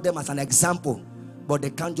before them as an example, but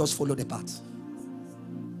they can't just follow the path.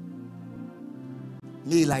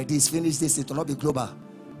 Me like this, finish this, it will not be global.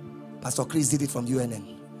 Pastor Chris did it from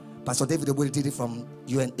UNN. Pastor David Obodi did it from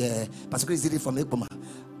UN. Pastor Chris did it from Ekboma.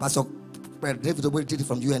 Pastor David Obodi did it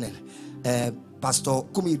from UNN. Pastor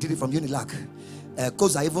Kumi did it from Unilag.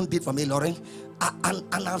 Koza even did from Ilorin.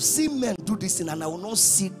 And I've seen men do this thing, and I will not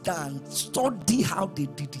sit down and study how they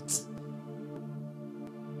did it.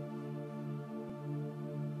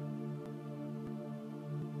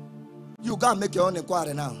 You go and make your own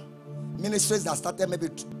inquiry now. Ministries that started maybe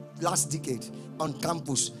last decade on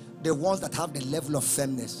campus, the ones that have the level of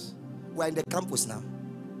firmness, we're in the campus now.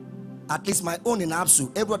 At least my own in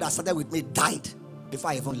Absu, everyone that started with me died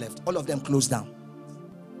before I even left. All of them closed down.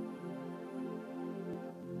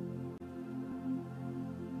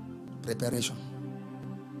 Preparation.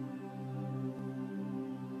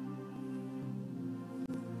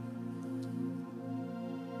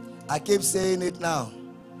 I keep saying it now.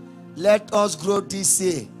 Let us grow this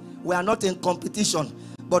year. We are not in competition,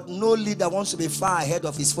 but no leader wants to be far ahead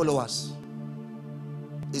of his followers.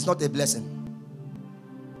 It's not a blessing.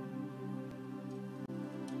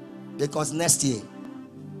 Because next year,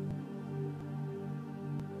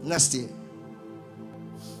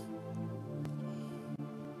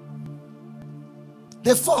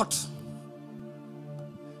 the fourth,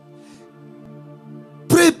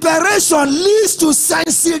 preparation leads to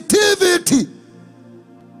sensitivity.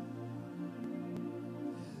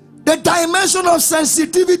 The dimension of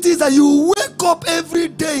sensitivity is that you wake up every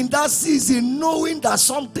day in that season knowing that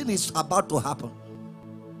something is about to happen.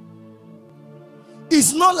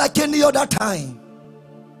 It's not like any other time.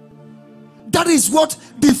 That is what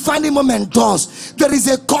defining moment does. There is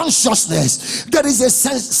a consciousness. There is a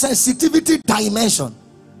sensitivity dimension.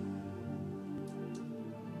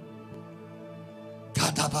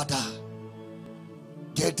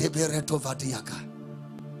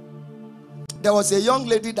 There was a young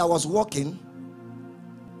lady that was walking.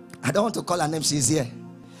 I don't want to call her name, she's here.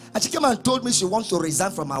 And she came and told me she wants to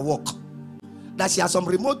resign from her work. That she has some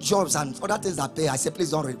remote jobs and other things that pay. I said,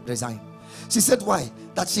 please don't resign. She said, why?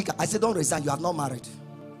 I said, don't resign, you have not married.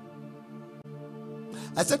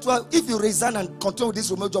 I said to her, if you resign and continue with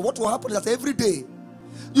this remote job, what will happen is that every day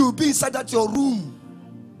you'll be inside at your room.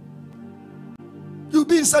 You'll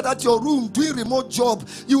be inside at your room doing remote job.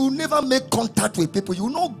 You will never make contact with people. You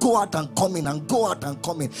will not go out and come in and go out and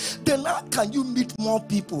come in. Then how can you meet more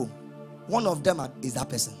people? One of them is that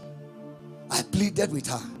person. I pleaded with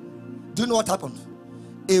her. Do you know what happened?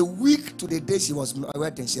 A week to the day she was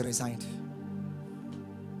wedding, she resigned.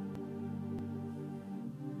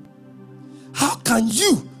 How can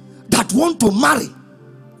you that want to marry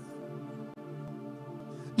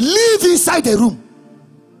live inside a room?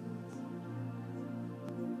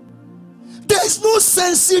 There is no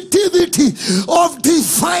sensitivity of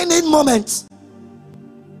defining moments.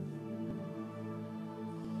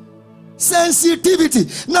 Sensitivity.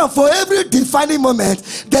 Now, for every defining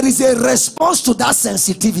moment, there is a response to that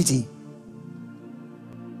sensitivity.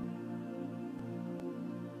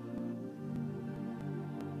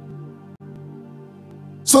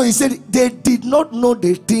 So he said, they did not know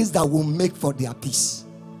the things that will make for their peace.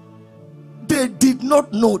 They did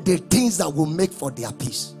not know the things that will make for their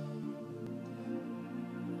peace.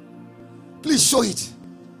 Please show it.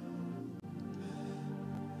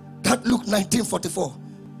 That Luke 19:44,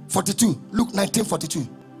 42. Luke 19:42.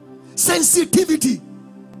 Sensitivity.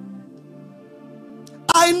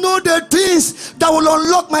 I know the things that will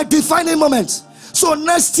unlock my defining moments. So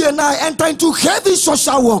next year now I enter into heavy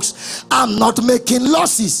social works. I'm not making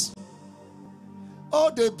losses.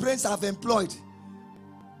 All the brains I've employed,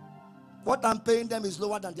 what I'm paying them is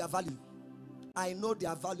lower than their value. I know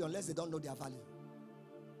their value unless they don't know their value.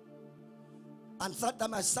 And that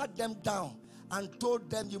time I sat them down and told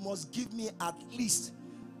them, you must give me at least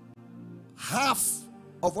half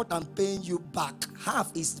of what I'm paying you back.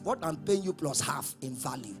 Half is what I'm paying you plus half in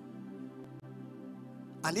value.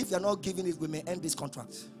 And if you're not giving it, we may end this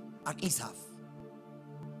contract. At least half.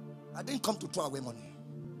 I didn't come to throw away money.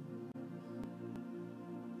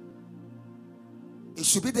 It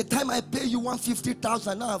should be the time I pay you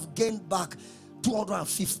 150,000. Now I've gained back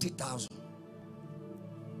 250,000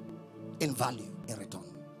 in value, in return.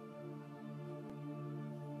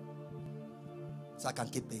 So I can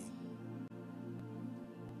keep paying.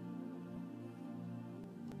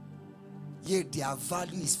 Yeah, their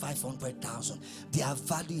value is 500,000. Their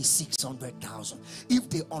value is 600,000. If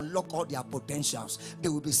they unlock all their potentials, they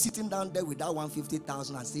will be sitting down there with that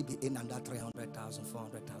 150,000 and still be in under 300,000,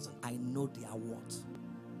 400,000. I know their worth.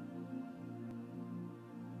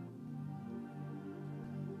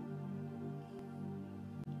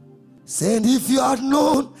 Saying, if you had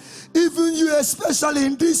known, even you especially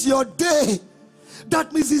in this your day,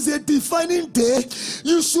 that means it's a defining day,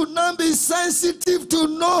 you should not be sensitive to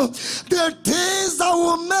know the things that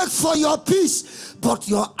will make for your peace, but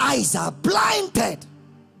your eyes are blinded.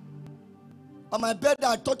 On my bed,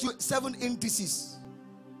 I taught you 7 indices.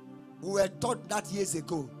 We were taught that years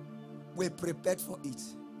ago. We're prepared for it.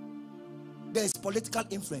 There is political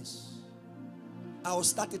influence. I will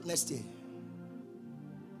start it next year.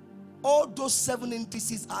 All those 7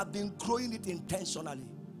 indices, I've been growing it intentionally.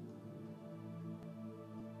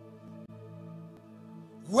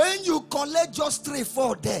 When you collect just 3,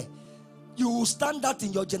 4 there, you will stand out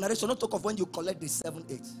in your generation. Not talk of when you collect the 7,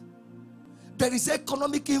 8. There is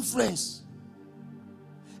economic influence.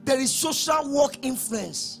 There is social work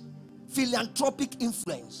influence. Philanthropic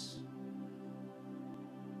influence.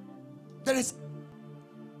 There is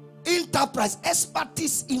enterprise,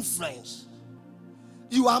 expertise influence.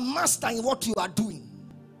 You are master in what you are doing.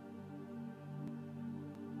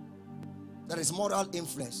 There is moral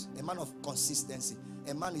influence. A man of consistency.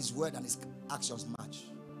 A man is word and his actions match.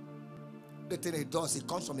 The thing he does, it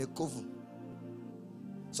comes from a coven.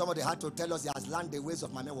 Somebody had to tell us he has learned the ways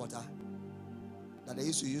of Mame Water. That they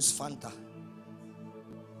used to use Fanta.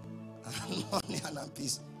 And money and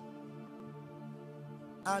peace.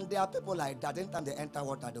 And there are people like that. Anytime they enter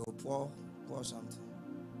water, they will pour something.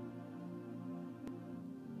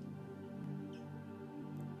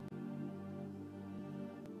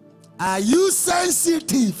 Are you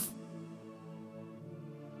sensitive?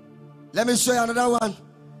 Let me show you another one.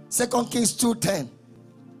 2 Kings 2:10.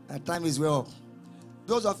 And time is well up.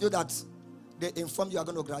 Those of you that they inform you are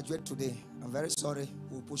going to graduate today, I'm very sorry.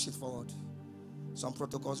 We'll push it forward. Some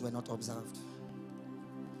protocols were not observed.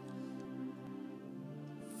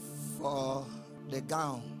 For the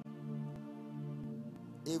gown,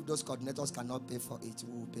 if those coordinators cannot pay for it,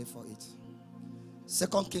 we will pay for it.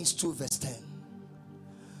 2 Kings 2 verse 10.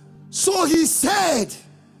 So he said,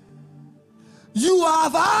 you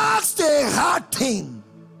have asked a hard thing.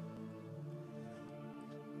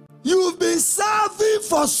 You've been been serving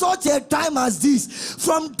for such a time as this.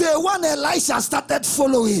 From day one, Elisha started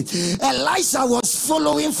following. Elisha was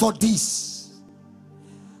following for this.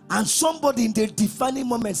 And somebody in the defining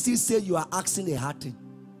moment still say you are asking a hard thing.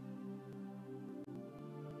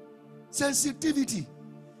 Sensitivity.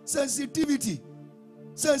 Sensitivity.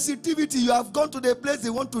 Sensitivity. You have gone to the place they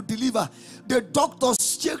want to deliver. The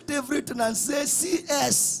doctors checked everything and say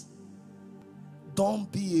CS.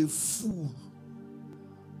 Don't be a fool.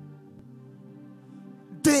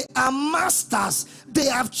 They are masters. They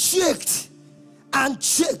have checked and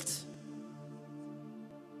checked.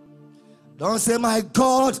 Don't say my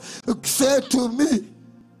God said to me.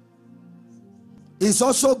 It's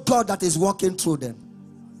also God that is working through them.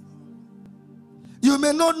 You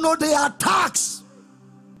may not know the attacks.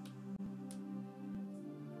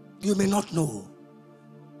 You may not know.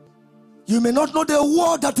 You may not know the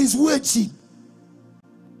war that is waging.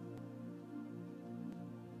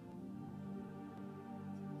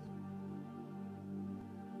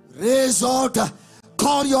 Raise altar.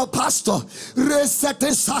 Call your pastor. Raise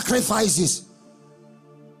certain sacrifices.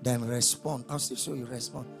 Then respond. I'll still show you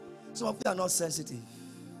respond. Some of you are not sensitive.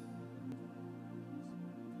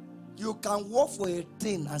 You can work for a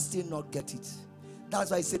thing and still not get it.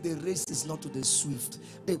 That's why I say the race is not to the swift,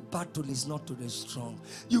 the battle is not to the strong.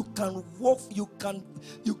 You can work, you can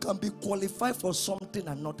be qualified for something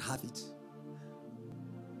and not have it.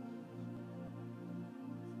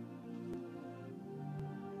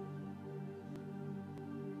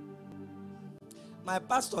 My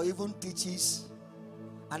pastor even teaches,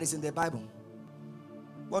 and it's in the Bible.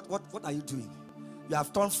 What are you doing? You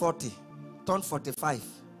have turned 40, turned 45.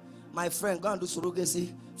 My friend, go and do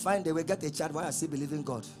surrogacy. Find a way, get a child while I still believe in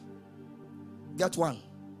God. Get one.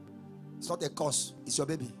 It's not a curse, it's your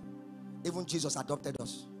baby. Even Jesus adopted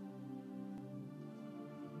us.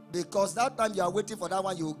 Because that time you are waiting for that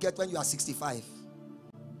one you will get when you are 65.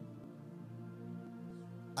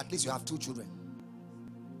 At least you have 2 children.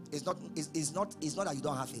 It's not that you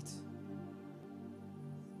don't have it.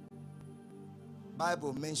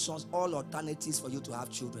 Bible mentions all alternatives for you to have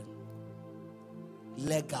children.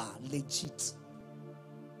 Legal, legit.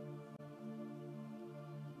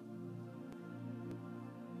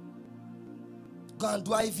 Go and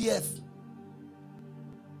do IVF.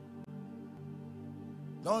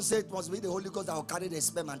 Don't say it must be the Holy Ghost that will carry the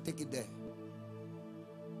sperm and take it there.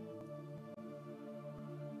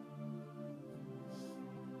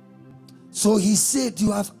 So he said,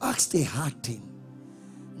 you have asked a hard thing.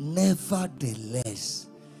 Nevertheless,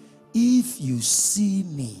 if you see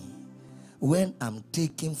me when I'm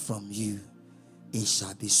taken from you, it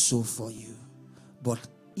shall be so for you. But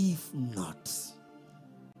if not,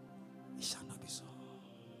 it shall not be so.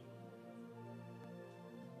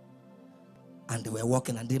 And they were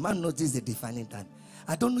walking, and the man noticed the defining time.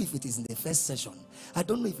 I don't know if it is in the first session. I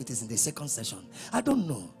don't know if it is in the second session. I don't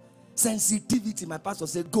know. Sensitivity. My pastor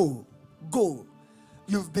said, go. Go.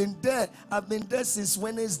 You've been there. I've been there since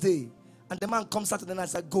Wednesday. And the man comes out and I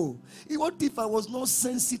said, go. What if I was not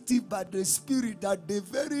sensitive by the Spirit that the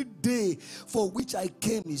very day for which I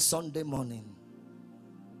came is Sunday morning?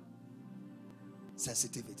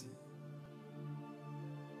 Sensitivity.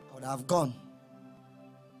 I would have gone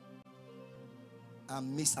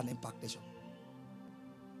and missed an impartation.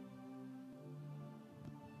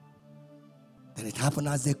 And it happened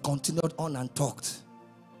as they continued on and talked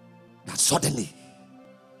that suddenly,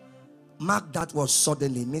 mark that word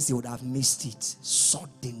suddenly, means he would have missed it.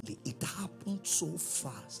 Suddenly, it happened so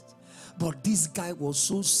fast. But this guy was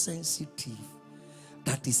so sensitive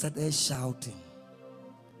that he started shouting.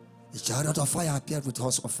 The chariot of fire appeared with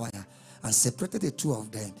horse of fire and separated the two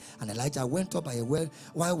of them. And Elijah went up by a well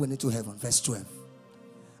while went into heaven. Verse 12.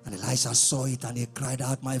 And Elisha saw it and he cried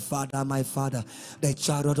out, my father, the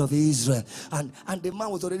chariot of Israel. And the man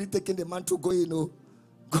was already taking the man to go,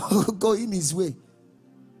 go in his way.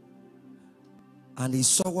 And he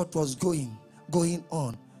saw what was going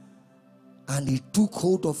on. And he took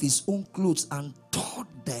hold of his own clothes and tore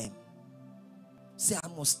them. Say, I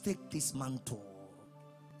must take this mantle.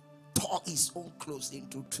 Tore his own clothes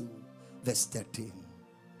into 2. Verse 13.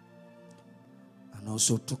 And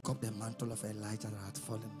also took up the mantle of Elijah that had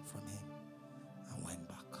fallen from him and went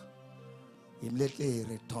back. Immediately he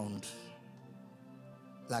returned.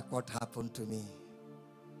 Like what happened to me.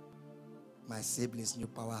 My siblings' new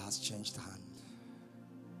power has changed hand.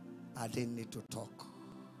 I didn't need to talk.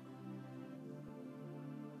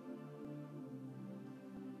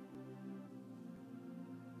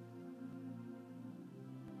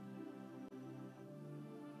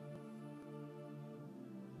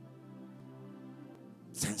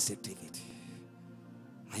 Sensitivity.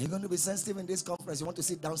 Are you going to be sensitive in this conference? You want to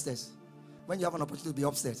sit downstairs? when you have an opportunity to be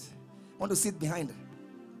upstairs. Want to sit behind.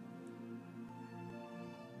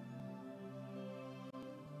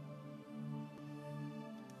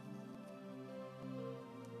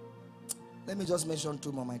 Let me just mention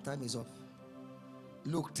two more. My time is up.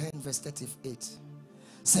 Luke 10 verse 38.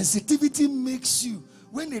 Sensitivity makes you,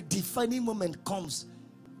 when a defining moment comes,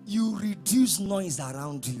 you reduce noise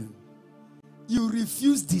around you. You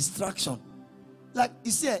refuse distraction. Like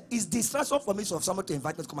you see, it's distraction for me of somebody to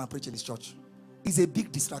invite me to come and preach in his church. It's a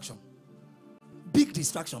big distraction. Big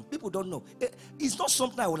distraction. People don't know. It's not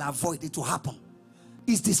something I will avoid. It will happen.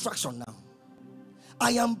 It's distraction now.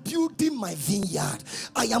 I am building my vineyard.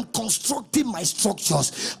 I am constructing my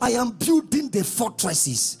structures. I am building the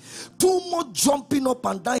fortresses. Too much jumping up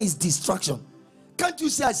and down is distraction. Can't you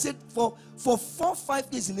see? I said for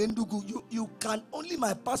 4-5 years in Endugu, you can only,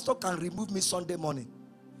 my pastor can remove me Sunday morning.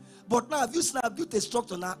 But now, have you seen, I've built a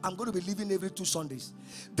structure now, I'm going to be leaving every 2 Sundays.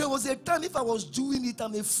 There was a time, if I was doing it,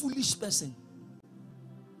 I'm a foolish person.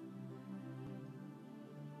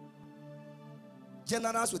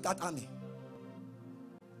 Generals without army.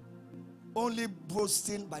 Only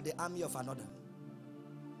boasting by the army of another.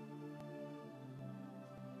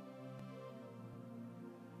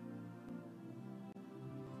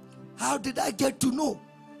 How did I get to know?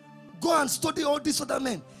 Go and study all these other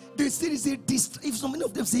men. They say it's a if so many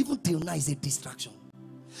of them say even till now it's a distraction.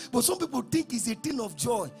 But some people think it's a thing of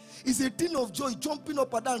joy. It's a thing of joy, jumping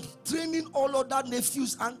up and down, training all other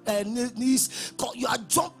nephews and nieces. You are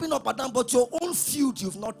jumping up and down, but your own field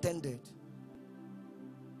you've not tended.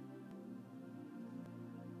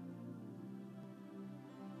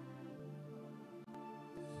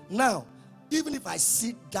 Now, even if I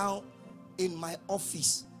sit down in my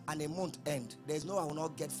office and a month end, there's no I will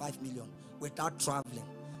not get 5 million without traveling.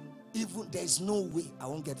 Even there's no way I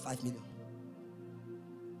won't get 5 million.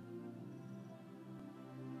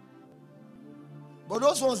 But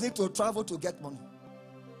those ones need to travel to get money.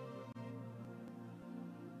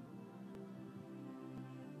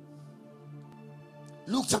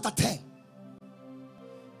 Luke chapter 10.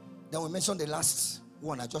 Then we mentioned the last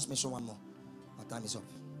one. I just mentioned one more. My time is up.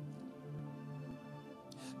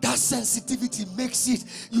 That sensitivity makes it,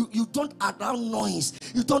 you don't allow noise.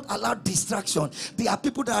 You don't allow distraction. There are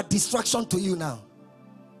people that are distraction to you now.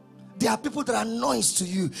 There are people that are noise to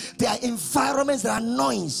you. There are environments that are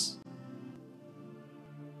noise.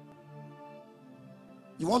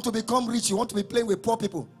 You want to become rich. You want to be playing with poor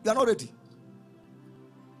people. You are not ready.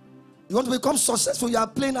 You want to become successful. You are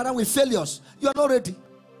playing around with failures. You are not ready.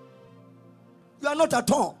 You are not at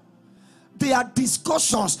all. There are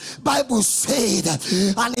discussions. Bible said,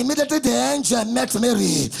 and immediately the angel met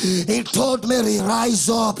Mary. He told Mary, rise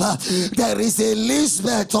up. There is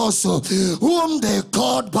Elizabeth also, whom they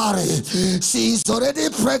called barren. She is already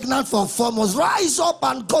pregnant for 4 months. Rise up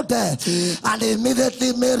and go there. And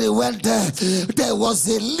immediately Mary went there. There was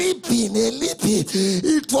a leaping.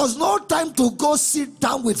 It was no time to go sit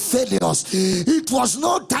down with failures. It was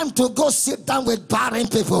no time to go sit down with barren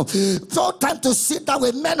people. No time to sit down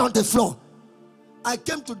with men on the floor. I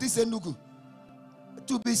came to this Enugu.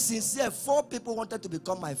 To be sincere, 4 people wanted to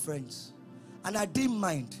become my friends. And I didn't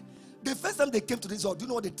mind. The first time they came to this hall, do you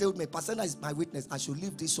know what they told me? Pastor is my witness. I should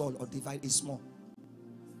leave this hall or divide. It's small.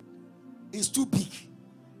 It's too big.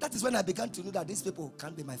 That is when I began to know that these people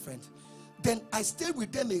can't be my friend. Then I stayed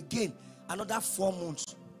with them again another 4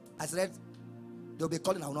 months. I said, they'll be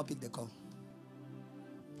calling, I will not pick the call.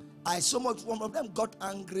 So much, one of them got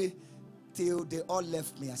angry till they all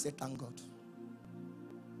left me. I said, thank God.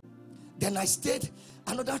 Then I stayed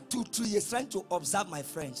another 2-3 years trying to observe my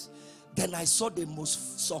friends. Then I saw the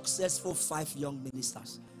most successful 5 young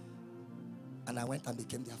ministers. And I went and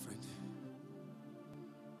became their friend.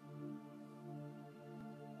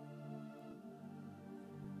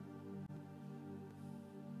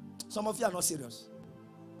 Some of you are not serious.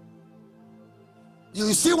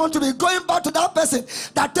 You still want to be going back to that person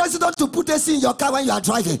that tells you not to put AC in your car when you are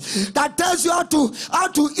driving, that tells you how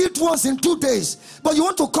to eat once in 2 days, but you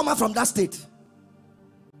want to come out from that state.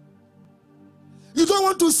 You don't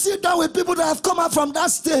want to sit down with people that have come out from that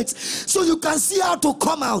state so you can see how to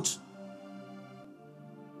come out.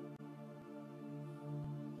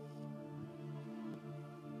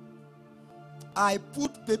 I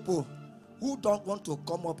put people who don't want to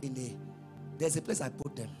come up there's a place I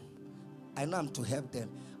put them. I know I'm to help them,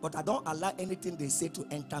 but I don't allow anything they say to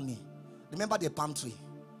enter me. Remember the palm tree.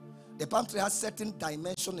 The palm tree has certain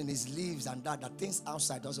dimension in its leaves and that things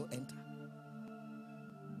outside doesn't enter.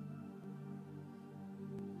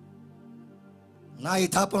 Now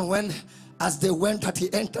it happened when, as they went, that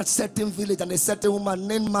he entered certain village, and a certain woman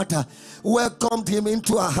named Martha welcomed him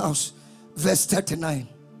into her house. Verse 39.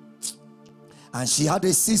 And she had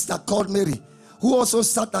a sister called Mary, who also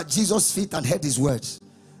sat at Jesus' feet and heard his words.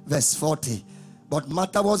 Verse 40. But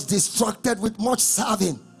Martha was distracted with much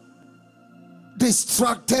serving.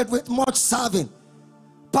 Distracted with much serving.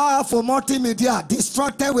 Powerful multimedia,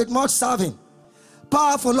 distracted with much serving.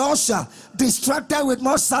 Powerful usher, distracted with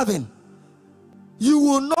much serving. You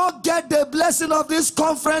will not get the blessing of this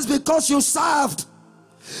conference because you served.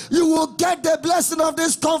 You will get the blessing of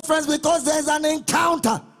this conference because there's an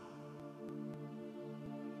encounter.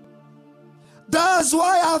 That's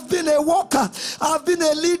why I've been a worker. I've been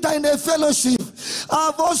a leader in a fellowship.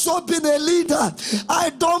 I've also been a leader.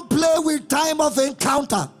 I don't play with time of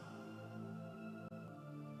encounter.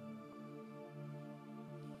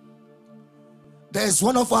 There's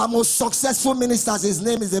one of our most successful ministers. His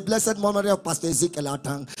name is the blessed memory of Pastor Ezekiel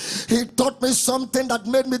Atang. He taught me something that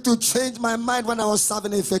made me to change my mind when I was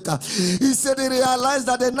serving in Feka. He said he realized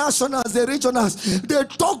that the nationals, the regionals, they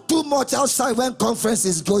talk too much outside when conference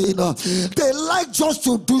is going on. They like just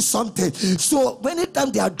to do something. So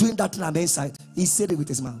anytime they are doing that in the inside, he said it with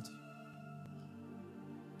his mouth.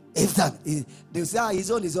 If that, they say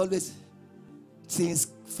his own is always, since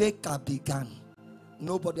Feka began,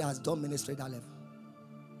 nobody has done ministry at that level.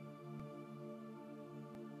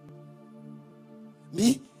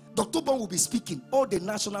 Me, Dr. Bon will be speaking. All the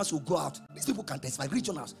nationals will go out. These people can testify.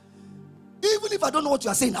 Regionals. Even if I don't know what you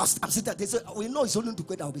are saying, I'm sitting there. They say, we know it's only to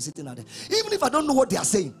quit. I'll be sitting there. Even if I don't know what they are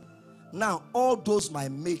saying. Now, all those my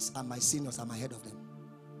mates and my seniors, I'm ahead of them.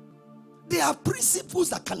 There are principles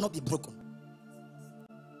that cannot be broken.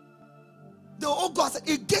 They will all go outside.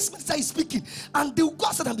 A guest minister is speaking, and they will go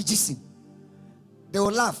outside and be gisting. They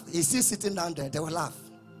will laugh. He's still sitting down there. They will laugh.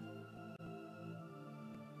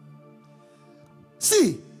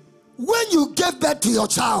 See, when you gave birth to your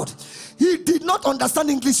child, he did not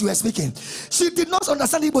understand English you were speaking. She did not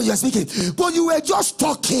understand Igbo you were speaking. But you were just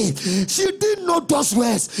talking. She didn't know those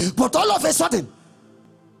words. But all of a sudden,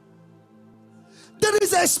 there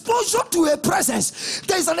is exposure to a presence.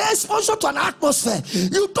 There is an exposure to an atmosphere.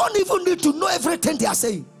 You don't even need to know everything they are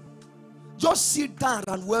saying. Just sit down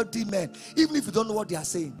and wealthy men, even if you don't know what they are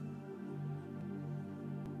saying.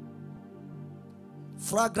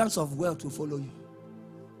 Fragrance of wealth will follow you.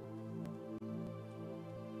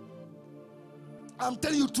 I'm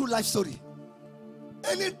telling you true life story.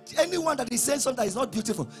 Anyone that is saying something that is not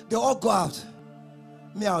beautiful, they all go out.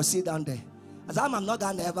 Me, I'll sit down there. As I'm not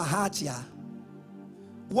gonna ever hurt ya.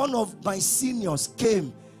 One of my seniors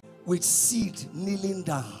came with seed, kneeling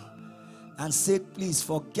down, and said, please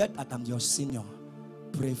forget that I'm your senior.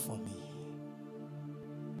 Pray for me.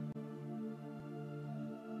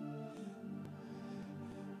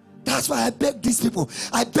 That's why I beg these people.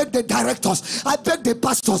 I beg the directors. I beg the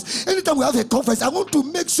pastors. Anytime we have a conference, I want to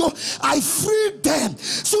make sure I free them.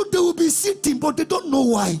 So they will be sitting, but they don't know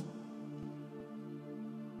why.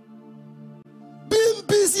 Being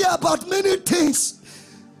busy about many things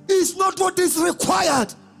is not what is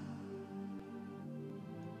required.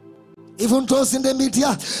 Even those in the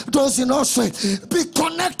media, those in Australia, be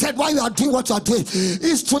connected while you are doing what you are doing.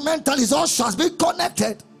 Instrumentalists, ushers, be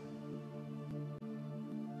connected.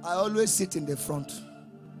 I always sit in the front.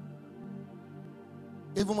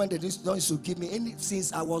 Even when they don't used to give me any,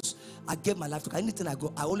 since I gave my life to anything I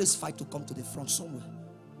go, I always fight to come to the front somewhere.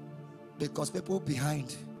 Because people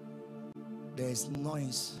behind, there's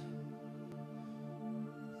noise.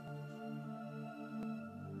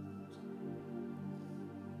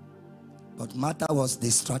 But Martha was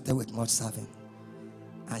distracted with much serving.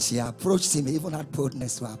 And she approached him, even had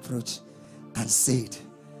boldness to approach, and said,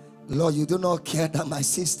 Lord, you do not care that my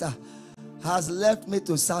sister has left me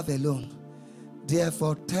to serve alone.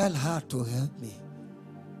 Therefore, tell her to help me.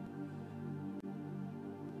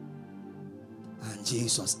 And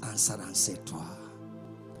Jesus answered and said to her,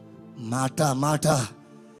 Martha, Martha,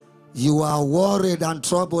 you are worried and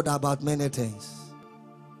troubled about many things.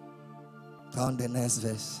 Down the next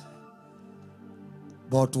verse.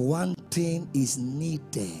 But one thing is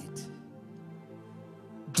needed.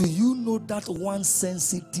 Do you know that one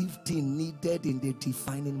sensitive thing needed in the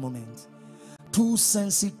defining moment? Two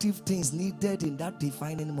sensitive things needed in that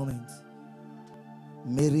defining moment.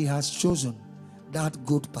 Mary has chosen that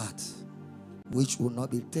good part which will not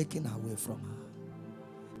be taken away from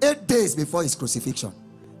her. 8 days before his crucifixion,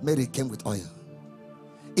 Mary came with oil.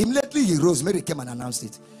 Immediately he rose, Mary came and announced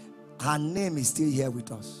it. Her name is still here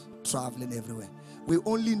with us, traveling everywhere. We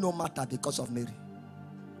only know Martha because of Mary.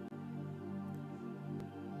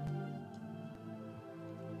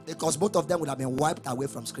 Because both of them would have been wiped away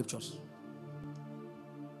from scriptures.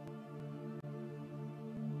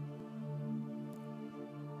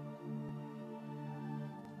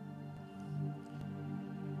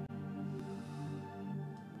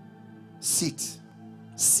 Sit.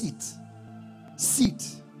 Sit. Sit.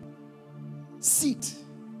 Sit.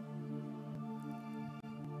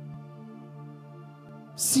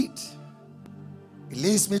 Sit. It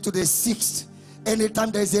leads me to the sixth.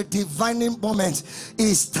 Anytime there is a divining moment,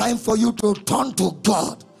 it's time for you to turn to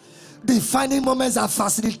God. Defining moments are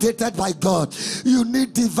facilitated by God. You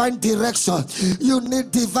need divine direction. You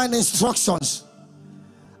need divine instructions.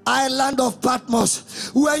 Island of Patmos,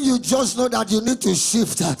 when you just know that you need to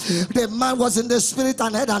shift. The man was in the spirit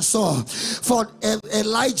and heard and saw. For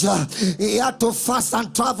Elijah, he had to fast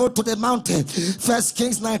and travel to the mountain. 1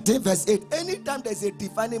 Kings 19 verse 8. Anytime there's a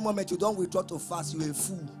defining moment, you don't withdraw to fast, you're a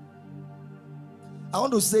fool. I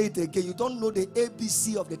want to say it again. You don't know the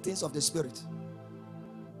ABC of the things of the spirit.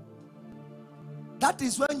 That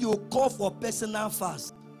is when you call for personal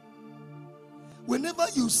fast. Whenever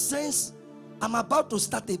you sense, I'm about to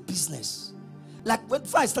start a business. Like when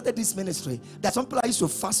I started this ministry, there's some people I used to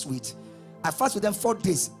fast with. I fast with them 4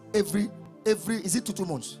 days every is it 2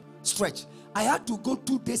 months stretch. I had to go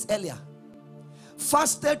 2 days earlier.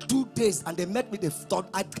 Fasted 2 days and they met me the third.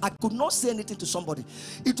 I could not say anything to somebody.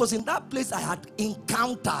 It was in that place I had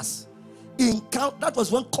encounters. That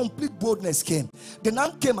was when complete boldness came. The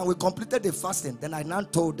nun came and we completed the fasting. Then I now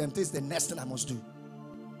told them this is the next thing I must do.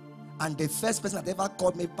 And the first person that ever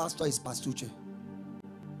called me pastor is Pastor Uche.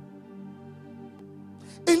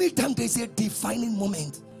 Anytime there's a defining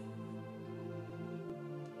moment,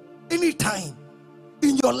 anytime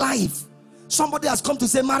in your life somebody has come to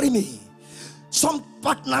say marry me, some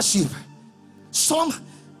partnership,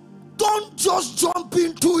 don't just jump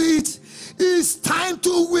into it. It's time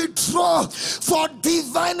to withdraw for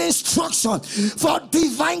divine instruction, for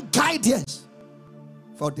divine guidance,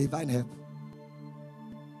 for divine help.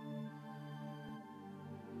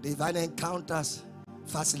 Divine encounters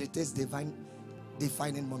facilitates divine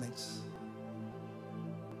defining moments.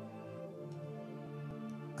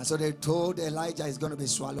 And so they told Elijah he's going to be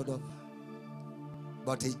swallowed up.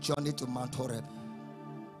 But he journeyed to Mount Horeb.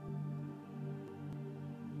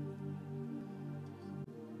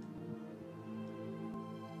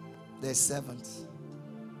 The 7th.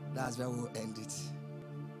 That's where we'll end it.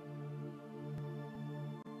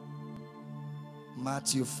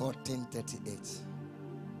 Matthew 14:38.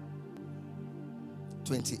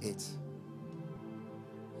 28.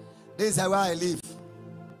 This is where I live.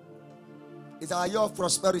 It's our year of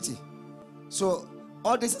prosperity. So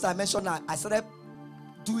all this things I mentioned now, I started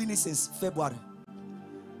doing it since February.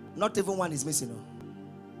 Not even one is missing. No.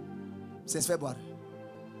 Since February.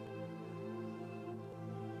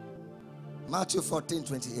 Matthew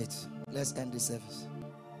 14:28. Let's end this service.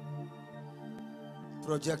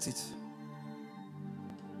 Project it.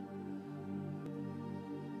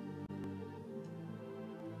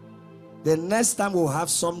 The next time we'll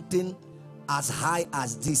have something as high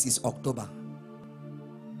as this is October.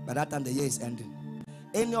 By that time the year is ending.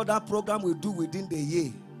 Any other program we do within the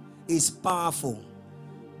year is powerful.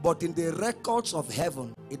 But in the records of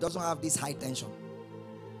heaven, it doesn't have this high tension.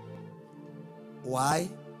 Why?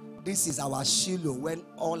 This is our Shiloh when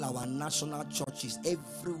all our national churches,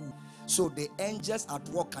 everywhere. So the angels at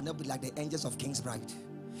work cannot be like the angels of King's Bride.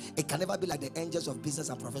 It can never be like the angels of business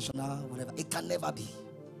and professional, whatever. It can never be.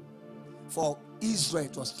 For Israel,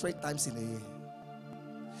 it was 3 times in a year.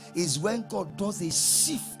 Is when God does a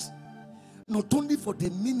shift, not only for the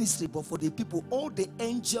ministry but for the people. All the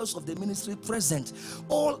angels of the ministry present,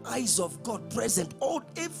 all eyes of God present, all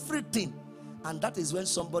everything. And that is when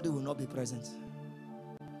somebody will not be present.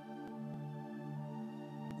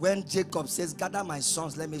 When Jacob says, gather my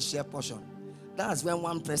sons, let me share portion, that's when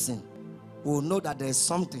one person will know that there is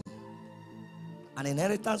something. An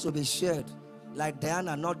inheritance will be shared. Like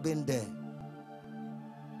Diana not being there,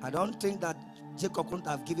 I don't think that Jacob couldn't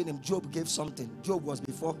have given him. Job gave something. Job was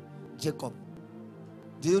before Jacob.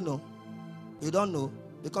 Do you know? You don't know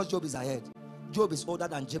because Job is ahead. Job is older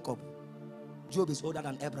than Jacob. Job is older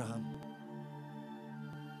than Abraham.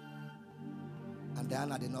 And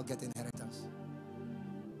Diana did not get inheritance.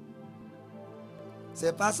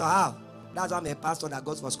 Say, Pastor, how? That's why I'm a pastor that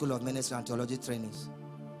goes for school of ministry and theology trainings.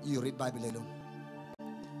 You read Bible alone.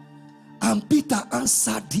 And Peter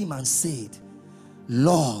answered him and said,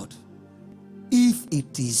 Lord, if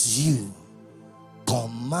it is you,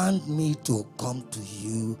 command me to come to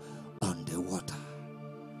you on the water.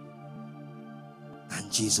 And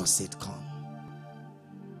Jesus said, come.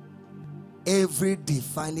 Every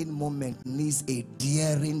defining moment needs a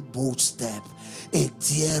daring, bold step, a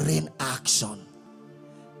daring action.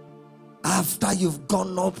 After you've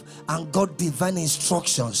gone up and got divine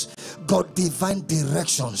instructions, got divine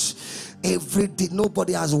directions, every day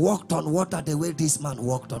nobody has walked on water the way this man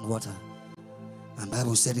walked on water. And the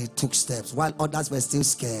Bible said he took steps. While others were still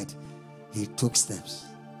scared, he took steps.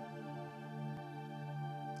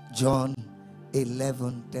 John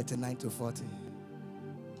 11:39-40.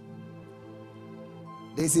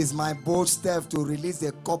 This is my bold step to release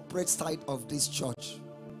the corporate side of this church,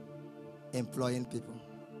 employing people.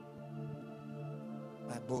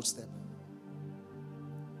 My bold step.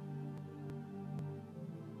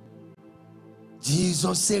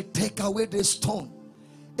 Jesus said, take away the stone.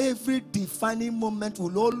 Every defining moment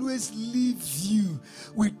will always leave you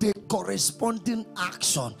with a corresponding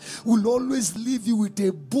action, will always leave you with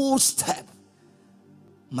a bold step.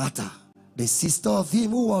 Martha, the sister of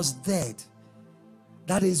him who was dead.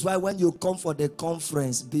 That is why when you come for the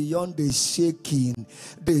conference, beyond the shaking,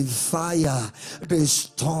 the fire, the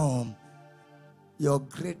storm, your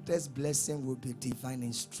greatest blessing will be divine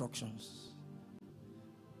instructions.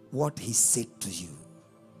 What he said to you.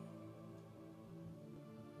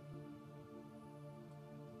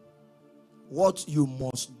 What you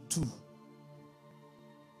must do.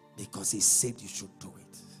 Because he said you should do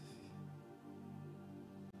it.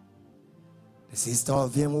 The sister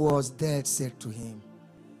of him who was dead said to him,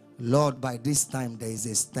 Lord, by this time there is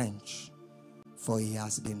a stench, for he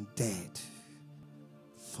has been dead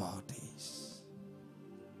 4 days.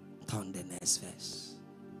 Turn the next verse.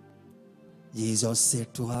 Jesus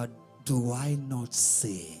said to her, do I not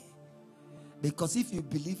say? Because if you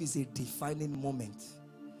believe it's a defining moment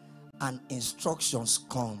and instructions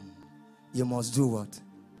come, you must do what?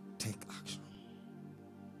 Take action.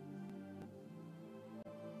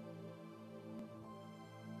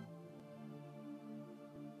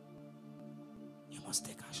 You must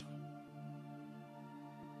take action.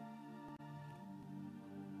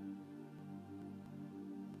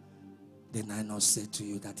 Then I not say to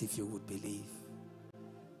you that if you would believe,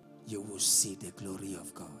 you will see the glory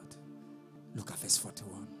of God. Look at verse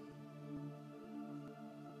 41.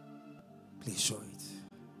 Please show it.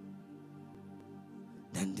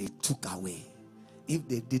 Then they took away. If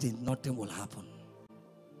they didn't, nothing will happen.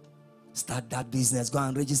 Start that business. Go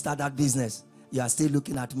and register that business. You are still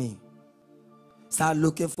looking at me. Start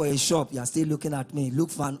looking for a shop. You are still looking at me. Look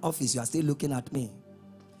for an office. You are still looking at me.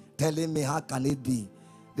 Telling me how can it be?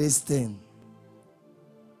 This thing.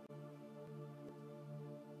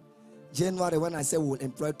 January, when I said we'll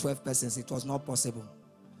employ 12 persons, it was not possible.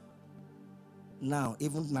 Now,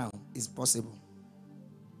 even now, it's possible.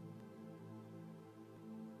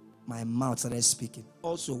 My mouth started speaking.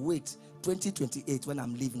 Also, wait, 2028, when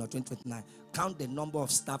I'm leaving, or 2029, count the number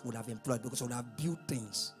of staff would have employed, because I would have built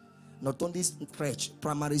things. Not only crèche,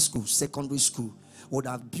 primary school, secondary school, would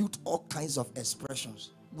have built all kinds of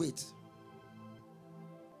expressions. Wait.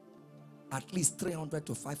 At least 300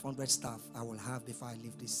 to 500 staff I will have before I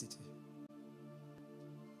leave this city.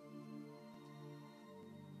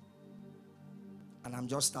 And I'm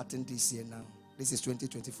just starting this year now. This is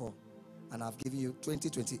 2024. And I've given you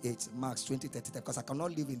 2028, max 2030, because I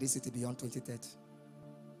cannot live in this city beyond 2030.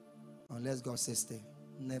 Unless God says stay.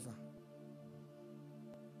 Never.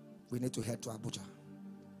 We need to head to Abuja,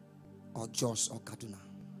 or Jos, or Kaduna.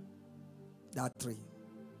 That three.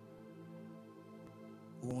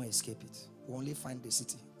 We won't escape it. We only find the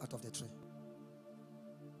city out of the tree.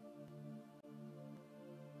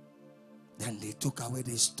 Then they took away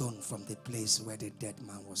the stone from the place where the dead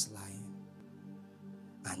man was lying.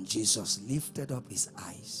 And Jesus lifted up his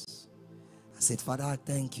eyes and said, Father, I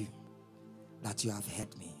thank you that you have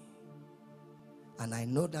heard me. And I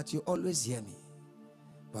know that you always hear me.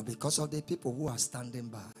 But because of the people who are standing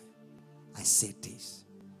by, I say this,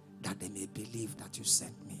 that they may believe that you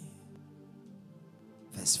sent me.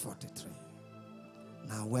 Verse 43.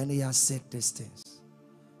 Now when he has said these things,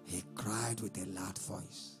 he cried with a loud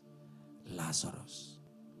voice, Lazarus,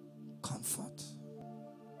 come forth.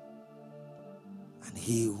 And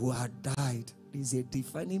he who had died, this is a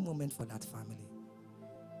defining moment for that family,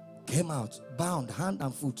 came out, bound hand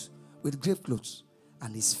and foot with grave clothes,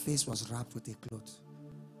 and his face was wrapped with a cloth.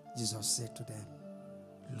 Jesus said to them,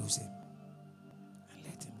 loose him and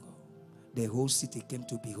let him go. The whole city came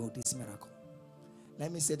to behold this miracle.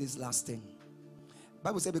 Let me say this last thing. The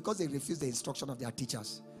Bible says because they refused the instruction of their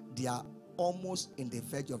teachers, they are almost in the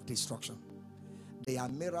verge of destruction. There are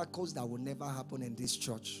miracles that will never happen in this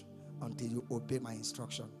church until you obey my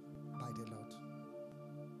instruction by the Lord.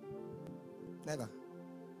 Never.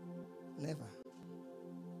 Never.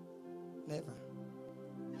 Never.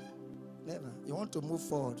 Never. You want to move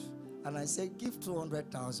forward, and I say give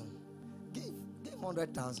 200,000. Give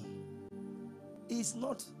 100,000. It's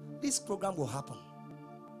not, this program will happen.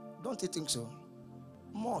 Don't you think so?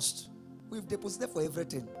 Must. We've deposited for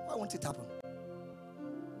everything. Why won't it happen?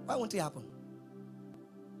 Why won't it happen?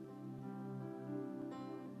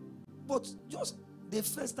 But just the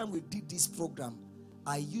first time we did this program,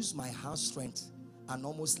 I used my house strength and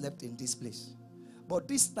almost slept in this place. But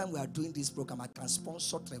this time we are doing this program, I can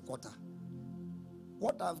sponsor 3/4.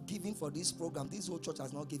 What I've given for this program, this whole church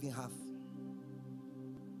has not given half.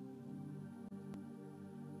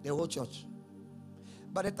 The whole church.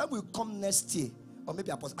 By the time we come next year, or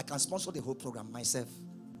maybe I can sponsor the whole program myself.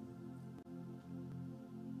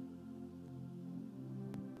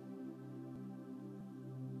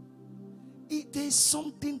 It is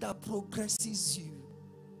something that progresses you.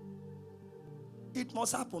 It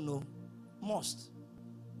must happen, no? Must.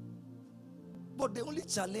 But the only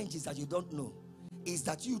challenge is that you don't know. Is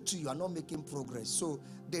that you too, you are not making progress. So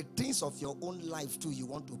the things of your own life too, you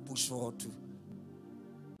want to push forward to.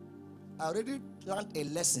 I already learned a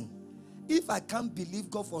lesson. If I can't believe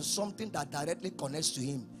God for something that directly connects to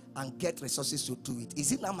Him and get resources to do it,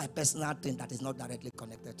 is it now my personal thing that is not directly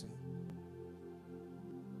connected to Him?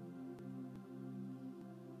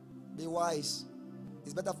 Be wise.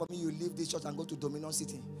 It's better for me you leave this church and go to Dominion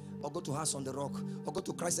City, or go to House on the Rock, or go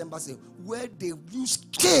to Christ Embassy, where they use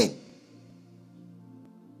Cain,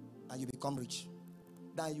 and you become rich.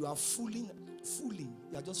 Then you are fooling.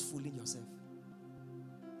 You are just fooling yourself.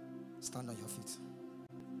 Stand on your feet.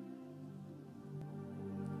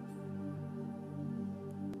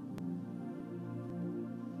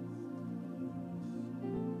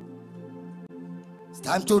 It's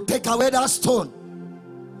time to take away that stone.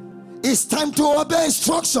 It's time to obey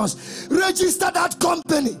instructions. Register that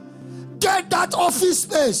company. Get that office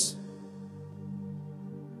space.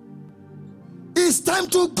 It's time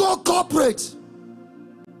to go corporate.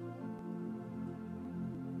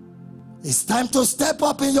 It's time to step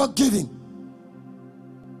up in your giving.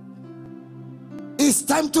 It's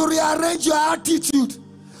time to rearrange your attitude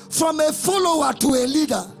from a follower to a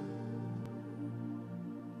leader.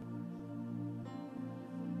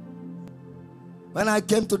 When I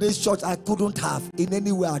came to this church, I couldn't have in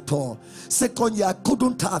any way at all. Second year, I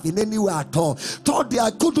couldn't have in any way at all. Third year,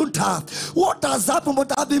 I couldn't have. What has happened?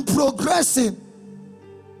 But I've been progressing.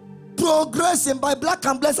 Progressing. By Black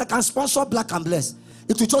and Bless, I can sponsor Black and Bless.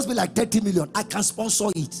 It will just be like 30 million. I can sponsor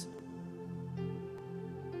it.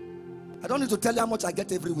 I don't need to tell you how much I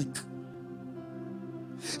get every week.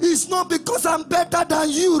 It's not because I'm better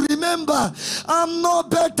than you. Remember, I'm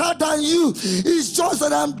not better than you. It's just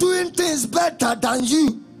that I'm doing things better than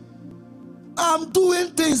you. I'm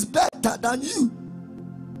doing things better than you.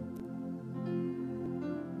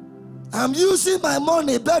 I'm using my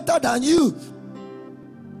money better than you.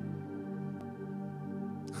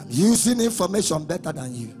 I'm using information better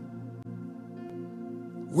than you.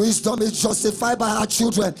 Wisdom is justified by our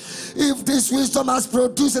children. If this wisdom has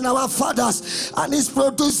produced in our fathers and is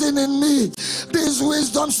producing in me, this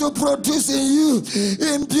wisdom should produce in you,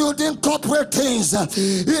 in building corporate things,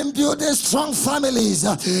 in building strong families,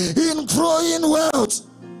 in growing wealth.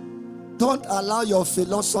 Don't allow your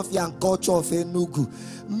philosophy and culture of Enugu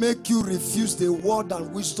make you refuse the word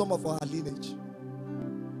and wisdom of our lineage.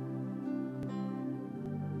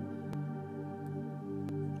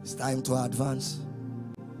 It's time to advance.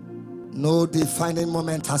 No defining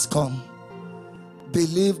moment has come.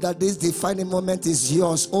 Believe that this defining moment is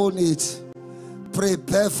yours. Own it.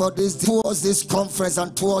 Prepare for this, towards this conference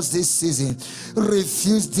and towards this season.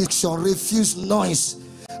 Refuse diction, refuse noise.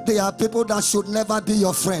 There are people that should never be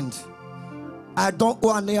your friend. I don't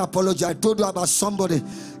owe any apology. I told you about somebody.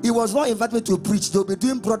 He was not inviting me to preach. They'll be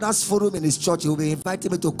doing brothers forum in his church. He will be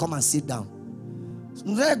inviting me to come and sit down.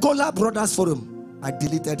 Regular brothers forum. I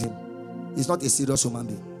deleted him. He's not a serious human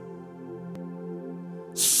being.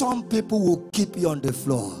 Some people will keep you on the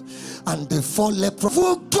floor, and the 4 lepers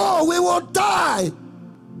will go. We will die.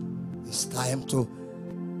 It's time to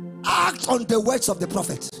act on the words of the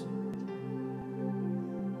prophet.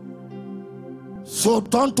 So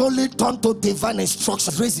don't only turn to divine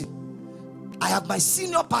instructions. Raising. I have my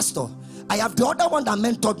senior pastor. I have the other one that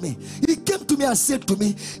mentored me. He came to me and said to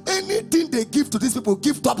me, anything they give to these people,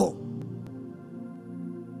 give double.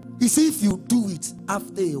 He said, if you do it,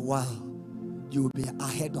 after a while, you will be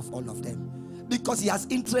ahead of all of them, because he has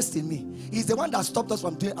interest in me. He's the one that stopped us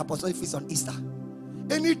from doing apostolic feast on Easter.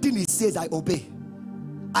 Anything he says, I obey.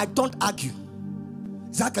 I don't argue.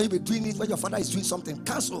 He said, how can you be doing it when your father is doing something?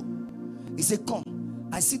 Cancel. He said, come.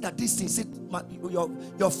 I see that this thing. He said,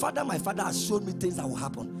 your father, my father has showed me things that will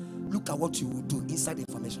happen. Look at what you will do. Inside the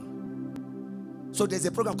information. So there's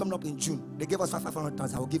a program coming up in June. They gave us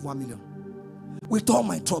 500,000. I will give 1 million. With all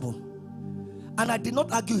my trouble. And I did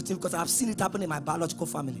not argue with him, because I have seen it happen in my biological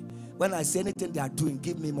family. When I say anything they are doing,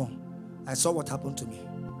 give me more. I saw what happened to me.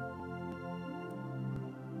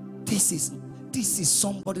 This is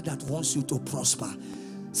somebody that wants you to prosper.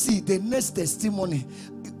 See, the next testimony,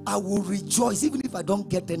 I will rejoice even if I don't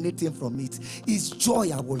get anything from it. It's joy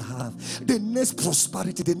I will have. The next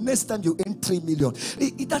prosperity, the next time you earn 3 million,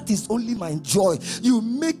 that is only my joy. You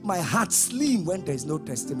make my heart slim when there is no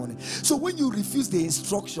testimony. So when you refuse the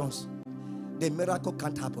instructions, the miracle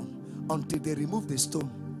can't happen. Until they remove the stone,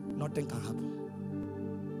 nothing can happen.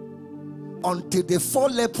 Until the 4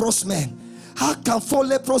 leprous men, how can 4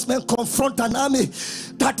 leprous men confront an army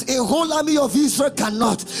that a whole army of Israel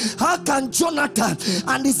cannot? How can Jonathan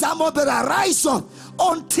and his armor bearer rise up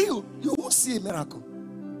until you will see a miracle?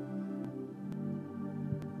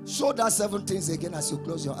 Show that 7 things again as you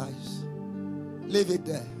close your eyes. Leave it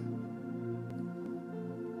there.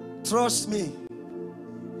 Trust me.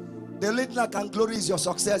 The only thing that can glory is your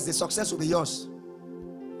success. The success will be yours.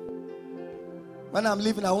 When I'm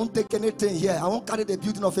leaving, I won't take anything here. I won't carry the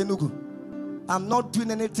building of Enugu. I'm not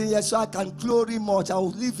doing anything here so I can glory much. I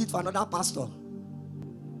will leave it for another pastor.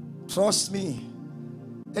 Trust me.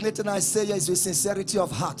 Anything I say here is with sincerity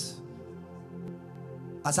of heart,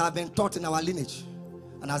 as I have been taught in our lineage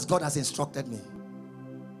and as God has instructed me.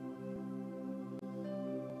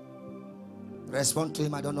 Respond to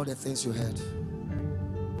him. I don't know the things you heard.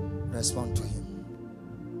 Respond to him.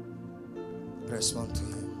 Respond to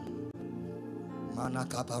him.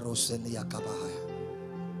 Manakabarosenia kabahaya.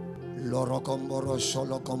 Lorokomboro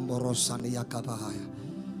sholokomboro sania kabahaya.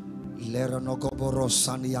 Leronogoboro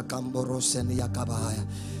sania kamboro senia kabahaya.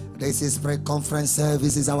 This is pre-conference service.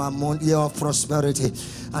 This is our year of prosperity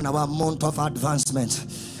and our month of advancement.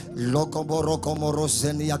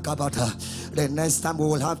 The next time we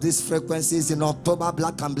will have these frequencies in October,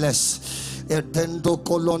 black and blessed.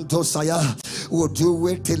 We'll do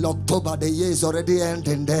it till October. The year is already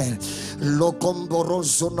ending then. We'll do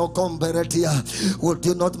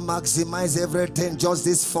not maximize everything just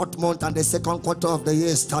this 4th month and the 2nd quarter of the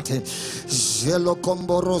year starting.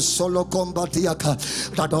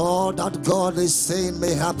 That all that God is saying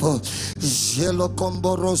may happen.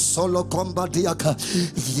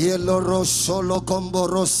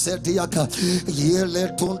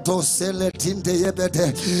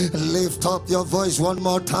 Lift up your voice one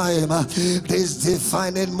more time. This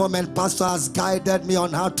defining moment, Pastor has guided me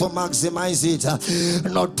on how to maximize it,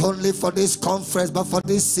 not only for this conference but for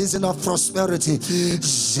this season of prosperity.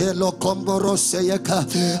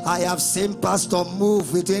 I have seen Pastor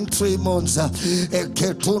move within 3 months. Let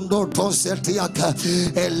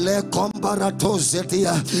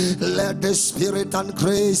the spirit and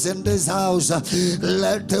grace in this house,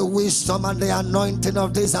 let the wisdom and the anointing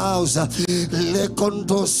of this house,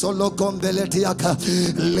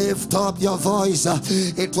 lift up your voice.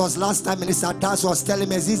 It was last time Minister Das was telling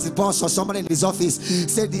me, this boss or someone in his office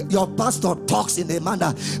said, your pastor talks in a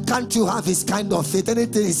manner, can't you have his kind of faith?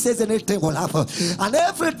 Anything he says, anything will happen, and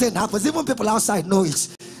everything happens. Even people outside know it.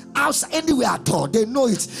 Outside, anywhere at all, they know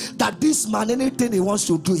it, that this man, anything he wants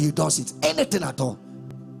to do, he does it. Anything at all.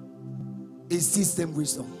 It's system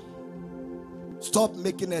wisdom. Stop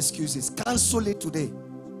making excuses. Cancel it today.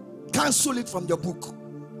 Cancel it from your book.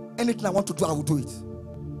 Anything I want to do, I will do it.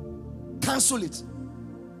 Cancel it.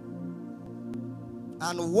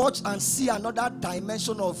 And watch and see another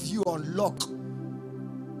dimension of you unlock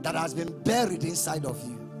that has been buried inside of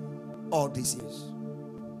you all these years.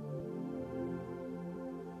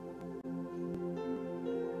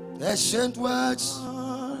 Ancient words,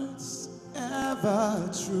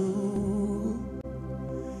 ever true,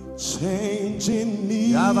 changing me.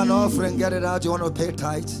 You have an offering, get it out. You want to pay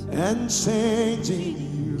tithes and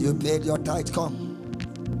changing you. You paid your tithe. Come.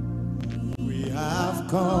 We have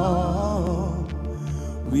come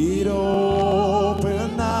with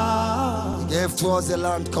open arms. Gave towards the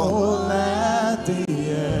land. Come. Oh, let the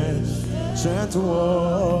ancient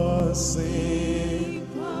words sing.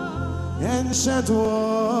 Ancient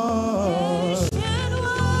words.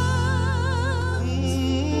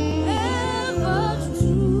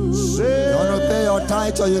 You want to pay your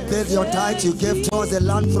tithe, or you paid your tithe, you gave towards the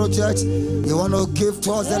land project. You want to give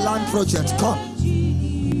towards the land project. Come.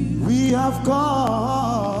 We have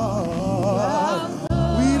come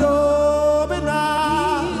with open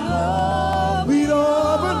arms. With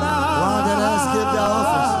open arms. Why did I skip their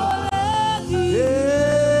office?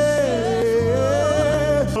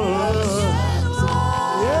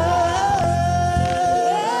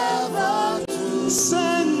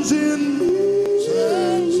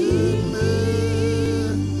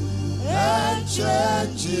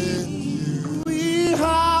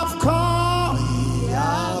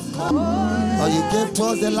 Or you gave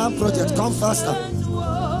towards the land project. Come faster.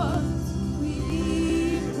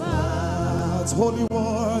 Holy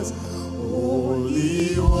words,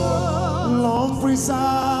 holy words, long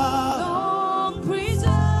preserved, long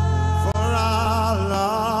preserved.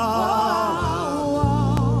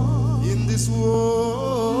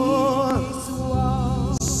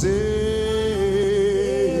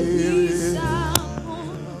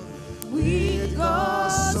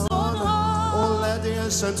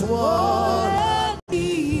 ancient one.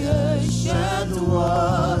 The ancient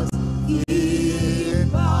ones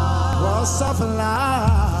keep us. Was of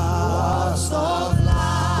life, Was of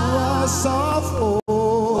life, was of hope.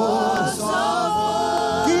 was of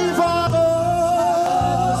hope. Give us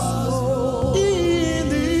in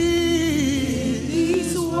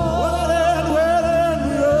This world,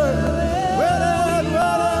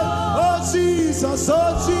 oh Jesus,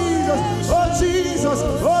 oh Jesus, oh Jesus,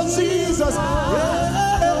 oh Jesus.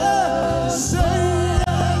 Yeah. Say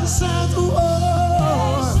ancient one,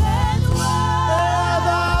 ancient ones,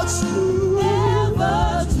 ever true,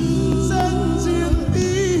 ever true. sending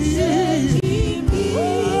me. Keep me.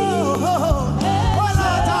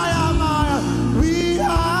 We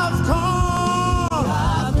have come,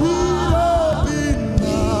 we open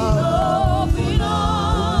Open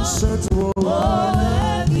arms. ancient one. Oh,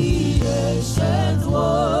 let the ancient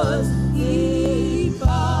ones keep us.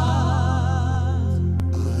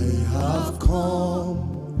 I have come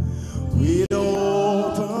with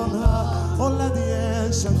open heart. Oh, let the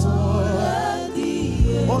ancient one,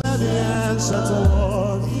 oh, let the ancient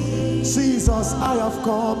one. Jesus, I have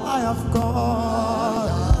come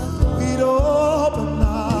with open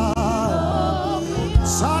heart.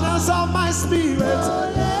 Channels of my spirit,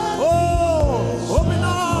 oh, open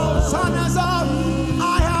up, channels of.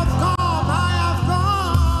 I have come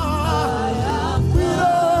with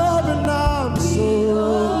open arms.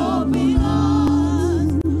 Oh. Open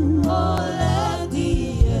arms. Oh, let the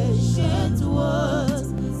ancient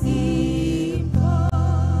ones keep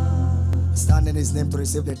us. Stand in His name to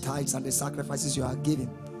receive the tithes and the sacrifices you are giving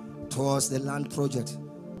towards the land project,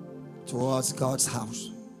 towards God's house.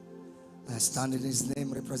 I stand in His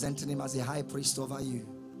name, representing Him as the high priest over you,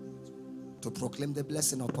 to proclaim the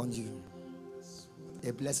blessing upon you.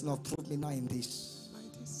 A blessing of prove me now in this.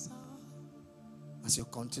 As you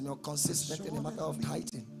continue consistent in the matter of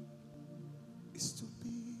tithing,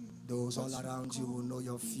 those all around you will know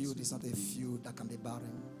your field is not a field that can be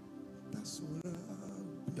barren.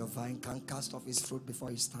 Your vine can cast off its fruit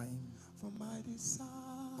before its time.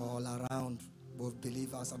 All around, both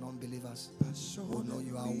believers and unbelievers will know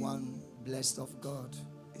you are one blessed of God,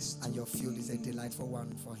 and your field is a delightful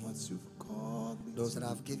one for Him. Those that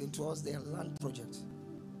have given towards their land project,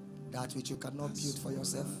 that which you cannot build for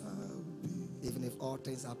yourself, even if all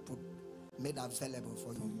things are made available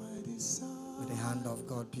for you, with the hand of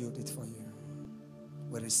God build it for you.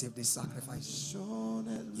 We receive this sacrifice.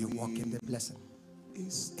 You walk in the blessing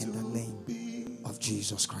in the name of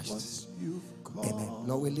Jesus Christ. Amen.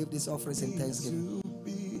 Lord, we lift these offerings in thanksgiving.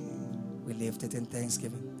 We lift it in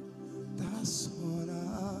thanksgiving.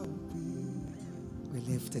 We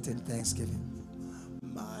lift it in thanksgiving.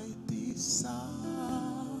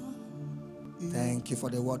 Thank you for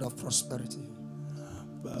the word of prosperity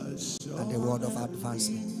and the word of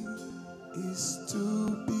advancement.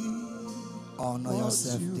 Honor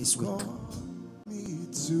yourself this week.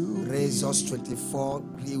 Raise us 24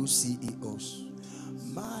 real CEOs.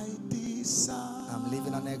 I'm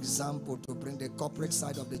living an example to bring the corporate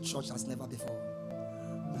side of the church as never before.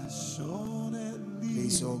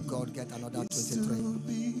 Please, oh God, get another 23.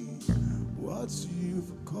 What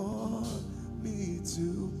you've called me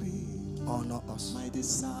to be. Honor us.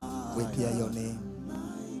 We bear your name.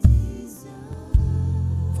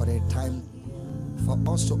 For the time for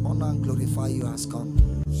us to honor and glorify you has come.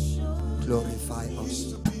 Glorify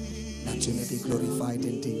us, that you may be glorified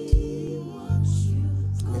indeed.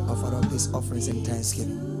 We offer up these offerings in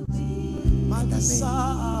thanksgiving in the name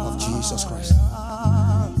of Jesus Christ.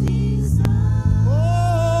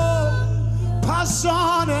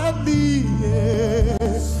 Passionately,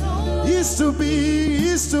 is to be,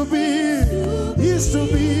 is to be, is to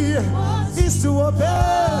be, is to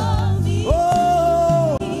obey.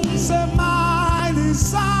 Oh, say my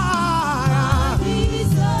desire.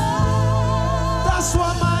 That's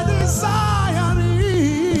what my desire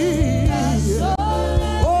is.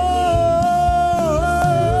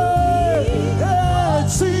 Oh, yeah,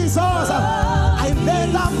 Jesus, I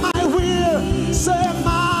made up my will. Say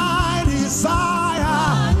my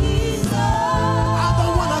desire. I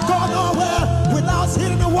don't want to go nowhere without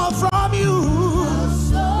hearing the word from you.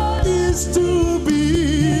 Is to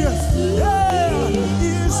be.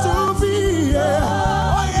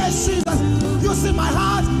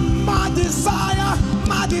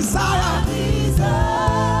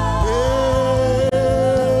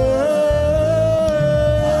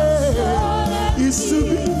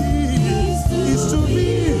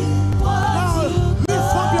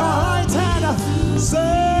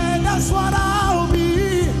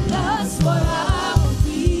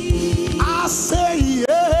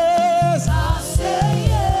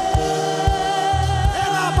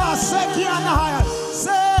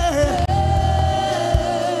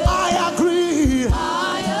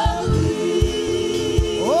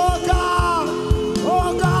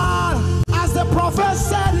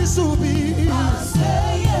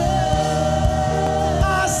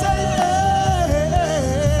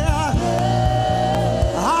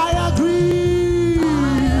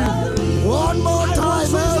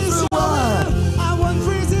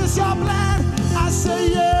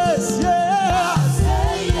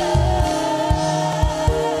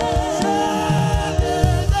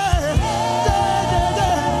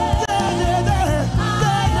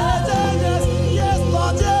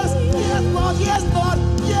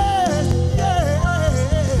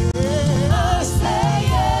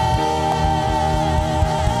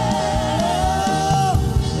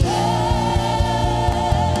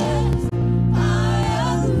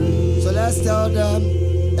 Let's tell them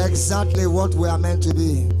exactly what we are meant to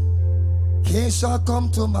be. Kings shall come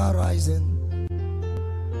to my rising.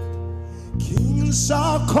 Kings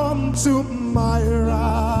shall come to my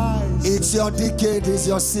rise. It's your decade, it's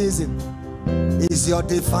your season, it's your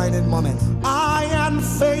defining moment. I am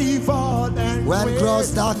favored and when great. gross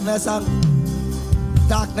darkness and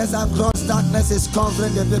gross darkness is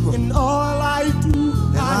covering the people, in all I do,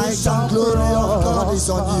 the light and glory of God is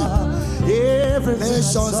on you. Every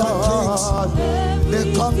nations and kings,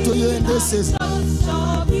 they come to you in this season.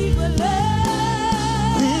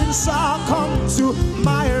 Kings shall come to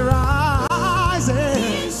my rising.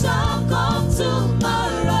 Kings shall come to my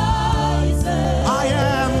rising. I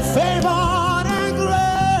am favored and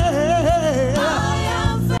great. I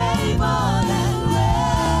am favored and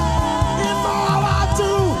great. In all I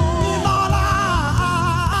do, in all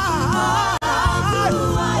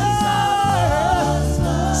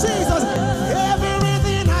Jesus,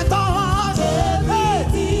 everything I thought,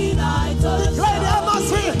 Everything I touch declare the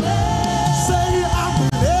atmosphere. Say I'm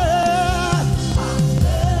blessed.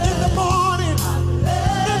 In the morning,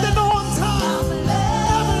 in the noontime,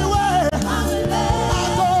 everywhere I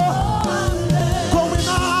go, going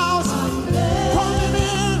out, coming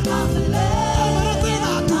in, everything I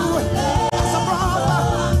do, as a brother,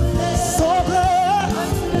 so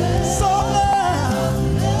blessed, so blessed,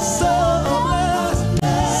 so blessed,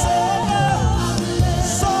 so blessed,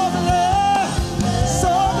 so blessed,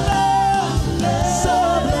 so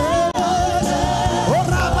blessed. Oh,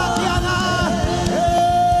 Rabatiana,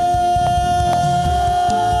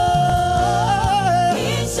 He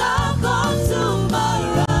shall come to my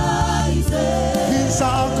rising. He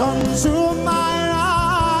shall come to my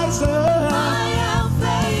rising. I am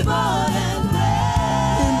favored and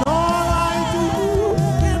blessed. In all I do,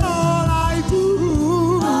 in all I do.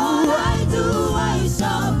 All I do, I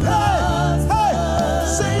shall prosper. Hey,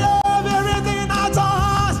 say everything I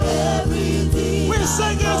touch. Everything We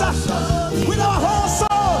sing it with our whole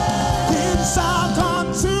soul. He shall come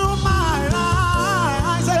to my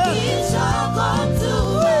rising. He shall come to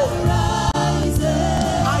my rising.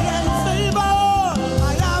 I am favored.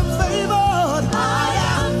 I am favored. I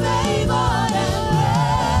am favored and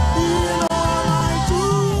In all I do,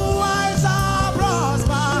 I shall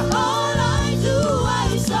prosper. blessed. All I do,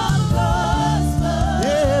 I shall prosper.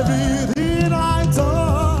 Everything I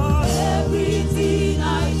touch. Everything I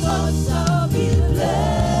touch shall be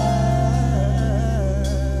blessed.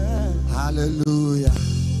 Hallelujah.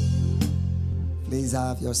 Please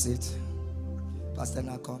have your seat. Pastor,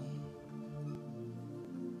 now come.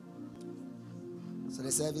 So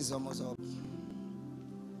the service is almost up.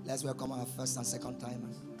 Let's welcome our first and second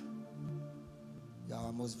timers. You are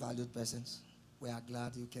our most valued persons. We are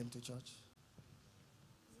glad you came to church.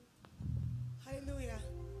 Hallelujah.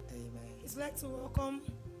 Amen. It's like to welcome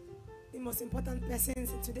the most important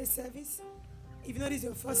persons in today's service. If you know this is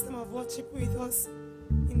your first time of worship with us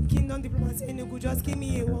in Kingdom Diplomats Enugu, just give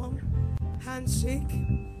me a warm handshake.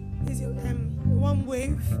 This is your warm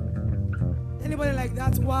wave. Anybody like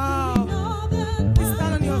that? Wow. Please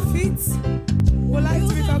stand on your feet. We'd like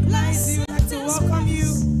to recognize you. We'd like to welcome you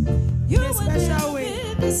in a special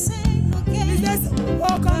way. Please let's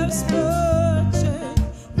welcome them.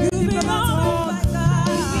 Diplomats hall.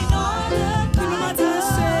 Diplomats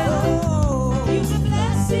handshake. You've been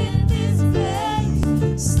blessed in this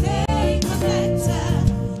place. Stay connected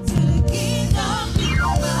to the kingdom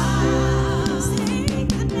diplomats. Stay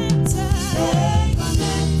connected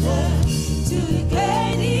to the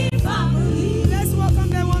KD family. Let's welcome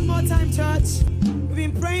them one more time, church. We've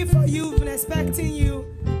been praying for you, we've been expecting you,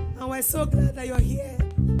 and we're so glad that you're here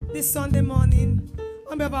this Sunday morning.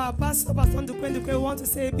 On behalf of our pastor, Pastor Ndukwe, we want to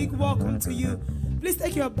say a big welcome to you. Please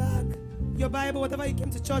take your bag, your Bible, whatever you came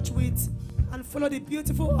to church with, and follow the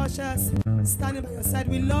beautiful ushers standing by your side.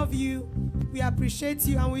 We love you, we appreciate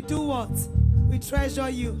you, and we do what? We treasure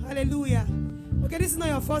you. Hallelujah. Okay, this is not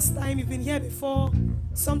your first time. You've been here before,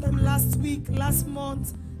 sometime last week, last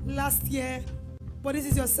month, last year, but this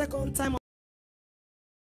is your second time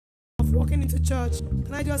of walking into church.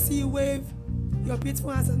 Can I just see you wave your beautiful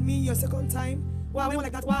hands at me your second time? Wow, anyone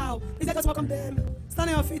like that? Wow. Please let us welcome them. Stand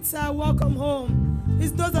on your feet, sir. Welcome home.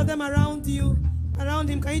 It's those of them around you, around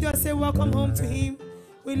him. Can you just say welcome home to him?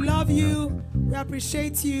 We love you. We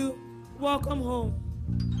appreciate you. Welcome home.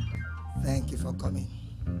 Thank you for coming.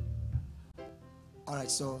 All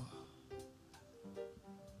right, so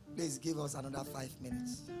please give us another 5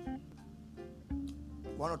 minutes.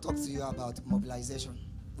 I want to talk to you about mobilization.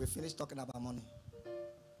 We finished talking about money.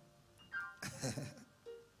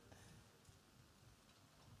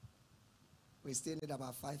 We still need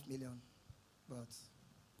about 5 million, but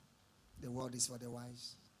the word is for the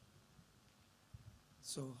wise.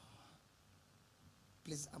 So,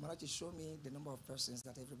 please, Amarachi, show me the number of persons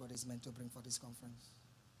that everybody is meant to bring for this conference.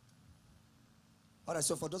 All right,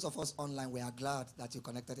 so for those of us online, we are glad that you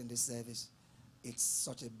connected in this service. It's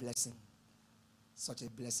such a blessing. Such a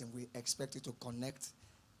blessing. We expect you to connect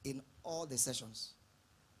in all the sessions.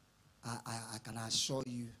 I can assure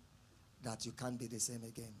you that you can't be the same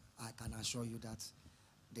again. I can assure you that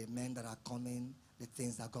the men that are coming, the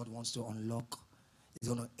things that God wants to unlock, is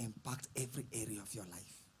going to impact every area of your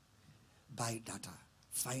life. Buy data.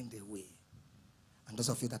 Find a way. And those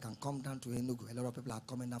of you that can come down to Enugu, a lot of people are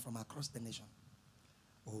coming down from across the nation.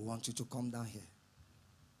 We want you to come down here.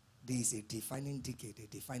 This is a defining decade, a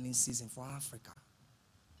defining season for Africa.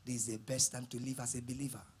 This is the best time to live as a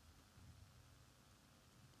believer.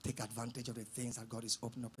 Take advantage of the things that God is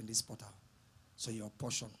opening up in this portal, so your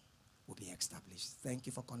portion will be established. Thank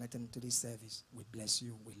you for connecting to this service. We bless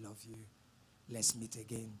you. We love you. Let's meet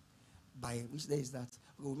again. By which day is that?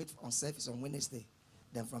 We'll meet on service on Wednesday.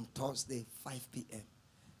 Then from Thursday, 5 p.m.,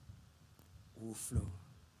 we'll flow.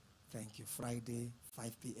 Thank you. Friday,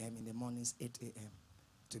 5 p.m. in the mornings, 8 a.m.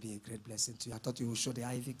 to be a great blessing to you. I thought you would show the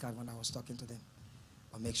IV card when I was talking to them.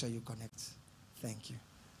 But make sure you connect. Thank you.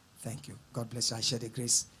 Thank you. God bless you. I share the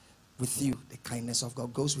grace with you. The kindness of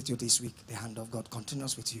God goes with you this week. The hand of God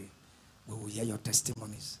continues with you. We will hear your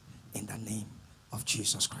testimonies in the name of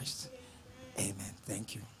Jesus Christ. Amen.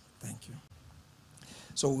 Thank you. Thank you.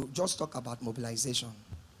 So we'll just talk about mobilization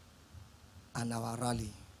and our rally.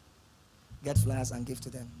 Get flyers and give to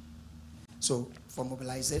them. So for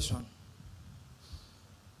mobilization,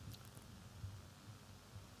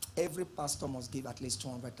 every pastor must give at least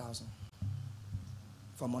 200,000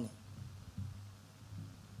 for money.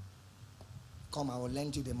 Come, I will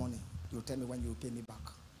lend you the money. You'll tell me when you will pay me back.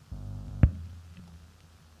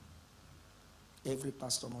 Every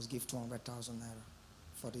pastor must give 200,000 naira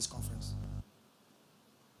for this conference.